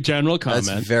very general comment.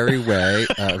 That's very vague.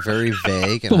 Very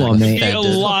vague. And Come I'm on, mate. a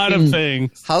offended. lot of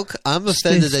things. I'm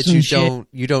offended that Some you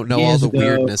shit don't know all years the ago.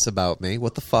 weirdness about me.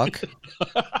 What the fuck?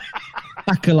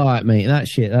 Acolyte, mate. That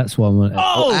shit. That's what I want.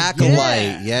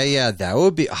 Acolyte. Yeah. That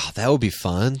would be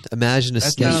fun. Imagine a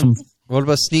sneak. What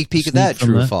about a sneak peek at that?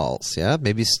 True or false? Yeah,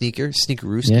 maybe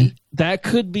sneakerooski. Yeah. That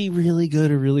could be really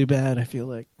good or really bad. I feel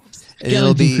like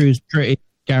It'll be Crew's pretty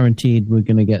guaranteed. We're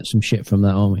going to get some shit from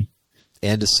that, aren't we?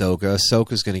 And Ahsoka.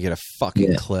 Ahsoka's going to get a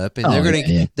fucking clip, and they're going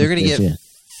to get. Yeah.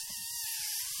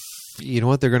 You know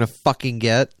what they're going to fucking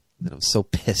get? And I'm so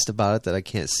pissed about it that I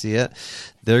can't see it.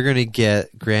 They're going to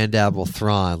get Grand Admiral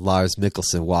Thrawn, Lars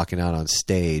Mikkelsen, walking out on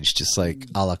stage, just like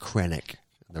a la Krennic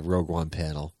in the Rogue One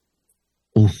panel.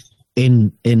 Oof.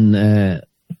 Oh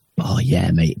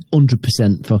yeah, mate.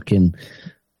 100% fucking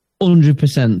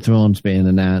 100% Thrawn's being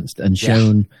announced and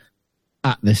shown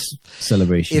at this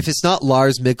celebration. If it's not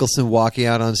Lars Mikkelsen walking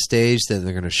out on stage, then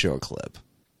they're going to show a clip.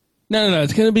 No.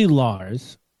 It's going to be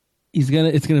Lars. It's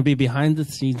going to be behind the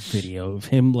scenes video of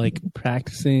him like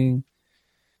practicing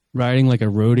riding like a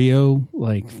rodeo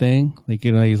like thing. Like,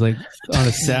 you know, he's like on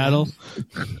a saddle.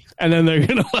 And then they're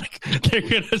gonna show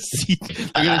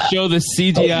the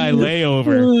CGI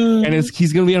layover, and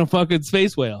he's gonna be on a fucking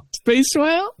space whale. Space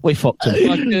whale? We fucked him.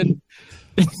 Fucking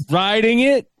riding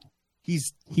it. He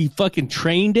fucking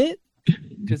trained it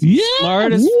because he's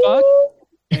smart as fuck,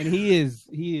 and he is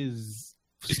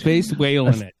space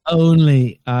whaling it.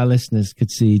 Only our listeners could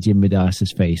see Jimmy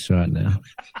Dice's face right now.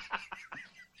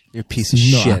 You're a piece of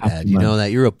shit, Ed. You know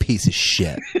that? You're a piece of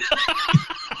shit.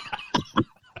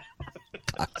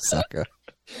 Sucker.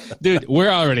 Dude, we're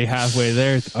already halfway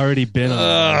there. It's already been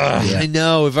I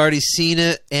know, we've already seen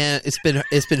it, and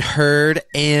it's been heard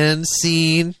and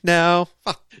seen now.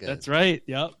 Fuck. That's right.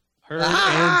 Yep. Heard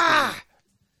and seen.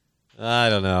 I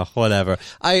don't know. Whatever.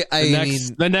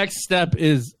 The next step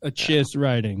is a chiss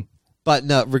riding. But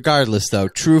no, regardless though,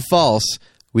 true false,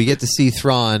 we get to see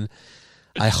Thrawn.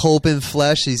 I hope in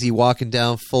flesh. Is he walking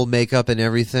down full makeup and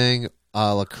everything,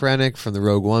 a la Krennic from the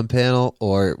Rogue One panel,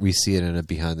 or we see it in a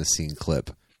behind-the-scene clip,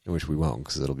 in which we won't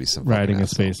because it'll be some riding a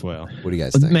space whale. What do you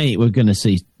guys think? Mate, we're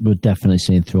definitely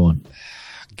seeing Thrawn.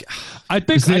 I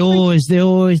think they always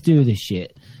do this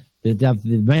shit. They have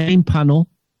the main panel.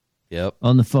 Yep.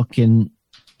 On the fucking,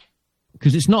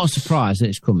 because it's not a surprise that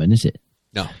it's coming, is it?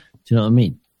 No. Do you know what I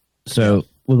mean? So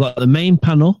we've got the main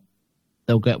panel.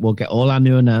 We'll get all our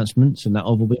new announcements, and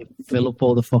that'll fill up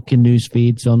all the fucking news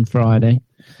feeds on Friday,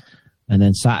 and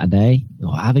then Saturday.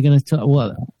 Are they going to?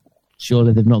 What?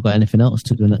 Surely they've not got anything else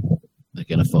to do. They're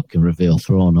going to fucking reveal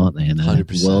Thrawn, aren't they? And 100%.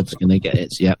 The world's going to get it.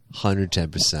 Yep.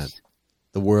 110%.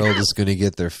 The world is going to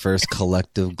get their first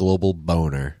collective global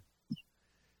boner.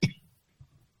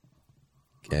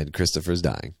 And Christopher's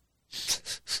dying.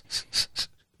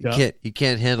 Yep. He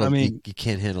can't handle. You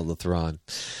can't handle the Thrawn.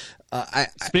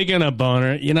 Speaking of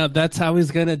boner, you know that's how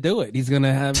he's gonna do it. He's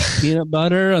gonna have peanut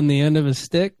butter on the end of a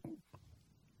stick.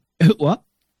 What?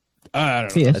 I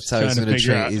don't know. That's how he's gonna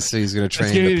train. He's gonna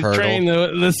train the Purtle. Train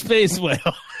the space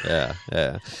whale. Yeah.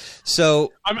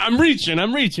 So I'm reaching.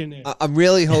 Here. I'm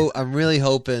really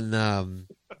hoping.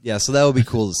 So that would be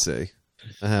cool to see.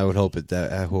 I would hope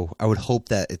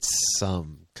that it's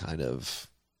some kind of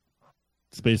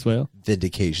space whale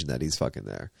vindication that he's fucking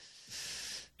there.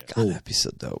 God, that'd be so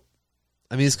dope.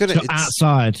 I mean, it's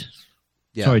outside.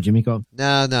 Yeah. Sorry, Jimmy, go on.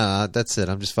 No, that's it.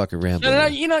 I'm just fucking rambling. No,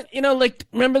 you know, like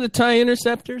remember the TIE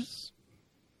interceptors?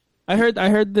 I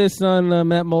heard this on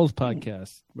Matt Mole's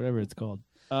podcast, whatever it's called.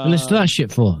 Listen to that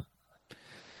shit for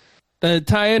the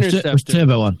TIE interceptor. It was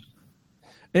Turbo one.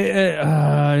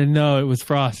 No, it was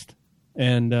Frost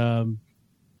and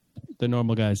the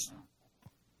normal guys.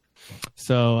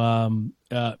 So, aren't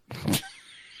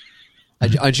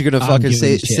you gonna fucking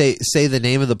say the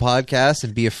name of the podcast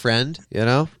and be a friend? You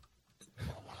know,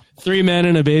 3 Men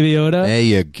and a Baby Yoda. There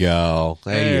you go.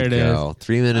 There you go.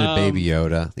 3 Men and a Baby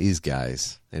Yoda. These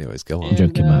guys. Anyways, go on. I'm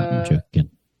joking, man. I'm joking.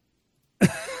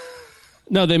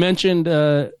 No, they mentioned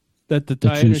that the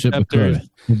TIE interceptors.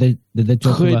 Did they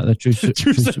talk about the true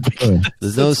Super?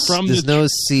 There's no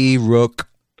Sea Rook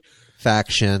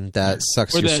faction that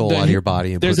sucks your soul out of your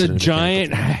body and puts it in a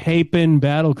giant Hapen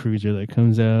battle cruiser that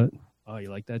comes out. Oh,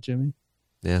 you like that, Jimmy?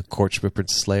 Yeah, Corch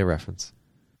Whippard Slayer reference.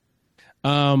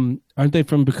 Aren't they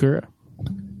from Bakura?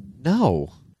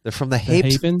 No, they're from the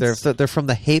Hapes. They're from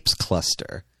the Hapes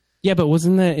cluster. Yeah, but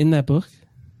wasn't that in that book?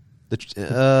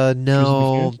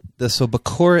 No. So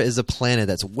Bakura is a planet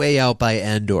that's way out by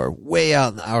Endor, way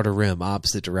out in the outer rim,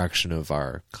 opposite direction of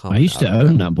our. I used to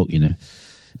own that book, you know.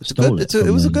 It was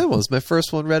a good one. It was my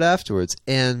first one read afterwards.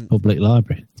 And Public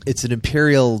Library. It's an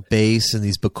Imperial base, and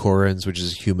these Bakurans, which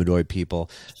is humanoid people,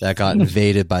 that got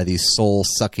invaded by these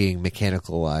soul-sucking,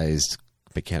 mechanicalized,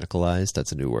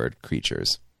 that's a new word,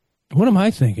 creatures. What am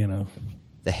I thinking of?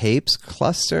 The Hapes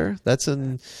cluster? That's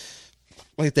in...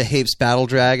 Like the Hapes battle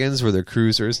dragons were their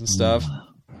cruisers and stuff.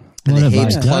 And What the have I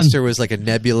Hapes done? cluster was like a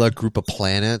nebula group of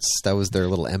planets. That was their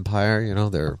little empire,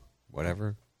 their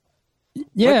whatever.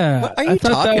 Yeah, what are you I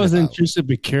thought talking that was about? Intrusive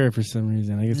Bakura for some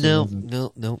reason. I guess it No,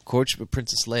 wasn't. Courtship of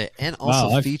Princess Leia, and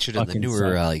also Wow, I featured in the fucking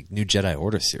newer suck. New Jedi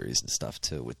Order series and stuff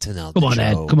too, with Tanel. Come on,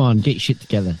 Ed. Come on, get your shit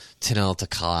together. Tanel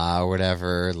Takala or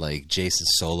whatever, like Jason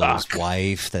Solo's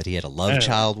wife that he had a love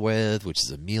child with, which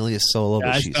is Amelia Solo. Yeah,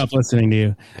 but I she's stopped listening to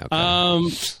you. Okay.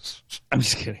 I'm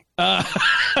just kidding.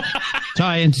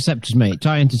 TIE interceptors, mate.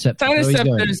 TIE interceptors. TIE Where he's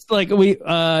going. Interceptors, like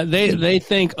they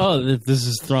think, oh, this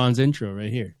is Thrawn's intro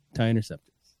right here. TIE Interceptors.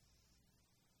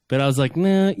 But I was like,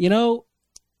 nah,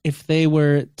 if they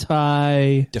were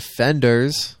TIE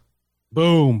Defenders.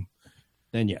 boom,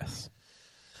 then yes.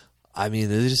 I mean,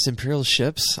 they're just Imperial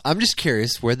ships. I'm just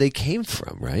curious where they came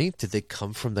from, right? Did they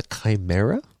come from the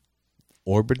Chimera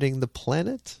orbiting the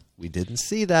planet? We didn't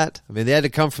see that. I mean, they had to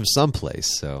come from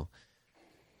someplace, so.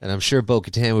 And I'm sure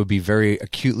Bo-Katan would be very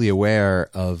acutely aware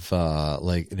of,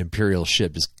 like, an Imperial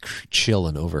ship just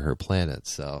chilling over her planet,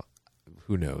 so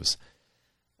who knows?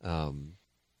 Yeah,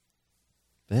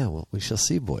 well, we shall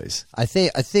see, boys. I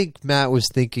think Matt was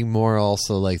thinking more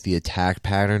also like the attack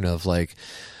pattern of like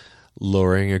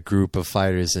luring a group of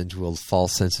fighters into a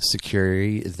false sense of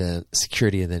security, and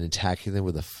then attacking them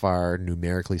with a far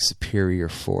numerically superior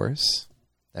force.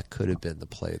 That could have been the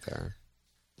play there.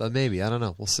 But maybe, I don't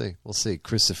know. We'll see. We'll see.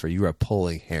 Christopher, you are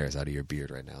pulling hairs out of your beard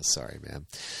right now. Sorry, man.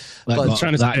 I'm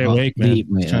trying to stay awake, man. Deep,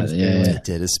 mate. Trying to stay awake. It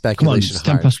did. It's Come on, speculation. it's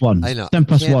 10 past 1. I know. 10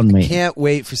 past 1, mate. Can't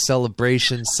wait for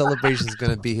celebration. Celebration's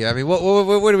going to be here. I mean, what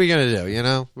are we going to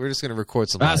do? We're just going to record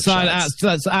some live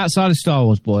shots. outside of Star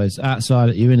Wars, boys.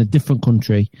 Outside, you're in a different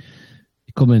country.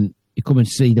 You come and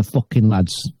see the fucking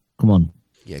lads. Come on.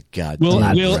 Yeah, God. Will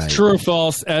right. true or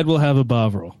false? Ed will have a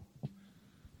Bovril.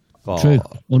 Oh, True,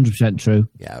 100% true.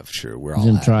 Yeah, true. We're He's all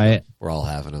gonna having try them. it. We're all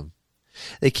having them.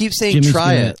 They keep saying Jimmy's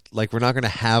try gonna- it. Like we're not going to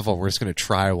have one. We're just going to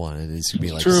try one, and it's going to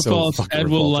be like True or so false? fucking Ed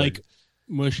will revolting. like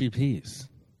mushy peas.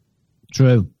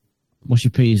 True. Mushy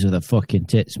peas are the fucking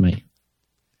tits, mate.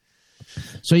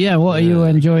 So yeah, what are you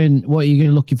enjoying? What are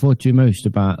you looking forward to most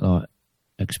about like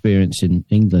experience in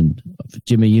England?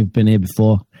 Jimmy, you've been here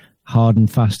before. Hard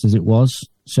and fast as it was,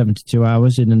 72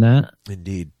 hours in and out.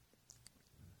 Indeed.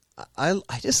 I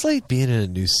just like being in a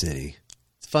new city.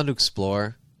 It's fun to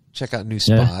explore, check out new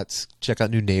spots, check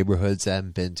out new neighborhoods I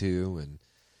haven't been to, and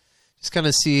just kind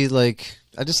of see like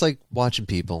I just like watching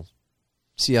people,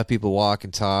 see how people walk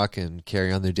and talk and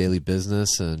carry on their daily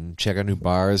business, and check out new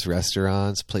bars,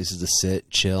 restaurants, places to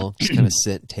sit, chill, just kind of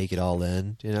sit and take it all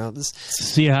in.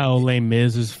 See how Les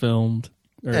Mis is filmed.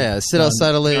 Or Sit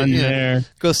outside of done Les there.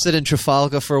 Go sit in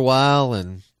Trafalgar for a while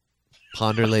and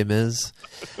ponder Les Mis.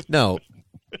 No.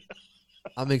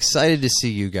 I'm excited to see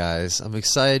you guys. I'm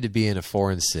excited to be in a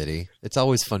foreign city. It's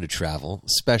always fun to travel,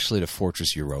 especially to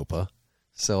Fortress Europa.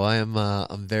 So I'm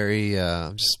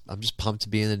just pumped to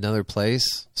be in another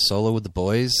place, solo with the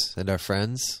boys and our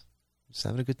friends. Just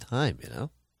having a good time,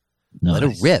 Nice. Let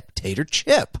it rip, tater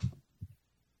chip.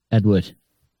 Edward.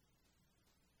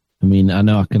 I mean, I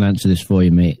know I can answer this for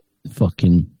you, mate.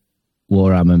 Fucking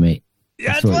Warhammer, mate.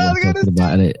 That's what what I'm you're gonna talking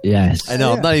about, it. Yes. I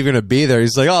know I'm not even gonna be there.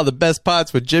 He's like, oh, the best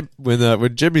parts when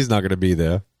Jimmy's not gonna be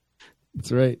there.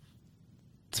 That's right.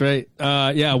 That's right.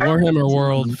 Yeah, Warhammer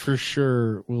World for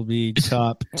sure will be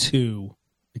top 2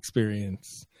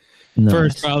 experience. Nice.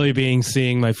 First, probably being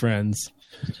seeing my friends,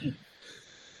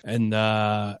 and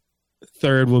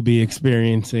third will be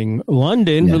experiencing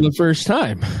London for the first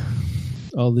time.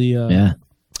 All the Yeah.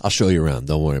 I'll show you around.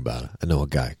 Don't worry about it. I know a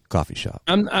guy. Coffee shop.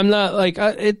 I'm not like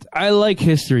I like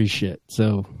history shit.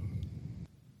 So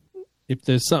if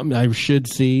there's something I should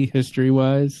see history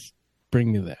wise,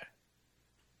 bring me there.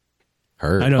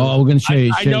 Heard. I know. Oh, we're going to show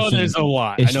you. I know there's a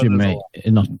lot. History, I know there's mate. a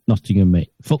lot. In Nottingham,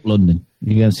 mate. Fuck London.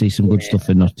 You're going to see some good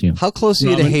stuff in Nottingham. How close are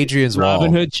you to Hadrian's Wall?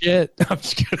 Robin Hood shit. I'm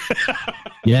just kidding.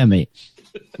 Yeah, mate.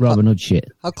 Robin Hood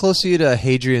shit. How close are you to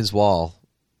Hadrian's Wall?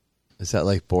 Is that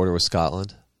like border with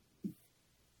Scotland?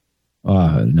 Oh,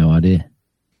 I have no idea.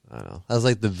 I don't know. That was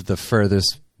like the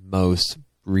furthest most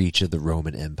reach of the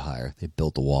Roman Empire. They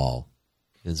built a wall.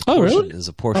 There's a portion, There's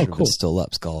a portion of it still up.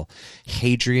 It's called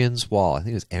Hadrian's Wall. I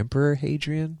think it was Emperor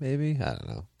Hadrian, maybe? I don't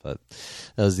know. But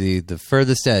that was the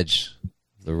furthest edge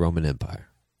of the Roman Empire.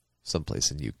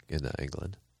 Someplace in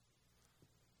England.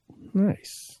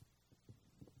 Nice.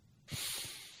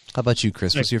 How about you,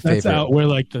 Chris? What's your That's favorite? out where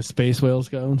like the space whales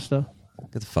go and stuff.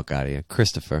 Get the fuck out of here.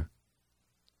 Christopher.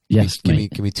 Yes, give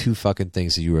mate. me 2 fucking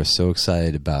things that you are so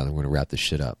excited about, and we're going to wrap this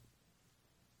shit up.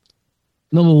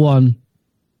 Number 1,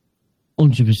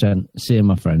 100% seeing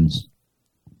my friends.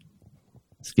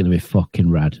 It's going to be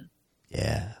fucking rad.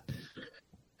 Yeah.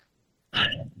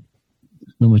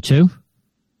 Number 2.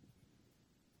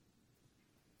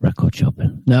 Record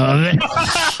shopping. No,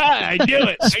 I do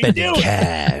it. Spending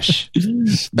cash.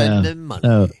 Spending money.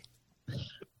 no.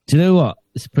 Do you know what?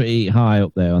 It's pretty high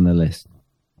up there on the list.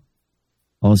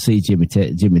 I'll see Jimmy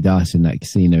Dice in that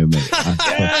casino, mate.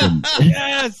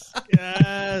 Yes.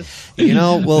 You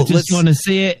know, well, I just want to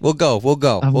see it. We'll go.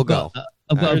 I've got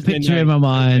a picture in my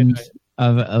mind.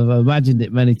 I've imagined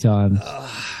it many times. All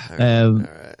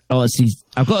right.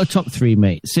 I've got a top 3,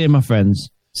 mate. Seeing my friends,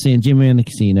 seeing Jimmy in the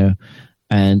casino,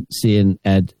 and seeing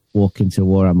Ed walk into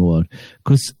Warhammer World.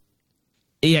 Because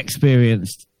he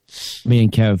experienced me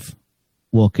and Kev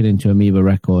walking into Amoeba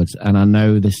Records, and I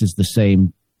know this is the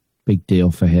same big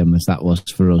deal for him as that was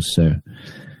for us. So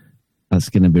that's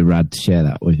going to be rad to share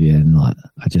that with you. And like,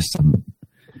 it's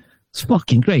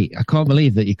fucking great. I can't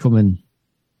believe that you're coming.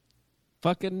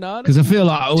 Fucking not. Because I feel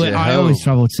like I always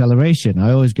travel to Celebration.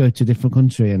 I always go to a different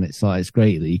country, and it's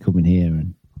great that you're coming here,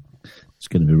 and it's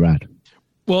going to be rad.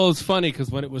 Well, it's funny because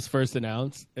when it was first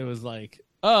announced, it was like,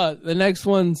 the next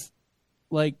one's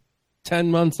like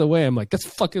 10 months away. I'm like, that's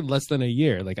fucking less than a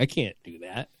year. Like, I can't do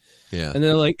that. Yeah. And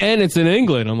they're like, and it's in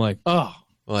England. I'm like, oh.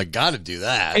 Well, I got to do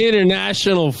that.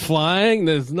 International flying?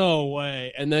 There's no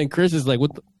way. And then Chris is like,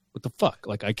 what the fuck?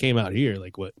 Like, I came out here.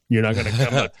 Like, what? You're not going to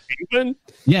come out to England?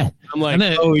 Yeah. I'm like,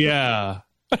 oh, yeah.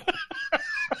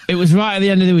 It was right at the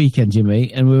end of the weekend,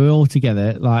 Jimmy, and we were all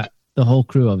together, like the whole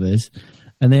crew of us,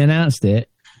 and they announced it,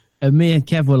 and me and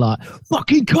Kev were like,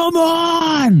 fucking come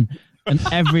on! And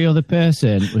every other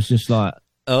person was just like,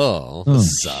 oh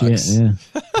this sucks. Shit, yeah.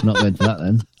 I'm not going to that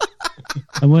then.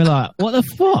 And we're like, what the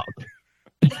fuck?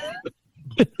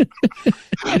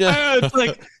 It's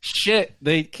like, shit,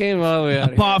 they came all the way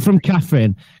out Apart from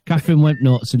Catherine. Catherine went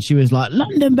nuts, and she was like,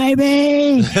 London,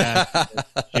 baby! Yeah,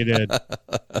 she did.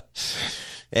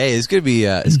 Hey, it's gonna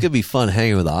be fun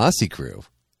hanging with the Aussie crew.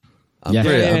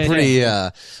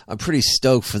 I'm pretty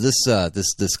stoked for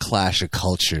this clash of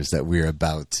cultures that we're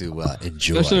about to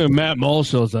enjoy. Especially when Matt Mull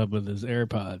shows up with his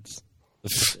AirPods.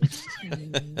 It's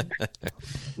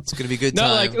gonna be a good time.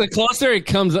 No, like the closer it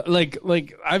comes,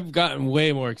 like I've gotten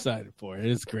way more excited for it.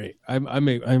 It's great.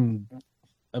 I'm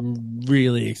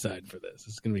really excited for this.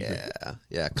 It's gonna be great.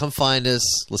 Yeah. Come find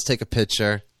us. Let's take a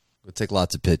picture. We'll take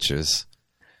lots of pictures.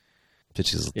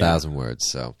 Pictures 1,000 words.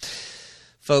 So,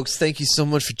 folks, thank you so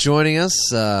much for joining us.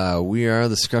 We are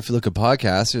the Scruffy Looking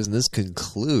Podcasters, and this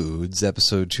concludes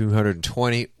episode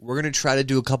 220. We're going to try to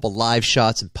do a couple live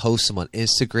shots and post them on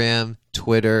Instagram,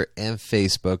 Twitter, and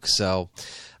Facebook. So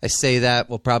I say that.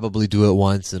 We'll probably do it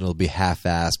once, and it'll be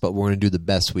half-assed, but we're going to do the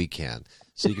best we can.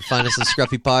 So you can find us on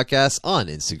Scruffy Podcast on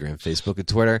Instagram, Facebook, and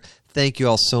Twitter. Thank you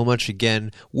all so much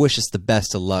again. Wish us the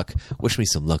best of luck. Wish me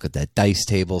some luck at that dice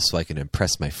table so I can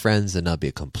impress my friends and not be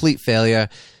a complete failure.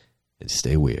 And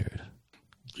stay weird.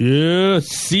 Yeah,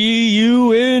 see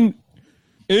you in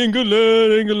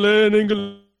England.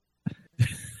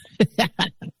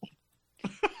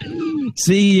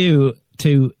 See you,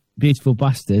 two beautiful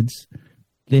bastards,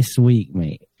 this week,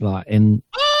 mate. Like in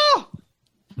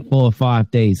 4 or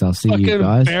 5 days, I'll see you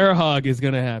guys. Bear hug is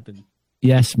going to happen.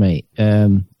 Yes, mate.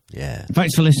 Yeah.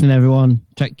 Thanks for listening, everyone.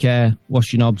 Take care.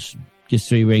 Wash your knobs. Just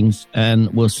 3 rings. And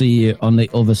we'll see you on the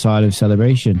other side of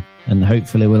Celebration. And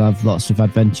hopefully we'll have lots of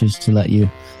adventures to let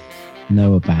you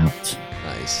know about.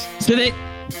 Nice. Sit it.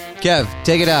 Kev,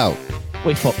 take it out.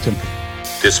 We fucked him.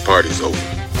 This party's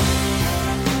over.